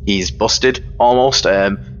 points, he's busted almost.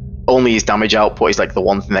 Only his damage output is like the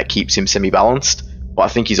one thing that keeps him semi-balanced, but I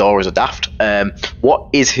think he's always a daft. What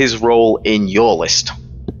is his role in your list?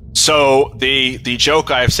 So the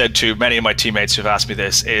joke I've said to many of my teammates who've asked me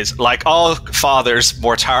this is, like all fathers,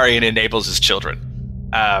 Mortarion enables his children.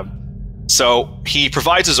 So he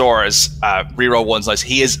provides his auras, reroll ones nice.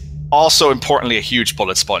 He is also importantly a huge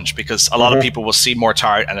bullet sponge, because a lot of people will see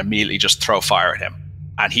Mortarion and immediately just throw fire at him,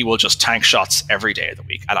 and he will just tank shots every day of the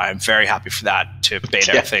week. And I am very happy for that, to bait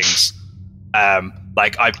out things.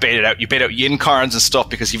 Like you bait out Yin Karns and stuff,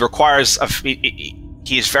 because he requires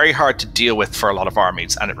he is very hard to deal with for a lot of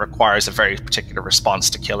armies, and it requires a very particular response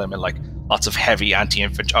to kill him, and like lots of heavy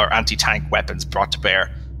anti-infantry or anti-tank weapons brought to bear.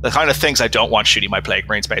 The kind of things I don't want shooting my Plague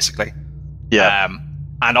Marines, basically. Yeah.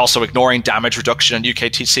 And also ignoring damage reduction in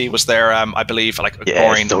UKTC was there, I believe, like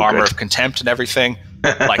ignoring the Armor of Contempt and everything.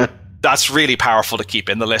 Like that's really powerful to keep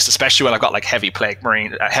in the list, especially when I've got like heavy plague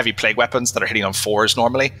weapons that are hitting on 4s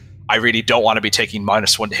normally. I really don't want to be taking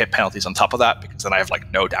 -1 to hit penalties on top of that, because then I have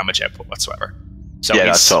like no damage output whatsoever. So yeah,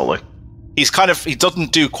 that's totally. He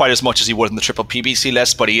doesn't do quite as much as he would in the triple PBC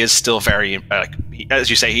list, but he is still very, as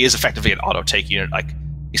you say, he is effectively an auto take unit. Like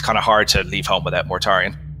he's kind of hard to leave home without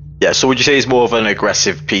Mortarion. Yeah, so would you say he's more of an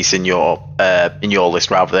aggressive piece in your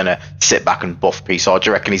list rather than a sit back and buff piece, or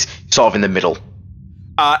do you reckon he's sort of in the middle?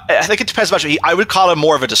 I think it depends much. I would call him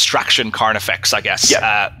more of a distraction Carnifex, I guess.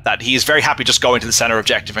 Yeah. That he's very happy just going to the center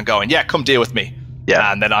objective and going, yeah, come deal with me.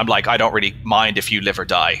 Yeah. And then I'm like, I don't really mind if you live or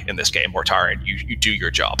die in this game, Mortarion. You do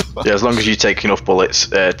your job. Yeah, as long as you take enough bullets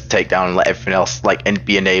to take down and let everything else and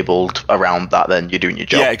be enabled around that, then you're doing your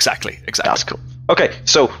job. Yeah, exactly. That's cool. Okay,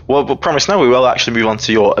 so we'll promise now we will actually move on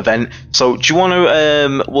to your event. So do you want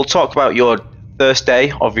to? We'll talk about your first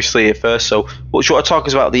day, obviously at first. So do you want to talk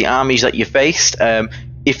us about the armies that you faced?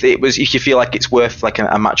 If you feel like it's worth like a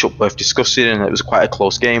matchup worth discussing, and it was quite a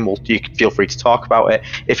close game, you can feel free to talk about it.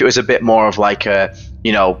 If it was a bit more of like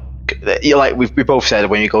like we both said,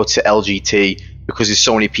 when you go to LGT, because there's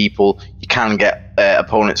so many people, you can get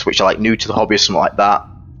opponents which are like new to the hobby or something like that,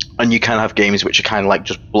 and you can have games which are kind of like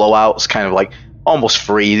just blowouts, kind of like almost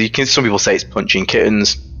free. Some people say it's punching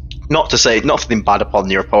kittens. Not to say nothing bad upon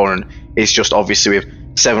your opponent. It's just obviously with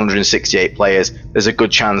 768 players, there's a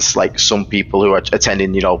good chance like some people who are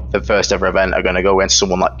attending, the first ever event are going to go against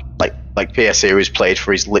someone like Pearce here, who's played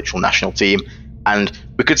for his literal national team. And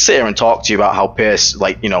we could sit here and talk to you about how Pearce,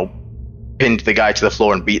 pinned the guy to the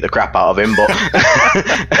floor and beat the crap out of him, but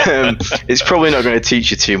it's probably not going to teach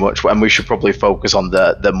you too much, and we should probably focus on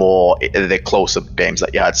the closer games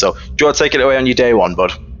that you had. So do you want to take it away on your day one,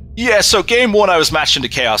 bud? Yeah, so game one I was matched into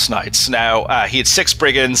Chaos Knights. Now, he had 6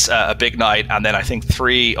 Brigands, a big knight, and then I think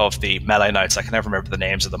 3 of the melee knights. I can never remember the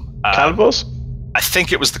names of them. Carnivores? I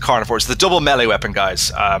think it was the Carnivores, the double melee weapon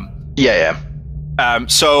guys.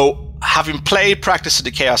 So, having played practice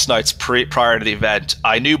into Chaos Knights prior to the event,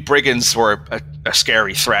 I knew Brigands were a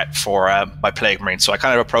scary threat for my Plague Marine, so I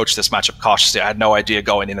kind of approached this matchup cautiously. I had no idea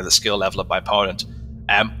going into the skill level of my opponent.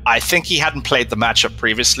 I think he hadn't played the matchup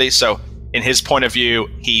previously, so in his point of view,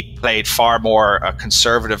 he played far more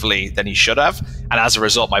conservatively than he should have, and as a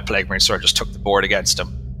result, my Plague Marine sort of just took the board against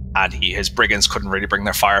him, and his Brigands couldn't really bring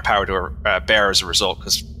their firepower to bear as a result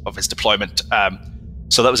because of his deployment.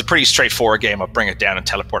 So that was a pretty straightforward game of bring it down and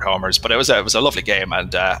teleport homers, but it was a lovely game,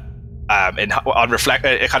 and on reflect,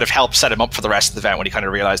 it kind of helped set him up for the rest of the event when he kind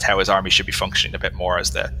of realized how his army should be functioning a bit more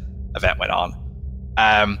as the event went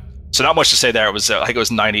on. So not much to say there. It was I think it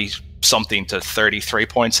was 90-something to 33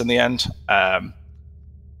 points in the end.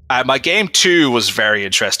 My game 2 was very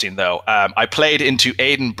interesting though. I played into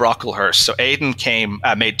Aiden Brocklehurst. So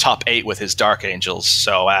Aiden made top 8 with his Dark Angels.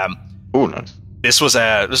 So nice. This was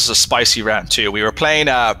a spicy round too. We were playing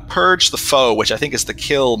Purge the Foe, which I think is the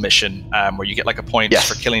kill mission, where you get like a point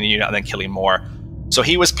for killing a unit and then killing more. So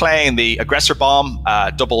he was playing the Aggressor Bomb,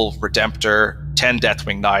 double Redemptor, 10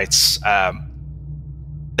 Deathwing Knights,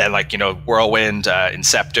 then Whirlwind,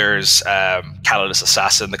 Inceptors, Calidus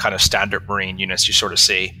Assassin, the kind of standard Marine units you sort of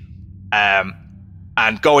see.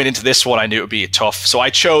 And going into this one, I knew it would be tough. So I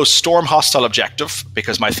chose Storm Hostile Objective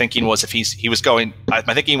because my thinking was he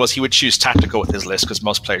would choose Tactical with his list because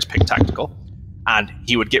most players pick Tactical. And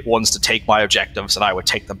he would get ones to take my objectives and I would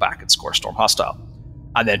take them back and score Storm Hostile.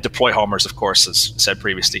 And then deploy homers, of course, as said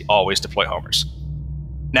previously, always deploy homers.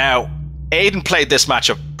 Now, Aiden played this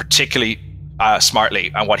matchup particularly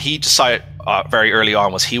smartly, and what he decided very early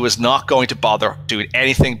on was he was not going to bother doing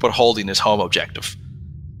anything but holding his home objective,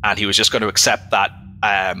 and he was just going to accept that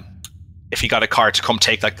if he got a card to come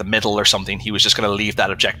take like the middle or something, he was just going to leave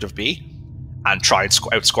that objective be and try and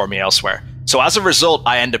outscore me elsewhere. So as a result,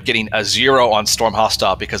 I end up getting a 0 on Storm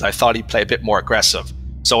Hostile because I thought he'd play a bit more aggressive.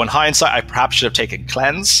 So in hindsight, I perhaps should have taken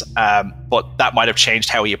Cleanse, but that might have changed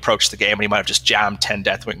how he approached the game, and he might have just jammed 10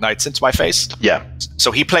 Deathwing Knights into my face. Yeah.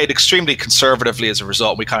 So he played extremely conservatively as a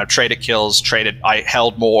result. We kind of traded kills, I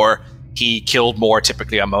held more, he killed more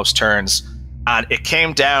typically on most turns. And it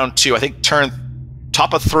came down to, I think,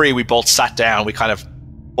 top of 3, we both sat down, we kind of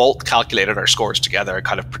both calculated our scores together and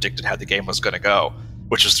kind of predicted how the game was going to go,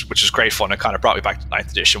 which was great fun. It kind of brought me back to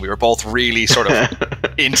 9th edition. We were both really sort of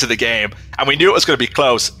into the game, and we knew it was going to be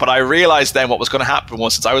close, but I realized then what was going to happen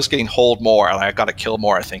was, since I was getting hold more and I got to kill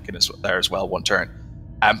more, I think, there as well one turn,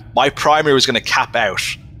 my primary was going to cap out.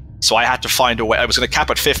 So I had to find a way. I was going to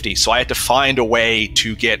cap at 50, so I had to find a way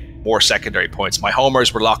to get more secondary points. My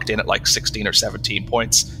homers were locked in at like 16 or 17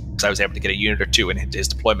 points because I was able to get a unit or 2 in his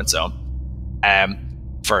deployment zone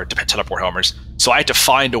for teleport homers. So I had to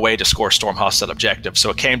find a way to score Storm Hostile objective.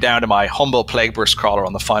 So it came down to my humble Plague Burst Crawler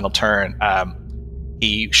on the final turn.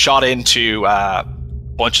 He shot into a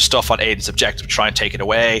bunch of stuff on Aiden's objective to try and take it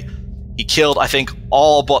away. He killed, I think,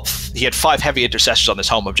 he had 5 heavy intercessors on his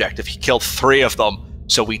home objective. He killed 3 of them.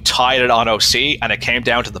 So we tied it on OC, and it came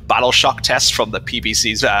down to the Battle Shock test from the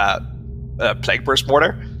PBC's Plague Burst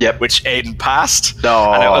Mortar, which Aiden passed.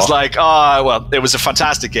 No. And it was like, well, it was a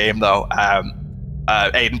fantastic game, though.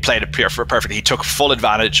 Aiden played it perfectly. He took full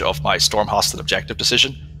advantage of my Storm Hostile objective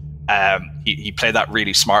decision. He played that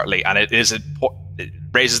really smartly, and it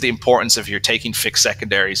raises the importance of you're taking fixed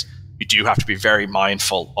secondaries. You do have to be very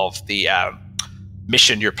mindful of the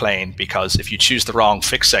mission you're playing, because if you choose the wrong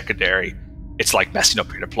fixed secondary, it's like messing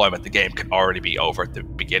up your deployment. The game can already be over at the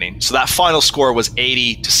beginning. So that final score was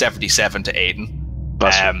 80-77 to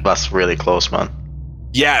Aiden. That's really close, man.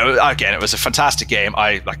 Yeah, again, it was a fantastic game.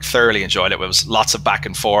 I thoroughly enjoyed it. It was lots of back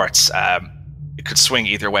and forths. It could swing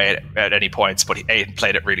either way at any points, but Aiden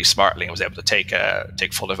played it really smartly and was able to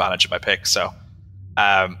take full advantage of my pick. So,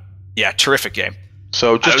 yeah, terrific game.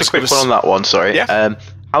 So just a quick one on that one, sorry. Yeah.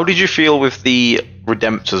 How did you feel with the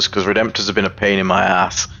Redemptors? Because Redemptors have been a pain in my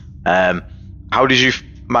ass. How did you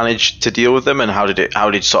manage to deal with them, and how did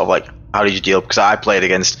you deal? Because I played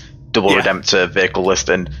against double Redemptor vehicle list,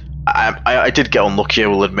 and I did get unlucky, I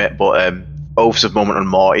will admit, but Oaths of Moment and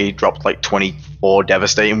Morty dropped like 24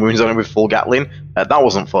 devastating wounds on him with full Gatling. That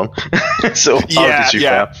wasn't fun. So how did you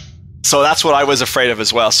fare? So that's what I was afraid of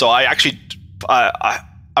as well. So I actually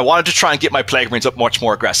I wanted to try and get my Plague Marines up much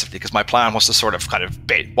more aggressively, because my plan was to sort of kind of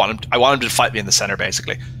bait. I wanted him to fight me in the center,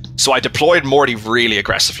 basically. So I deployed Morty really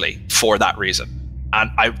aggressively for that reason.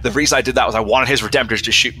 And the reason I did that was I wanted his Redemptors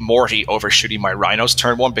to shoot Morty over shooting my Rhinos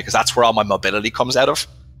turn 1, because that's where all my mobility comes out of.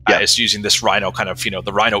 It's using this Rhino kind of,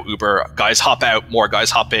 the Rhino Uber. Guys hop out, more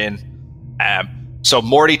guys hop in. So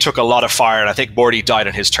Morty took a lot of fire, and I think Morty died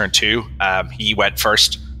on his turn 2. He went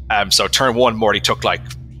first. So turn 1, Morty took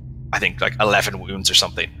I think 11 wounds or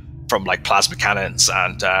something from plasma cannons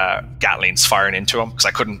and Gatlings firing into him, because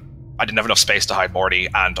I didn't have enough space to hide Morty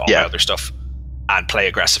and all my other stuff and play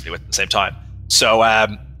aggressively with at the same time. So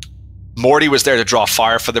Morty was there to draw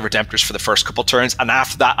fire for the Redemptors for the first couple turns, and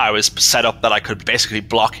after that I was set up that I could basically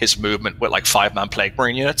block his movement with 5-man Plague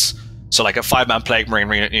Marine units. So a 5-man Plague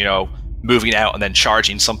Marine unit, moving out and then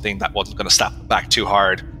charging something that wasn't going to slap him back too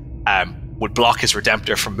hard, would block his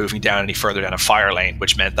Redemptor from moving down any further down a fire lane,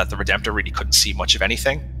 which meant that the Redemptor really couldn't see much of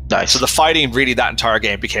anything. Nice. So the fighting really that entire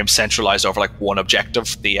game became centralized over one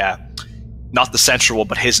objective. Not the central one,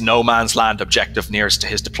 but his no man's land objective nearest to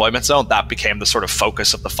his deployment zone. That became the sort of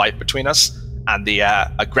focus of the fight between us. And the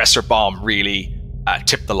aggressor bomb really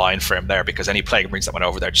tipped the line for him there, because any Plague Marines that went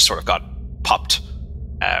over there just sort of got popped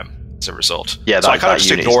as a result. Yeah, so I kind of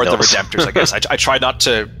just ignored the Redemptors, I guess. I tried not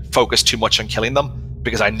to focus too much on killing them,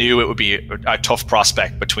 because I knew it would be a tough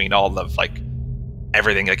prospect between all of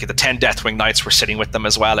everything. The 10 Deathwing Knights were sitting with them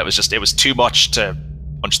as well. It was too much to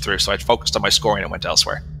punch through. So I focused on my scoring and went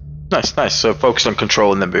elsewhere. Nice. So focus on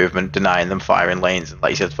controlling the movement, denying them firing lanes, and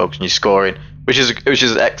like you said, focus on your scoring, which is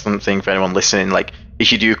an excellent thing for anyone listening.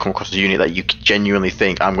 If you do come across a unit that you genuinely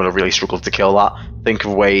think, I'm going to really struggle to kill that, think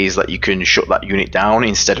of ways that you can shut that unit down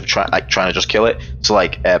instead of trying to just kill it. So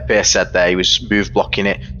Pearce said there, he was move blocking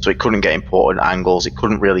it, so it couldn't get important angles, it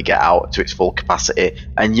couldn't really get out to its full capacity,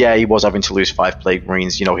 and he was having to lose 5 Plague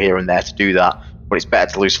Marines, here and there to do that. But it's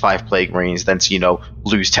better to lose 5 Plague Marines than to,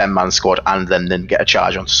 lose 10-man squad and then get a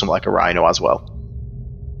charge onto something like a Rhino as well.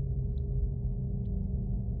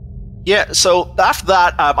 Yeah, so after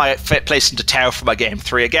that, I placed into town for my game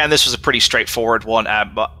 3. Again, this was a pretty straightforward one.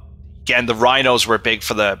 But again, the rhinos were big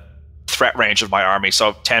for the threat range of my army.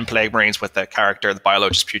 So 10 Plague Marines with the character, the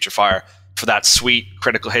Biologist Putrefier, for that sweet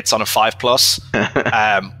critical hits on a 5+.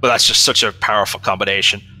 But that's just such a powerful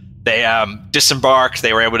combination. They disembarked.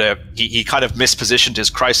 They were able to. He kind of mispositioned his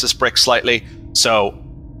crisis brick slightly, so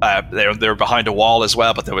they were behind a wall as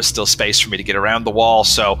well. But there was still space for me to get around the wall.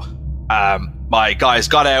 So my guys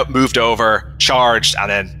got out, moved over, charged, and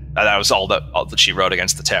then that was all that she wrote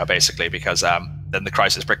against the Tau, basically, because then the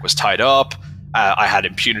crisis brick was tied up. I had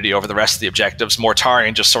impunity over the rest of the objectives.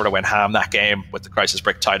 Mortarion just sort of went ham that game with the crisis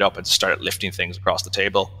brick tied up and started lifting things across the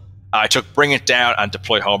table. I took Bring It Down and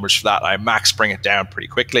deploy homers for that. I maxed Bring It Down pretty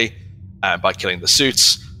quickly by killing the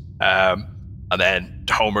suits. And then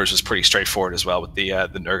homers was pretty straightforward as well with the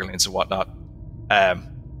Nurglings and whatnot.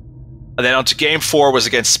 And then on to game 4 was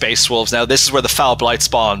against Space Wolves. Now, this is where the Foul Blight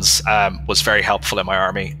spawns was very helpful in my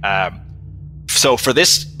army. So for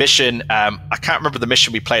this mission, I can't remember the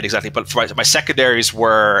mission we played exactly, but for my secondaries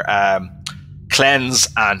were Cleanse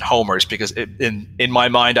and homers, because in my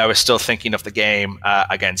mind I was still thinking of the game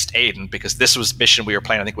against Aiden, because this was mission we were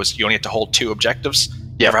playing. I think was you only had to hold 2 objectives.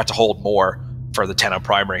 You never had to hold more for the 10 on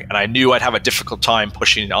primary, and I knew I'd have a difficult time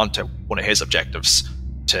pushing it onto one of his objectives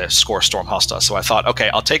to score Storm Hostile. So I thought, okay,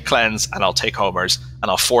 I'll take Cleanse and I'll take homers, and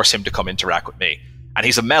I'll force him to come interact with me. And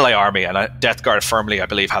he's a melee army, and Death Guard firmly, I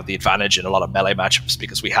believe, have the advantage in a lot of melee matchups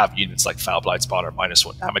because we have units like Foul Blight Spawn or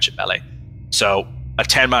 -1 damage in melee. So a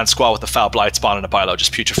 10-man squad with a Foul Blight Spawn and a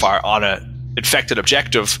Biologist Putrefier on an infected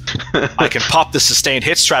objective, I can pop the sustained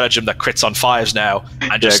hit stratagem that crits on 5s now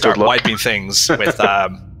and just start wiping things with...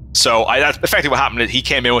 So that's effectively what happened. He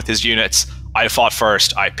came in with his units. I fought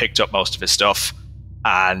first. I picked up most of his stuff.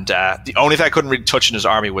 And the only thing I couldn't really touch in his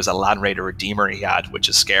army was a Land Raider Redeemer he had, which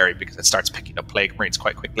is scary because it starts picking up Plague Marines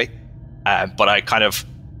quite quickly. But I kind of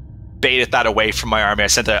baited that away from my army. I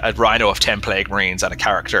sent a Rhino of 10 Plague Marines and a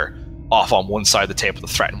character off on one side of the table to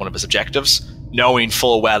threaten one of his objectives, knowing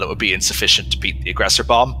full well it would be insufficient to beat the Aggressor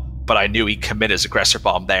Bomb. But I knew he'd commit his Aggressor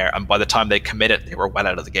Bomb there, and by the time they committed, they were well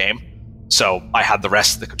out of the game. So I had the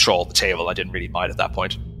rest of the control of the table. I didn't really mind at that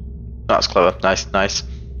point. That's clever. Nice.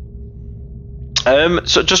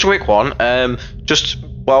 So just a quick one. Just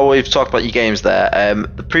while we've talked about your games there,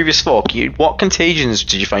 the previous 4, what contagions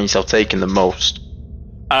did you find yourself taking the most?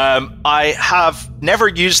 I have never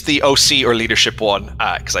used the OC or leadership one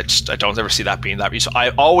because I don't ever see that being that useful.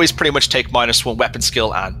 I always pretty much take -1 weapon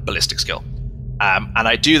skill and ballistic skill, and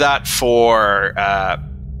I do that for.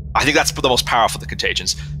 I think that's the most powerful of the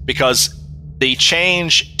contagions, because the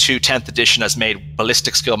change to 10th edition has made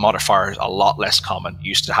ballistic skill modifiers a lot less common. You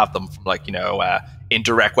used to have them from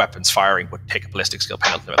indirect weapons firing would take a ballistic skill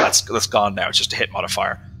penalty. That's gone now. It's just a hit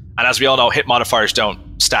modifier. And as we all know, hit modifiers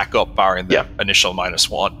don't stack up barring the initial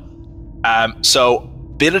 -1. So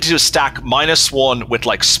ability to stack -1 with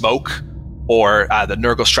like smoke or the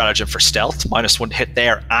Nurgle stratagem for stealth, -1 to hit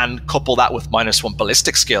there, and couple that with -1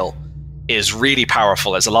 ballistic skill is really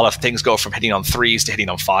powerful, as a lot of things go from hitting on 3s to hitting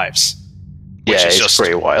on 5s. Which is just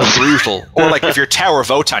pretty wild. Brutal. Or like if you're Tower of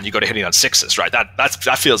Votan, you go to hitting on 6s, right?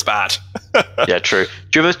 That feels bad. Yeah, true.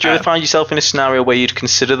 Do you ever find yourself in a scenario where you'd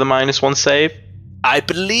consider the -1 save? I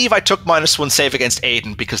believe I took -1 save against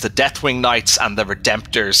Aiden because the Deathwing Knights and the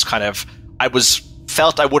Redemptors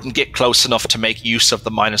felt I wouldn't get close enough to make use of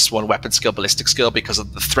the -1 weapon skill, ballistic skill, because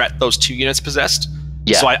of the threat those 2 units possessed.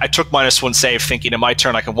 Yeah. So I took -1 save thinking in my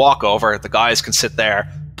turn I can walk over, the guys can sit there,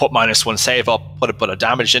 put -1 save up, put a bit of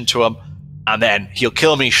damage into him, and then he'll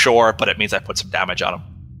kill me, sure, but it means I put some damage on him.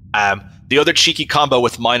 The other cheeky combo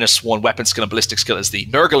with -1 weapon skill and ballistic skill is the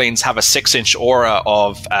Nurglings have a 6-inch aura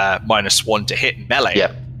of -1 to hit in melee,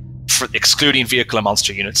 for excluding vehicle and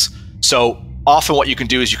monster units. So often what you can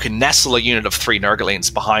do is you can nestle a unit of 3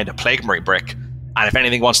 Nurglings behind a Plague Marine brick, and if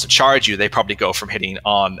anything wants to charge you, they probably go from hitting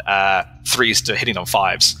on 3s to hitting on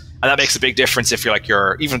 5s. And that makes a big difference if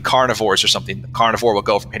you're even carnivores or something. The carnivore will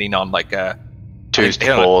go from hitting on like 2s to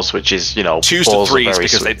 4s, which is, 2s to 3s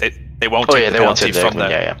because they won't take the penalty from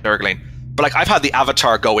the Nurgling. But like I've had the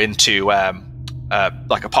Avatar go into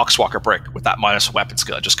like a Poxwalker brick with that -1 weapon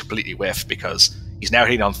skill and just completely whiff because he's now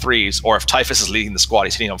hitting on 3s, or if Typhus is leading the squad,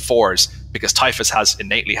 he's hitting on 4s because Typhus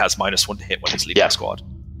innately has -1 to hit when he's leading the squad.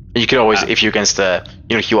 You can always, if you're against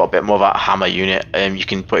if you want a bit more of that hammer unit, you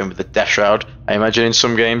can put him with the Death Shroud, I imagine, in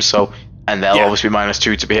some games. So, and they'll obviously be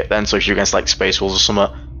 -2 to be hit then. So if you're against like Space Wolves or something,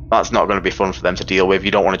 that's not going to be fun for them to deal with.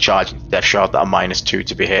 You don't want to charge into Death Shroud that are -2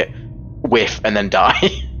 to be hit, whiff, and then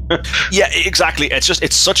die. Yeah, exactly.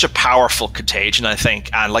 It's such a powerful contagion, I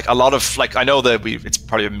think, and like a lot of I know that it's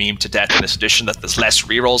probably a meme to death in this edition that there's less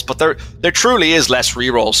rerolls, but there truly is less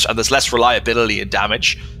rerolls and there's less reliability in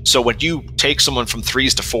damage. So when you take someone from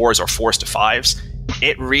 3s to 4s or 4s to 5s,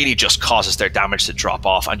 it really just causes their damage to drop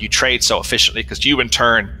off, and you trade so efficiently because you in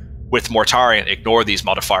turn with Mortarion ignore these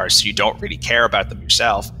modifiers, so you don't really care about them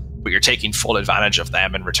yourself, but you're taking full advantage of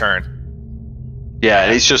them in return.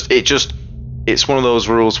 Yeah, it's one of those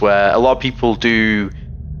rules where a lot of people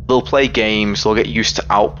they'll play games, they'll get used to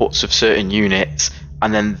outputs of certain units,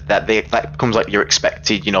 and then that becomes like you're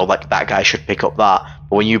expected, like that guy should pick up that.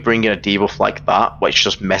 But when you bring in a debuff like that, which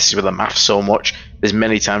just messes with the math so much, there's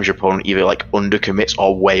many times your opponent either like undercommits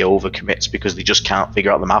or way overcommits because they just can't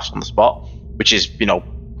figure out the maths on the spot, which is, can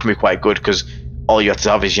be quite good because all you have to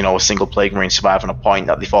have is, a single Plague Marine survive on a point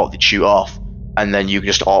that they thought they'd shoot off, and then you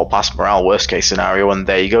just auto pass morale, worst case scenario, and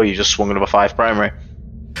there you go, you just swung another 5 primary.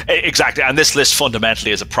 Exactly, and this list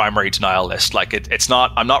fundamentally is a primary denial list. Like it's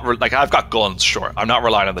not. I'm not like I've got guns, sure. I'm not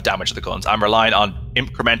relying on the damage of the guns. I'm relying on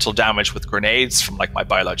incremental damage with grenades from like my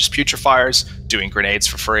Biologist Putrefiers, doing grenades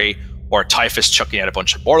for free, or Typhus chucking out a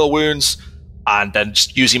bunch of mortal wounds, and then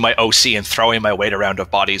just using my OC and throwing my weight around of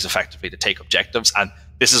bodies effectively to take objectives. And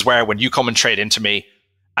this is where when you come and trade into me,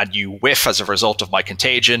 and you whiff as a result of my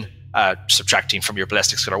contagion, subtracting from your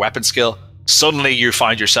ballistic skill or weapon skill, suddenly you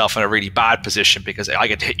find yourself in a really bad position because I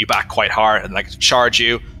get to hit you back quite hard and I get to charge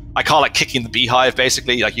you. I call it kicking the beehive,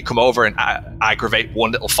 basically. Like you come over and aggravate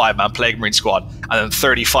one little 5-man Plague Marine squad, and then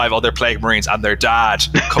 35 other Plague Marines and their dad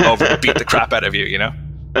come over and beat the crap out of you,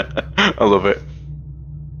 I love it.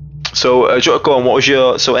 So, go on, what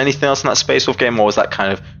was anything else in that Space Wolf game, or was that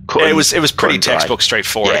kind of it was pretty textbook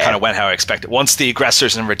straightforward. Yeah. It kind of went how I expected. Once the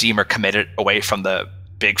Aggressors and Redeemer committed away from the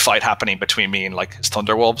big fight happening between me and like his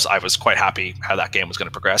Thunderwolves, I was quite happy how that game was going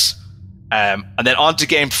to progress. And then on to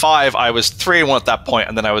game 5, I was 3-1 at that point,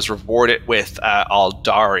 and then I was rewarded with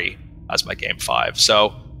Aldari as my game 5.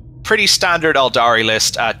 So pretty standard Aldari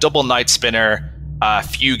list, double Night Spinner,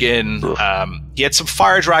 Fugin. He had some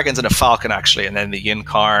Fire Dragons and a Falcon actually, and then the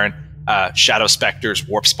Yinkarn, Shadow Spectres,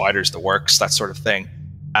 Warp Spiders, the works, that sort of thing.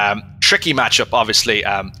 Tricky matchup, obviously.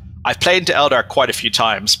 I've played into Eldar quite a few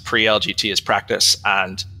times pre-LGT as practice,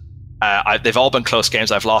 and they've all been close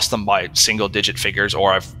games. I've lost them by single-digit figures,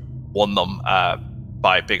 or I've won them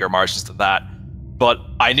by bigger margins than that. But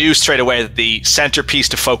I knew straight away that the centerpiece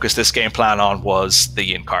to focus this game plan on was the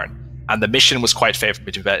Yinkarn, and the mission was quite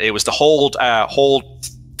favorable to that. It was the hold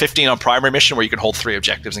 15 on primary mission, where you can hold 3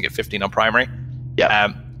 objectives and get 15 on primary.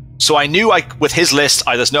 Yeah. So I knew with his list,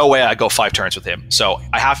 there's no way I go 5 turns with him. So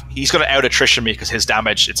he's going to out attrition me because his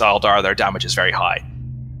damage, it's Aldar, their damage is very high.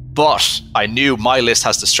 But I knew my list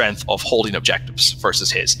has the strength of holding objectives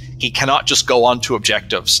versus his. He cannot just go on to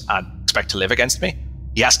objectives and expect to live against me.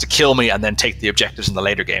 He has to kill me and then take the objectives in the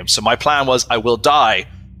later game. So my plan was I will die,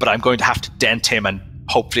 but I'm going to have to dent him and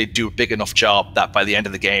hopefully do a big enough job that by the end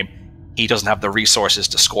of the game, he doesn't have the resources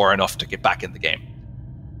to score enough to get back in the game.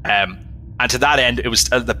 And to that end, it was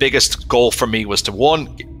the biggest goal for me was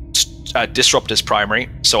to disrupt his primary.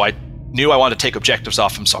 So I knew I wanted to take objectives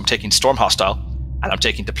off him. So I'm taking Storm Hostile, and I'm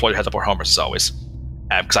taking Deploy Heads Up or Homers as always,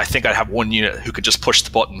 because I think I'd have one unit who could just push the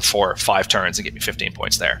button for 5 turns and get me 15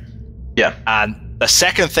 points there. Yeah. And the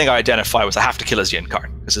second thing I identified was I have to kill his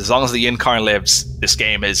Yinkarn, because as long as the Yinkarn lives, this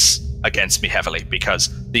game is against me heavily, because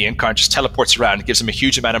the Yinkarn just teleports around and gives him a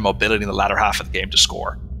huge amount of mobility in the latter half of the game to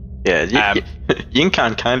score. Yeah,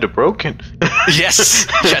 Yinkarn kind of broken. yes.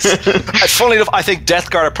 Funnily enough, I think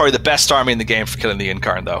Death Guard are probably the best army in the game for killing the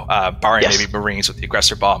Yinkarn, though, barring maybe Marines with the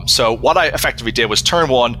Aggressor Bomb. So what I effectively did was turn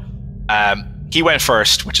 1, he went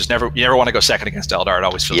first, which is you never want to go second against Eldar. It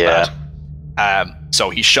always feels bad.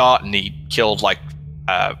 So he shot and he killed like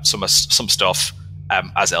some stuff,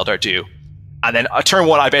 as Eldar do. And then turn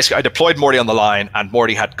 1, I deployed Morty on the line, and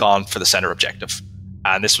Morty had gone for the center objective.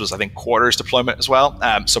 And this was, I think, quarters deployment as well.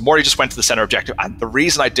 So Morty just went to the center objective. And the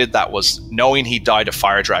reason I did that was knowing he died of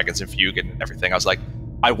Fire Dragons and Fugin and everything. I was like,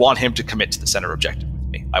 I want him to commit to the center objective with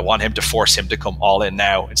me. I want him to force him to come all in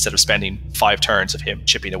now instead of spending 5 turns of him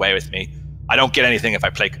chipping away with me. I don't get anything if I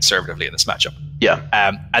play conservatively in this matchup. Yeah.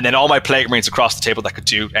 And then all my Plague Marines across the table that could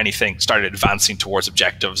do anything started advancing towards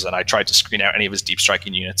objectives, and I tried to screen out any of his deep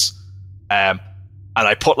striking units. And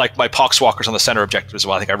I put like my Poxwalkers on the center objective as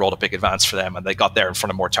well. I think I rolled a big advance for them, and they got there in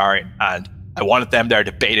front of Mortarion, and I wanted them there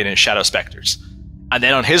to bait in Shadow Spectres. And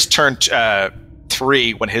then on his turn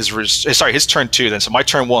 3, when his turn 2, then so my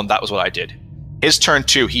turn 1, that was what I did. His turn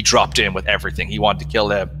 2, he dropped in with everything. He wanted to kill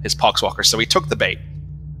his Poxwalkers, so he took the bait.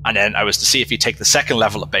 And then I was to see if he'd take the second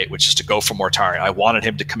level of bait, which is to go for Mortarion. I wanted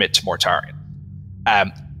him to commit to Mortarion.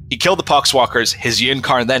 he killed the Poxwalkers. His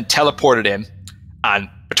Yinkarn then teleported in, and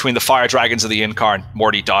between the Fire Dragons and the Yinkarn,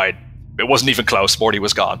 Morty died. It wasn't even close. Morty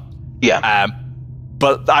was gone. Yeah.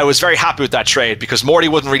 But I was very happy with that trade because Morty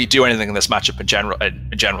wouldn't really do anything in this matchup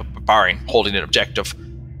in general, barring holding an objective.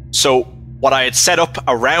 So what I had set up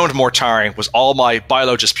around Mortari was all my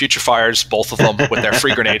Biologist Putrefiers, both of them with their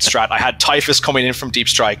free grenade strat. I had Typhus coming in from Deep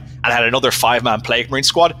Strike, and I had another 5-man Plague Marine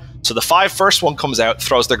squad. So the first one comes out,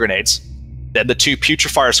 throws their grenades. Then the 2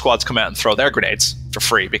 Putrefier squads come out and throw their grenades for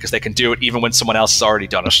free because they can do it even when someone else has already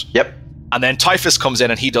done it. Yep. And then Typhus comes in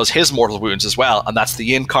and he does his mortal wounds as well, and that's the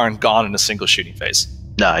Yinkarn gone in a single shooting phase.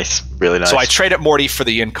 Nice, really nice. So I traded Morty for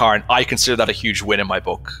the Yinkarn. I consider that a huge win in my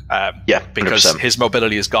book. Yeah, because 100%. his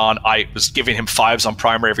mobility is gone. I was giving him 5s on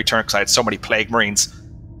primary every turn because I had so many Plague Marines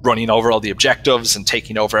running over all the objectives and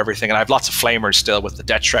taking over everything. And I have lots of Flamers still with the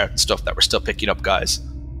Death Shroud and stuff that were still picking up guys.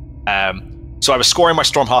 So I was scoring my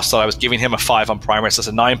Storm Hostile. I was giving him a 5 on primary. So it's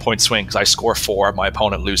a 9-point swing because I score 4. My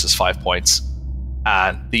opponent loses 5 points.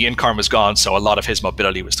 And the Yinkarn was gone, so a lot of his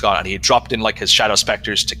mobility was gone. And he had dropped in like his Shadow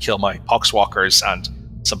Spectres to kill my Poxwalkers and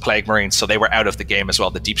some Plague Marines, so they were out of the game as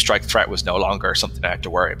well. The Deep Strike threat was no longer something I had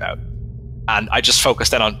to worry about. And I just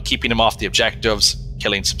focused then on keeping him off the objectives,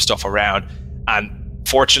 killing some stuff around. And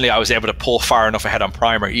fortunately, I was able to pull far enough ahead on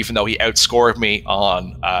primary, even though he outscored me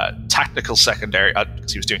on tactical secondary,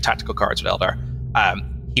 because he was doing tactical cards with Eldar.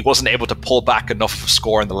 He wasn't able to pull back enough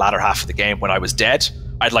score in the latter half of the game when I was dead.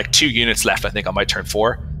 I had like 2 units left, I think, on my turn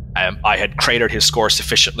 4. I had cratered his score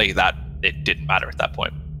sufficiently that it didn't matter at that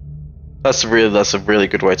point. That's a really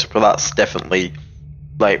good way to put. That's definitely,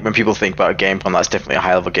 like, when people think about a game plan, that's definitely a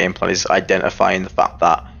high level game plan, is identifying the fact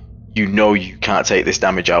that you know you can't take this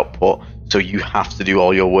damage output, so you have to do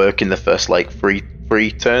all your work in the first like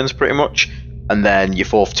three turns pretty much, and then your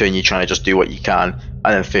 4th turn you're trying to just do what you can,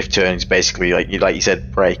 and then 5th turn is basically like you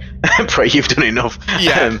said, pray you've done enough.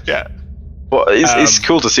 Yeah. But it's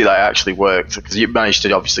cool to see that it actually worked, because you managed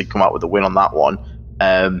to obviously come out with a win on that one.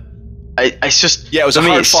 It's just, it was a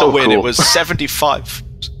hard fought win. Cool. It was 75.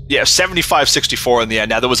 Yeah, 75-64 in the end.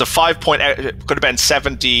 Now there was a 5-point. It could have been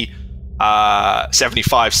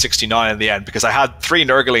 75-69 in the end, because I had 3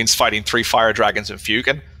 Nurglings fighting 3 Fire Dragons and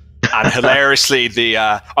Fugan, and hilariously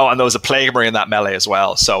and there was a Plague Marine in that melee as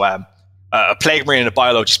well. So a Plague Marine and a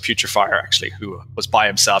Biologist Putrefier actually, who was by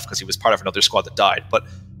himself because he was part of another squad that died. But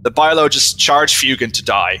the Biologist charged Fugan to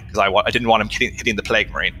die because I didn't want him hitting the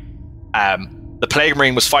Plague Marine. The Plague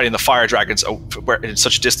Marine was fighting the Fire Dragons in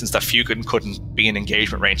such a distance that Fugan couldn't be in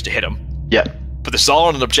engagement range to hit him. Yeah. But this is all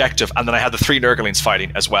on an objective, and then I had the 3 Nurglings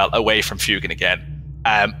fighting as well, away from Fugan again.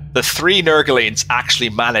 The 3 Nurglings actually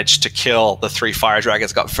managed to kill the 3 Fire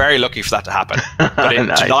Dragons. Got very lucky for that to happen. But it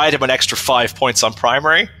Nice. denied him an extra 5 points on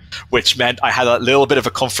primary, which meant I had a little bit of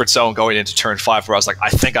a comfort zone going into turn 5 where I was like, I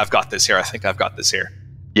think I've got this here.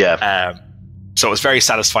 Yeah. So it was very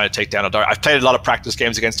satisfying to take down Eldari. I've played a lot of practice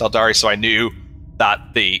games against Eldari, so I knew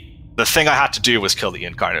that the thing I had to do was kill the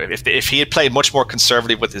Yinkarn. If he had played much more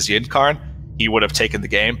conservative with his Yinkarn, he would have taken the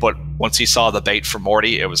game. But once he saw the bait from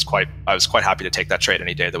Morty, I was quite happy to take that trade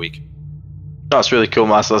any day of the week. That's really cool,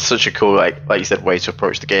 Master. That's such a cool, like you said, way to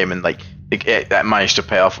approach the game, and that managed to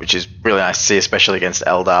pay off, which is really nice to see, especially against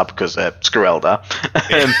Eldar, because screw Eldar.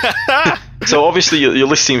 So obviously your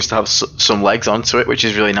list seems to have some legs onto it, which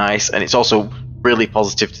is really nice, and it's also really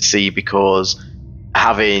positive to see, because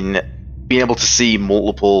being able to see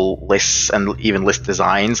multiple lists and even list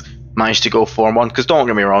designs managed to go 4-1, because don't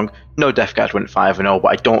get me wrong, no Death Guard went 5-0, but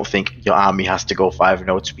I don't think your army has to go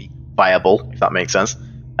 5-0 to be viable, if that makes sense.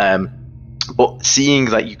 But seeing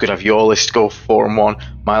that you could have your list go 4-1,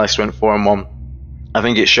 my list went 4-1, I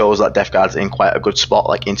think it shows that Death Guard's in quite a good spot,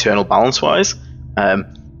 like internal balance wise.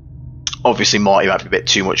 Obviously Morty might be a bit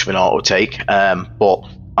too much of an auto take, but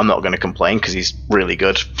I'm not going to complain because he's really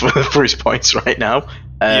good for his points right now.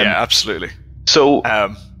 Yeah, absolutely. So,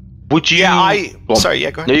 would you? Yeah, sorry.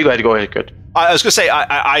 Yeah, go ahead. No, you go ahead. Good. I was going to say,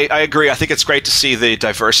 I agree. I think it's great to see the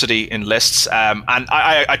diversity in lists, and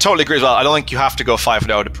I totally agree as well. I don't think you have to go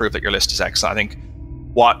 5-0 to prove that your list is excellent. I think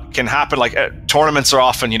what can happen, like tournaments are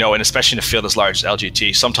often, and especially in a field as large as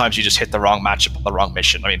LGT, sometimes you just hit the wrong matchup on the wrong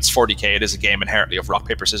mission. I mean, it's 40k. It is a game inherently of rock,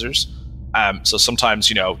 paper, scissors. So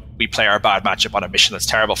sometimes, we play our bad matchup on a mission that's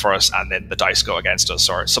terrible for us, and then the dice go against us,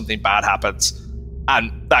 or something bad happens,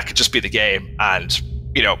 and that could just be the game. And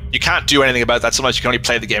you can't do anything about that. Sometimes you can only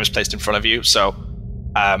play the games placed in front of you. So,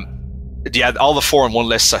 yeah, all the 4-1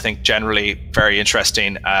 lists I think generally very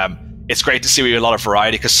interesting. It's great to see we have a lot of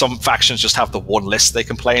variety, because some factions just have the one list they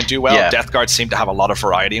can play and do well. Yeah. Death Guards seem to have a lot of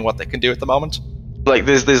variety in what they can do at the moment. Like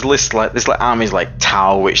there's lists there's armies like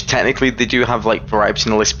Tau, which technically they do have like variety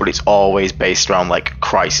in the list, but it's always based around like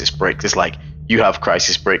crisis bricks. It's like you have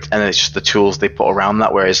crisis bricks, and then it's just the tools they put around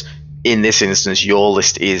that. Whereas in this instance, your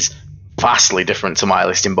list is vastly different to my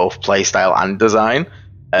list in both playstyle and design,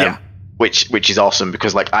 which is awesome,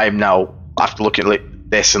 because like I'm now, after looking at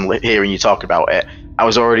this and hearing you talk about it, I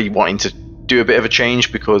was already wanting to do a bit of a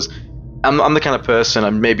change, because I'm the kind of person,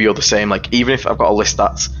 and maybe you're the same, like even if I've got a list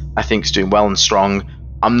that's I think is doing well and strong,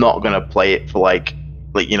 I'm not going to play it for like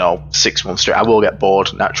 6 months straight. I will get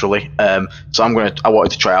bored naturally. So I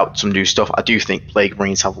wanted to try out some new stuff. I do think Plague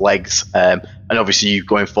Marines have legs, and obviously you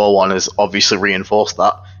going 4-1 has obviously reinforced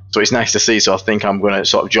that. So it's nice to see. So I think I'm going to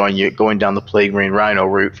sort of join you going down the Plague Marine Rhino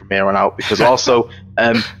route from here on out, because also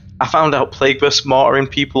I found out Plague Burst mortaring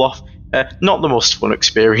people off, not the most fun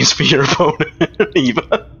experience for your opponent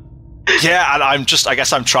either. Yeah, and I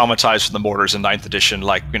guess I'm traumatized from the mortars in 9th edition,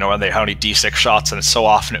 like, when they only D6 shots, and it's so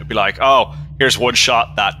often it would be like, oh, here's one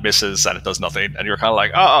shot that misses and it does nothing, and you're kind of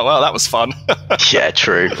like, oh, well, that was fun. Yeah,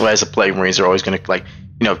 true. Whereas the Plague Marines are always going to, like,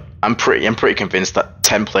 I'm pretty convinced that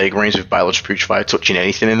 10 Plague Marines with Biological Putrefier touching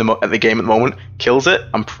anything at the game at the moment kills it.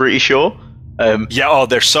 I'm pretty sure.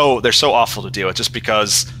 They're so awful to deal with, just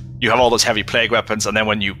because you have all those heavy plague weapons, and then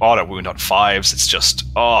when you auto wound on 5s, it's just,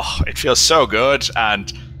 it feels so good.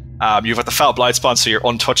 And you've got the Foul Blight Spawn, so you're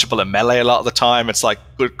untouchable in melee a lot of the time. It's like,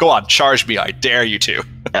 go on, charge me, I dare you to.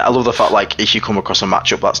 I love the fact, like, if you come across a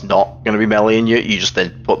matchup that's not going to be meleeing you, you just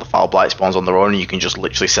then put the Foul Blight Spawns on their own, and you can just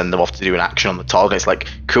literally send them off to do an action on the target. It's like,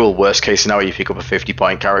 cool, worst case scenario, you pick up a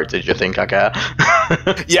 50-point character. Do you think I care?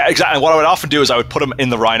 Yeah, exactly. And what I would often do is I would put him in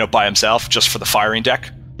the Rhino by himself, just for the firing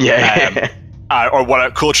deck. Yeah. Or what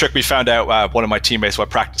a cool trick we found out, one of my teammates while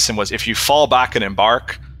practicing, was if you fall back and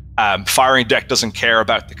embark, firing deck doesn't care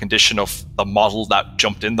about the condition of the model that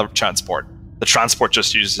jumped in the transport. The transport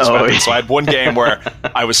just uses its weapon. Yeah. So I had one game where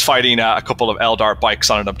I was fighting a couple of Eldar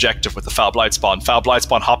bikes on an objective with the Foul Blight Spawn. Foul Blight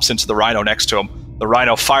Spawn hops into the Rhino next to him. The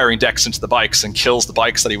Rhino firing decks into the bikes and kills the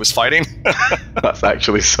bikes that he was fighting. That's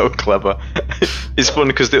actually so clever. It's fun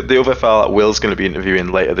because the other fella that Will's going to be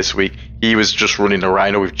interviewing later this week, he was just running a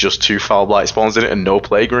Rhino with just 2 Foul Blight Spawns in it and no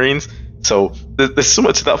Plague Marines. So there's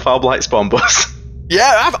something to that Foul Blight Spawn bus.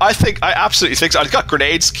 Yeah, I absolutely think so. I've got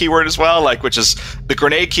grenades keyword as well, which is the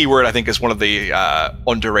grenade keyword. I think is one of the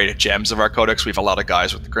underrated gems of our codex. We have a lot of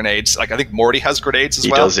guys with the grenades. Like I think Morty has grenades as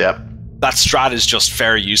well. He does, yeah. That strat is just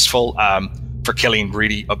very useful for killing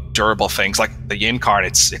really durable things. Like the Incarn,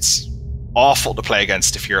 it's awful to play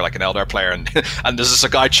against if you're like an Eldar player, and there's just a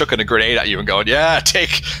guy chucking a grenade at you and going, "Yeah,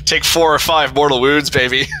 take 4 or 5 mortal wounds,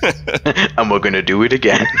 baby." And we're gonna do it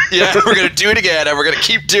again. Yeah, we're gonna do it again, and we're gonna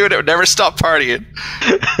keep doing it. We'll never stop partying.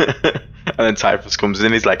 And then Typhus comes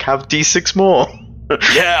in, he's like, "Have D6 more."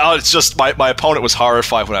 Yeah, it's just my opponent was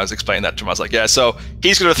horrified when I was explaining that to him. I was like, "Yeah, so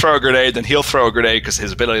he's gonna throw a grenade, then he'll throw a grenade because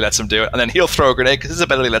his ability lets him do it, and then he'll throw a grenade because his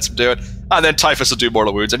ability lets him do it, and then Typhus will do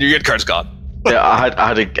mortal wounds, and your Incarn's gone." Yeah, I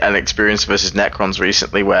had an experience versus Necrons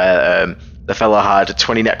recently where the fella had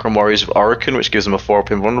 20 Necron Warriors with Oricon, which gives them a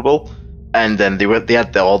 4-up invulnerable, and then they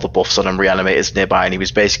had all the buffs on them, reanimators nearby, and he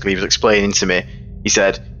was explaining to me, he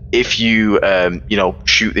said, if you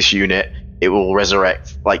shoot this unit, it will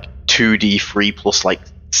resurrect like 2d3 plus like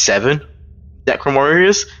 7 Necron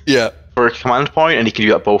Warriors for a command point, and he can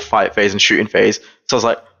do that both fight phase and shooting phase. So I was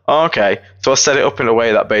like, oh, okay. So I set it up in a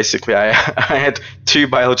way that basically I had 2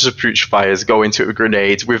 Biological Putrefiers go into it with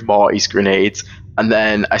grenades, with Morty's grenades, and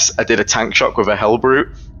then I did a tank shock with a Hellbrute,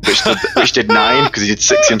 which did 9 because he did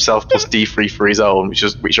 6 himself plus D3 for his own,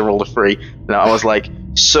 which I rolled a 3. And I was like,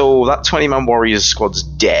 so that 20-man Warriors squad's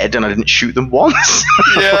dead, and I didn't shoot them once.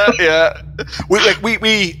 Yeah.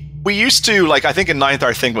 We used to, like, I think in 9th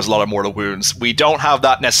our thing was a lot of mortal wounds. We don't have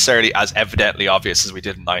that necessarily as evidently obvious as we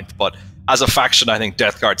did in 9th, but as a faction, I think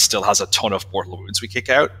Death Guard still has a ton of mortal wounds we kick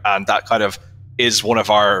out, and that kind of is one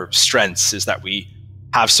of our strengths, is that we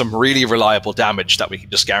have some really reliable damage that we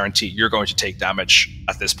can just guarantee you're going to take damage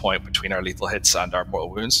at this point between our lethal hits and our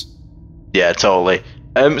mortal wounds. Yeah, totally.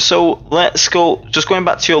 So let's go, just going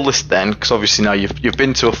back to your list then, because obviously now you've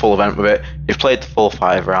been to a full event with it, you've played the full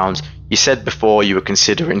 5 rounds. You said before you were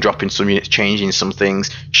considering dropping some units, changing some things.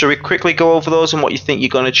 Should we quickly go over those and what you think you're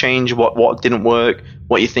going to change, what didn't work,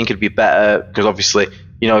 what you think would be better? Because obviously,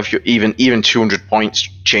 if you're even 200 points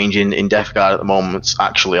changing in Death Guard at the moment, it's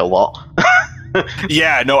actually a lot.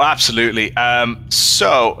 Yeah, no, absolutely.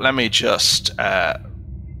 So let me just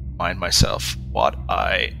remind myself what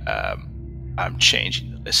I am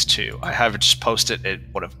changing the list to. I have just posted in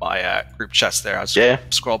one of my group chats there. I'll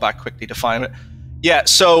just scroll back quickly to find it. Yeah,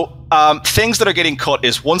 so things that are getting cut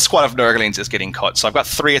is 1 squad of Nurglings is getting cut. So I've got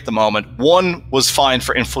 3 at the moment. 1 was fine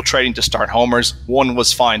for infiltrating to start homers. 1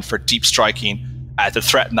 was fine for deep striking to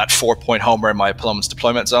threaten that 4-point homer in my opponent's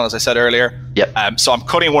deployment zone, as I said earlier. Yep. So I'm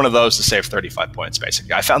cutting one of those to save 35 points,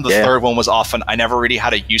 basically. I found the third one was often, I never really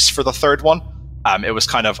had a use for the third one. It was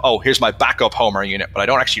kind of, oh, here's my backup homer unit, but I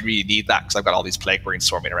don't actually really need that because I've got all these Plague Marines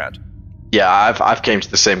swarming around. Yeah, I've came to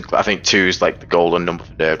the same. I think 2 is like the golden number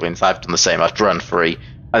for Nurglings. I've done the same. I've run 3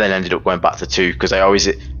 and then ended up going back to 2 because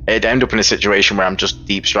it end up in a situation where I'm just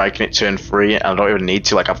deep striking it turn 3 and I don't even need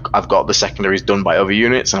to. Like I've got the secondaries done by other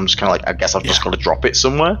units and I'm just kind of like, I guess I've just got to drop it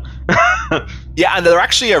somewhere. Yeah, and they're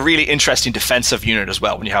actually a really interesting defensive unit as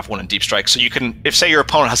well when you have one in deep strike. So you can, if say your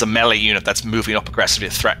opponent has a melee unit that's moving up aggressively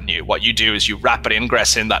to threaten you, what you do is you rapid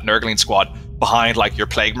ingress in that Nurgling squad behind like your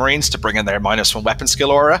Plague Marines to bring in their -1 weapon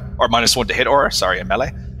skill aura, or -1 to hit aura, sorry, in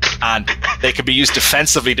melee. And they can be used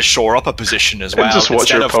defensively to shore up a position as well. And just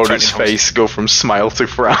watch your opponent's face go from smile to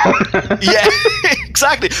frown. Yeah,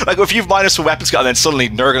 exactly. Like if you've -1 weapon skill and then suddenly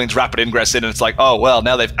Nurglings rapid ingress in and it's like, oh, well,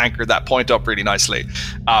 now they've anchored that point up really nicely.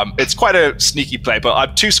 It's quite a sneaky play, but I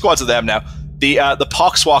have 2 squads of them now. The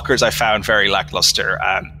Poxwalkers I found very lackluster.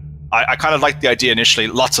 I kind of liked the idea initially,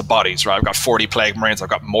 lots of bodies, right? I've got 40 Plague Marines, I've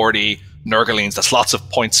got Morty, Nurglings, that's lots of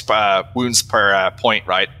points, wounds per point,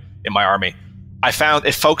 right, in my army. I found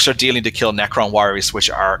if folks are dealing to kill Necron Warriors, which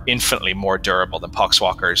are infinitely more durable than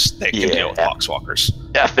Poxwalkers, they can deal with Poxwalkers.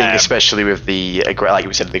 Yeah, I think especially with the, like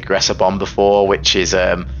we said, the Aggressor Bomb before, which is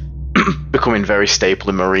becoming very staple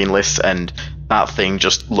in Marine lists, and that thing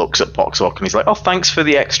just looks at Poxwalker and he's like, oh, thanks for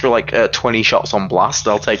the extra 20 shots on blast,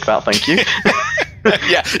 I'll take that, thank you.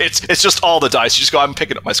 Yeah, it's just all the dice. You just go, I'm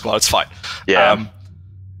picking up my squad, it's fine. Yeah.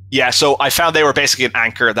 Yeah, so I found they were basically an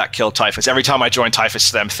anchor that killed Typhus. Every time I joined Typhus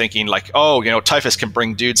to them thinking like, oh, Typhus can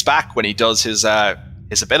bring dudes back when he does his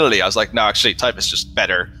ability. I was like, no, actually, Typhus is just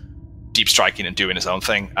better deep striking and doing his own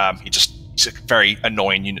thing. He's a very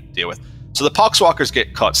annoying unit to deal with. So the Poxwalkers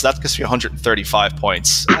get cut, so that gives me 135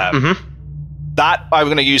 points. That I'm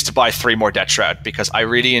going to use to buy 3 more Death Shroud because I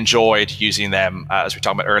really enjoyed using them, as we were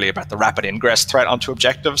talking about earlier, about the rapid ingress threat onto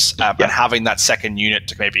objectives and having that second unit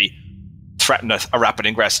to maybe threaten a rapid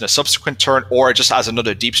ingress in a subsequent turn, or just as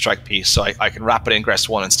another deep strike piece, so I can rapid ingress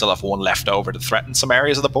 1 and still have 1 left over to threaten some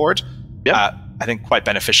areas of the board. I think quite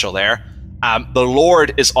beneficial there. The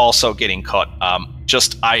Lord is also getting cut.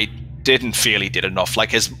 I didn't feel he did enough.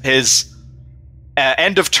 Like his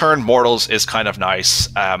end of turn mortals is kind of nice,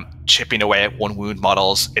 chipping away at 1 wound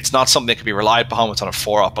models. It's not something that can be relied upon. It's on a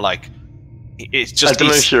 4-up, but like it's just. I don't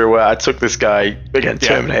know if you're aware. I took this guy again,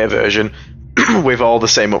 Terminator version. With all the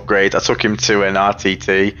same upgrades, I took him to an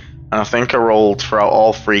RTT, and I think I rolled throughout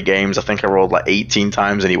all 3 games. I think I rolled like 18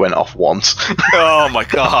 times, and he went off once. Oh my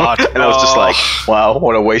god! And I was just like, "Wow,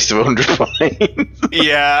 what a waste of 100 points."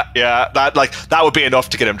 Yeah, that would be enough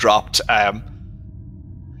to get him dropped.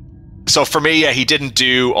 So for me, he didn't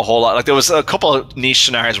do a whole lot. Like there was a couple of niche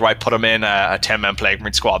scenarios where I put him in a 10-man Plague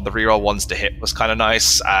Marine squad. The reroll ones to hit was kind of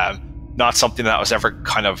nice. Not something that was ever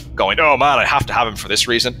kind of going, oh man, I have to have him for this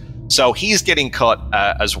reason. So he's getting cut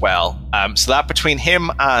as well. So that between him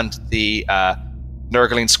and the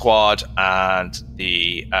Nurgling squad and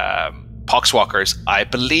the Poxwalkers, I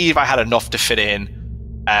believe I had enough to fit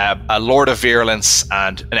in a Lord of Virulence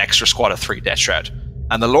and an extra squad of 3 Death Shroud.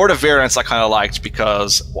 And the Lord of Virulence I kind of liked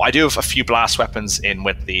because I do have a few blast weapons in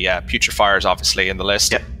with the Putrefires, obviously, in the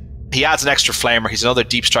list. Yep. He adds an extra Flamer. He's another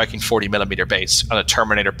deep striking 40mm base and a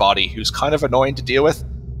Terminator body who's kind of annoying to deal with.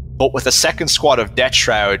 But with a second squad of Death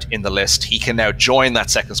Shroud in the list, he can now join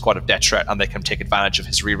that second squad of Death Shroud and they can take advantage of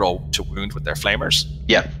his reroll to wound with their Flamers.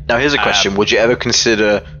 Yeah. Now here's a question. Would you ever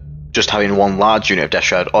consider just having 1 large unit of Death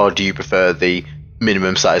Shroud, or do you prefer the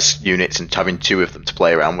minimum size units and having 2 of them to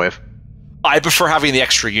play around with? I prefer having the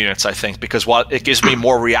extra units, I think, because it gives me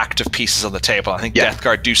more reactive pieces on the table. I think Death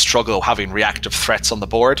Guard do struggle having reactive threats on the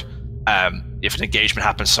board. If an engagement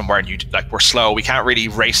happens somewhere and we're slow, we can't really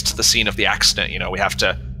race to the scene of the accident. We have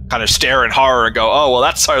to kind of stare in horror and go, oh, well,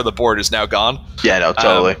 that side of the board is now gone. Yeah, no,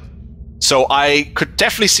 totally. So I could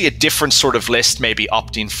definitely see a different sort of list, maybe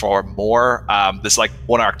opting for more. There's like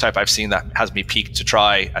one archetype I've seen that has me peaked to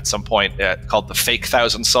try at some point called the Fake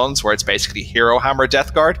Thousand Suns, where it's basically Hero Hammer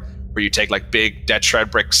Death Guard, where you take like big Death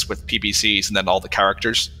Shroud bricks with PBCs and then all the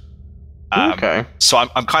characters. Okay. So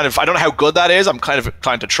I'm kind of, I don't know how good that is. I'm kind of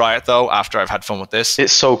inclined to try it though after I've had fun with this.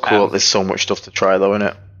 It's so cool. There's so much stuff to try though, isn't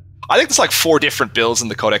it? I think there's like 4 different builds in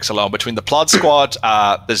the Codex alone. Between the Plod Squad,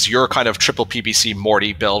 there's your kind of triple PBC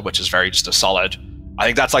Morty build, which is very just a solid. I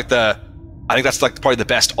think that's like probably the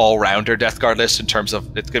best all-rounder Death Guard list in terms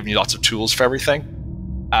of it's giving you lots of tools for everything.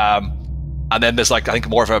 And then there's like, I think,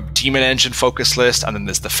 more of a Demon Engine focus list, and then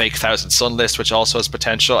there's the fake Thousand Sun list, which also has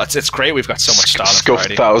potential. It's great. We've got so much style and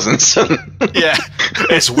variety. Thousand Sun. Yeah,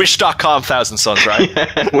 it's Wish.com Thousand Suns, right?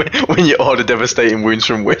 Yeah, when you order devastating wounds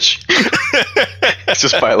from Wish, it's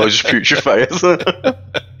just by loads of putrefiers.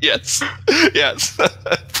 Yes,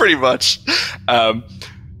 pretty much.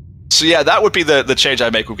 So yeah, that would be the change I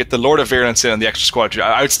make. We'll get the Lord of Virulence in and the extra squad.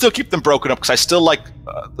 I would still keep them broken up because I still like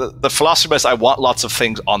the Philosopher's. I want lots of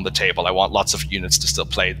things on the table. I want lots of units to still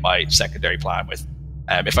play my secondary plan with.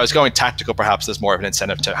 If I was going tactical, perhaps there's more of an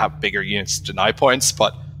incentive to have bigger units to deny points,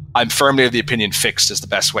 but I'm firmly of the opinion fixed is the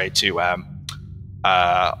best way to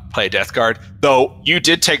play Death Guard. Though you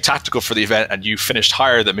did take tactical for the event and you finished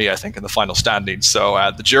higher than me, I think, in the final standings. So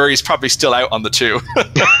the jury's probably still out on the two.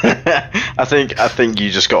 I think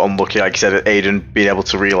you just got unlucky, like you said, Aiden being able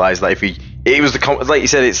to realize that like you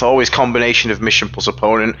said, it's always combination of mission plus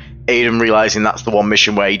opponent. Aiden realizing that's the one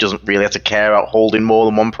mission where he doesn't really have to care about holding more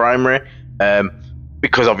than one primary,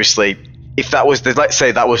 because obviously, if that was let's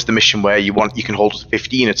say that was the mission where you can hold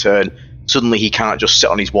 15 a turn, suddenly he cannot just sit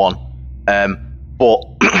on his one. But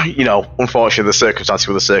unfortunately, the circumstances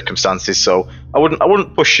were the circumstances. So I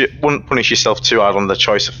wouldn't punish yourself too hard on the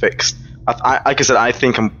choice of fixed. Like I said, I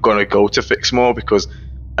think I'm gonna go to fix more because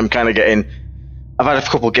I'm kind of getting. I've had a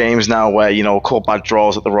couple of games now where call bad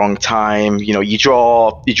draws at the wrong time. You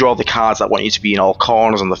draw the cards that want you to be in all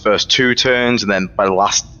corners on the first 2 turns, and then by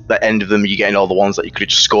the end of them, you're getting all the ones that you could have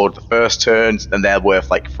just scored the first turn, and they're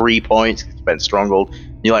worth like 3 points. It's been stronghold.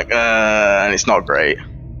 You're like, and it's not great.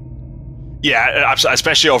 Yeah,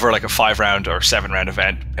 especially over like a 5-round or 7-round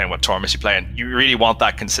event, depending what tournaments you're playing. You really want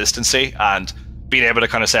that consistency and being able to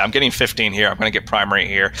kind of say, I'm getting 15 here, I'm going to get primary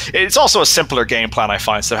here. It's also a simpler game plan, I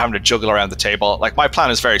find, instead of having to juggle around the table. Like, my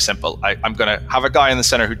plan is very simple. I'm going to have a guy in the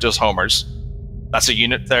center who does homers. That's a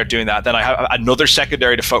unit there doing that. Then I have another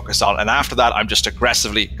secondary to focus on. And after that, I'm just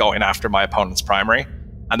aggressively going after my opponent's primary.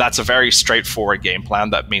 And that's a very straightforward game plan.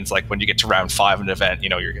 That means, like, when you get to round 5 in an event,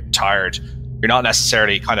 you're getting tired. You're not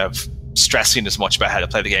necessarily kind of stressing as much about how to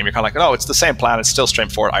play the game. You're kind of like, no, it's the same plan. It's still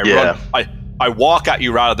straightforward. I walk at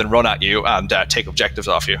you rather than run at you and take objectives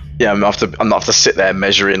off you. Yeah, I'm not have to sit there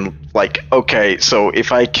measuring, like, okay, so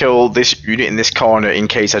if I kill this unit in this corner in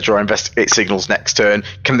case I draw investigate signals next turn,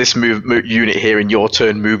 can this unit here in your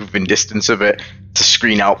turn move within distance of it to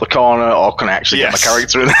screen out the corner, or can I actually get my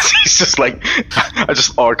character in this? It's just like,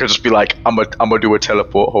 or I could just be like, I'm gonna do a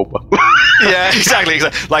teleport homer. Yeah, exactly.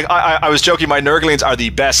 Like, I was joking, my Nurglings are the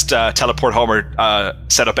best teleport homer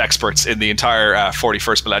setup experts in the entire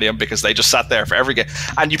 41st millennium, because they just sat there for every game.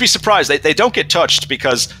 And you'd be surprised, they don't get touched,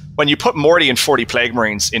 because when you put Morty and 40 Plague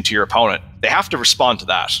Marines into your opponent, they have to respond to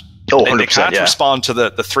that. Oh, they can't respond to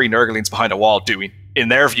the 3 Nurglings behind a wall doing, in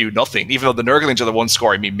their view, nothing, even though the Nurglings are the ones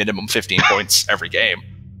scoring me minimum 15 points every game.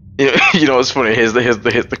 What's funny? Here's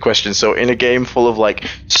the question. So in a game full of like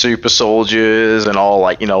super soldiers and all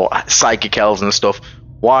like psychic elves and stuff,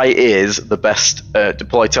 why is the best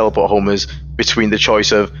deploy teleport homers between the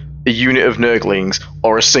choice of a unit of Nurglings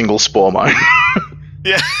or a single spore mine?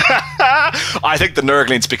 Yeah, I think the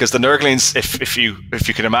Nurglings, because the Nurglings, if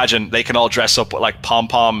you can imagine, they can all dress up with like pom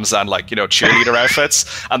poms and like cheerleader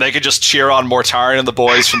outfits, and they can just cheer on Mortarion and the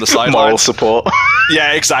boys from the sidelines. Moral support.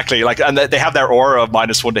 Yeah, exactly. Like, and they have their aura of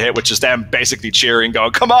 -1 to hit, which is them basically cheering,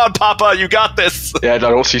 going, "Come on, Papa, you got this." Yeah, I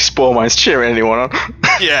don't see spore mines cheering anyone on.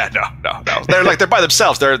 Yeah, no. They're by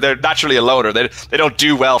themselves. They're naturally a loner. They don't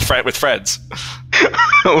do well with friends.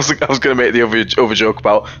 I was going to make the over joke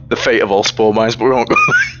about the fate of all spore mines, but we won't go.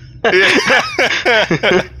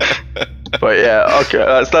 But yeah,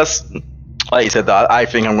 okay. That's like you said. That I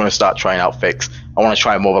think I'm going to start trying out fix. I want to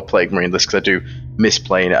try more of a Plague Marine list, because I do miss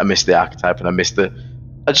playing it. I miss the archetype, and I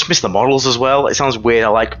just miss the models as well. It sounds weird.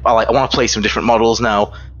 I want to play some different models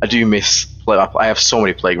now. I do miss. I have so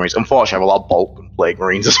many Plague Marines. Unfortunately, I have a lot of bulk Plague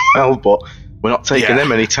Marines as well, but we're not taking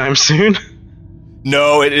them anytime soon.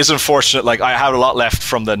 No, it is unfortunate. Like, I have a lot left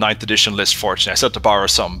from the 9th edition list, fortunately. I still have to borrow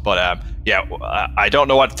some, but I don't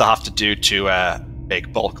know what to have to do to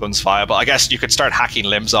make bulk guns viable. I guess you could start hacking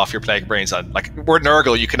limbs off your Plague Marines, and like, we're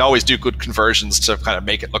Nurgle, you can always do good conversions to kind of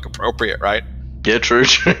make it look appropriate, right? Yeah, true.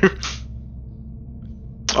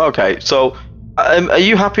 Okay, so are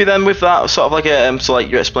you happy then with that sort of like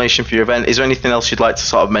your explanation for your event? Is there anything else you'd like to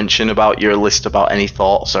sort of mention about your list, about any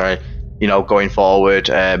thoughts or going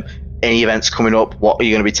forward? Any events coming up? What are you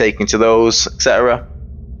going to be taking to those, etc.?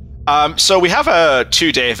 So we have a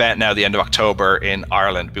 2-day event now, the end of October in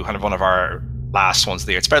Ireland. It'll be kind of one of our last ones of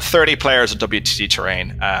the year. It's about 30 players on WTC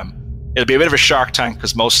terrain. It'll be a bit of a shark tank,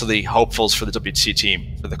 because most of the hopefuls for the WTC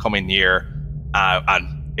team for the coming year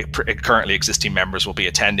and currently existing members will be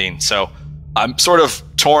attending. So I'm sort of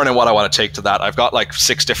torn in what I want to take to that. I've got like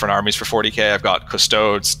 6 different armies for 40k. I've got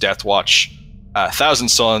Custodes, Death Watch, Thousand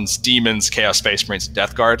Suns, Demons, Chaos Space Marines, and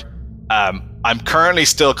Death Guard. I'm currently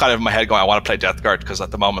still kind of in my head going, I want to play Death Guard because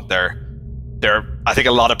at the moment they're I think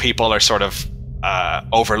a lot of people are sort of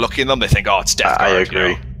overlooking them. They think, oh, it's Death Guard. I agree.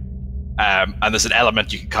 You know? And there's an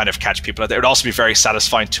element you can kind of catch people at. It would also be very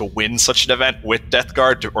satisfying to win such an event with Death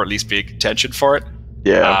Guard, or at least be in contention for it.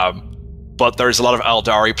 Yeah. But there's a lot of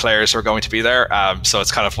Eldari players who are going to be there. So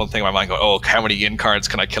it's kind of one thing in my mind going, oh, how many Yin cards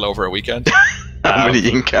can I kill over a weekend? How many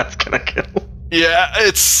Yin cards can I kill? Yeah,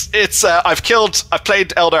 it's I've played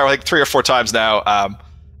Eldar like 3 or 4 times now,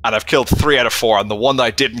 and I've killed 3 out of 4, and the one that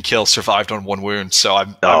I didn't kill survived on 1 wound. So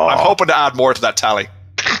I'm hoping to add more to that tally.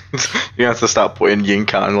 You have to start putting Yin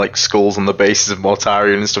card like skulls on the bases of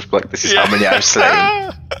Mortarion and stuff like this is how many I've slain.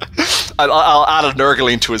 I'll add a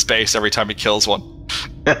Nurgling to his base every time he kills one.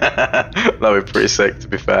 That'd be pretty sick, to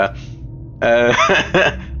be fair.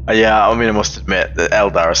 Yeah, I mean, I must admit that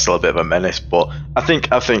Eldar are still a bit of a menace, but I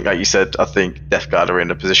think, like you said, I think Death Guard are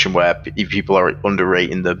in a position where people are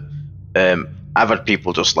underrating them. I've had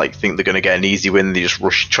people just like think they're going to get an easy win, they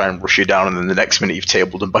just try and rush you down, and then the next minute you've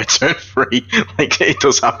tabled them by turn 3. Like, it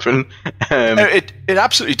does happen. It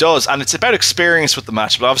absolutely does, and it's about experience with the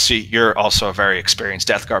match. But obviously, you're also a very experienced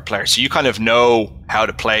Death Guard player, so you kind of know how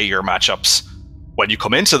to play your matchups when you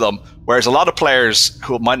come into them. Whereas a lot of players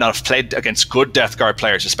who might not have played against good Death Guard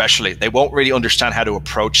players, especially, they won't really understand how to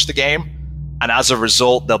approach the game, and as a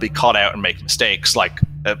result, they'll be caught out and make mistakes. Like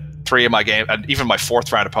 3 of my game, and even my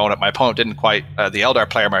 4th round opponent, my opponent didn't quite, the Eldar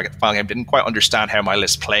player in my final game didn't quite understand how my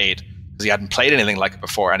list played, because he hadn't played anything like it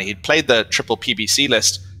before, and he'd played the triple PBC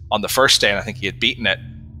list on the first day, and I think he had beaten it.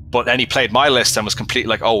 But then he played my list and was completely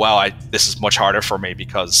like, oh wow, this is much harder for me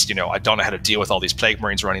because, you know, I don't know how to deal with all these Plague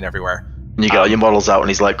Marines running everywhere. And you got your models out, and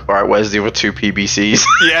he's like, all right, where's the other 2 PBCs?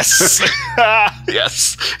 Yes.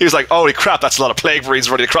 Yes. He was like, holy crap, that's a lot of Plague Marines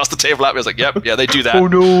running across the table at me. I was like, yep, yeah, they do that. Oh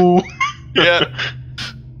no. Yeah.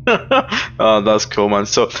 Oh, that's cool, man.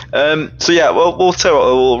 So yeah, well,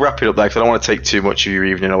 we'll wrap it up there because I don't want to take too much of your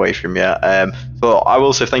evening away from you. So I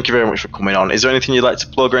will say thank you very much for coming on. Is there anything you'd like to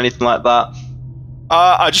plug or anything like that?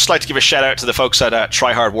 I'd just like to give a shout out to the folks at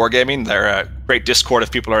Try Hard Wargaming. They're a great Discord if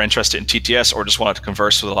people are interested in TTS or just wanted to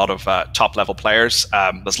converse with a lot of top level players.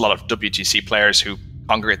 There's a lot of WTC players who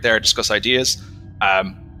congregate there, discuss ideas.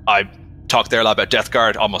 I talk there a lot about Death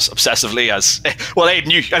Guard almost obsessively as well.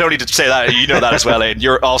 Aiden, I don't need to say that, you know that as well, Aiden.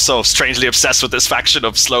 You're also strangely obsessed with this faction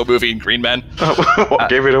of slow moving green men. What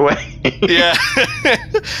gave it away? Yeah.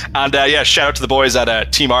 And yeah, shout out to the boys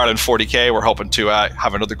at Team Ireland 40k. We're hoping to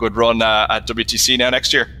have another good run at WTC now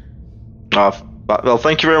next year. Well,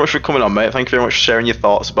 thank you very much for coming on, mate. Thank you very much for sharing your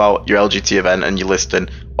thoughts about your LGT event and your list, and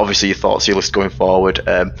obviously your thoughts, your list going forward.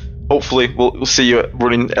 Hopefully we'll see you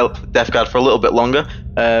running Death Guard for a little bit longer,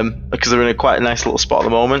 because they're in a quite a nice little spot at the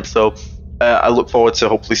moment. So I look forward to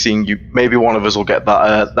hopefully seeing you. Maybe one of us will get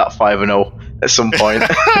that 5-0 at some point.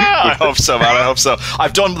 I hope so, man. I hope so.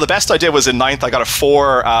 I've done the best I did was in 9th. I got a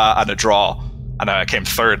 4 and a draw, and I came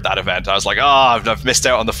 3rd that event. I was like, I've missed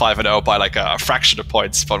out on the 5-0 by like a fraction of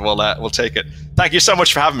points, but we'll take it. Thank you so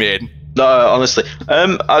much for having me, Aiden. No, honestly,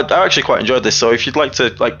 I actually quite enjoyed this. So if you'd like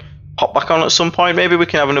to hop back on at some point, maybe we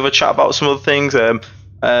can have another chat about some other things.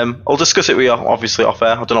 I'll discuss it with you obviously off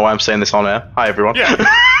air. I don't know why I'm saying this on air. Hi everyone. Yeah.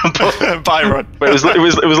 Bye everyone. But it was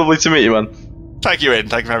lovely to meet you, man. Thank you, Aiden.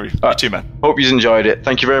 Thank you for having me. You too, man. Hope you enjoyed it.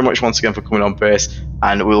 Thank you very much once again for coming on, Pearce,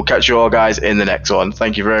 and we'll catch you all guys in the next one.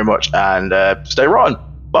 Thank you very much, and stay rotten.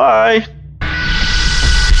 Bye.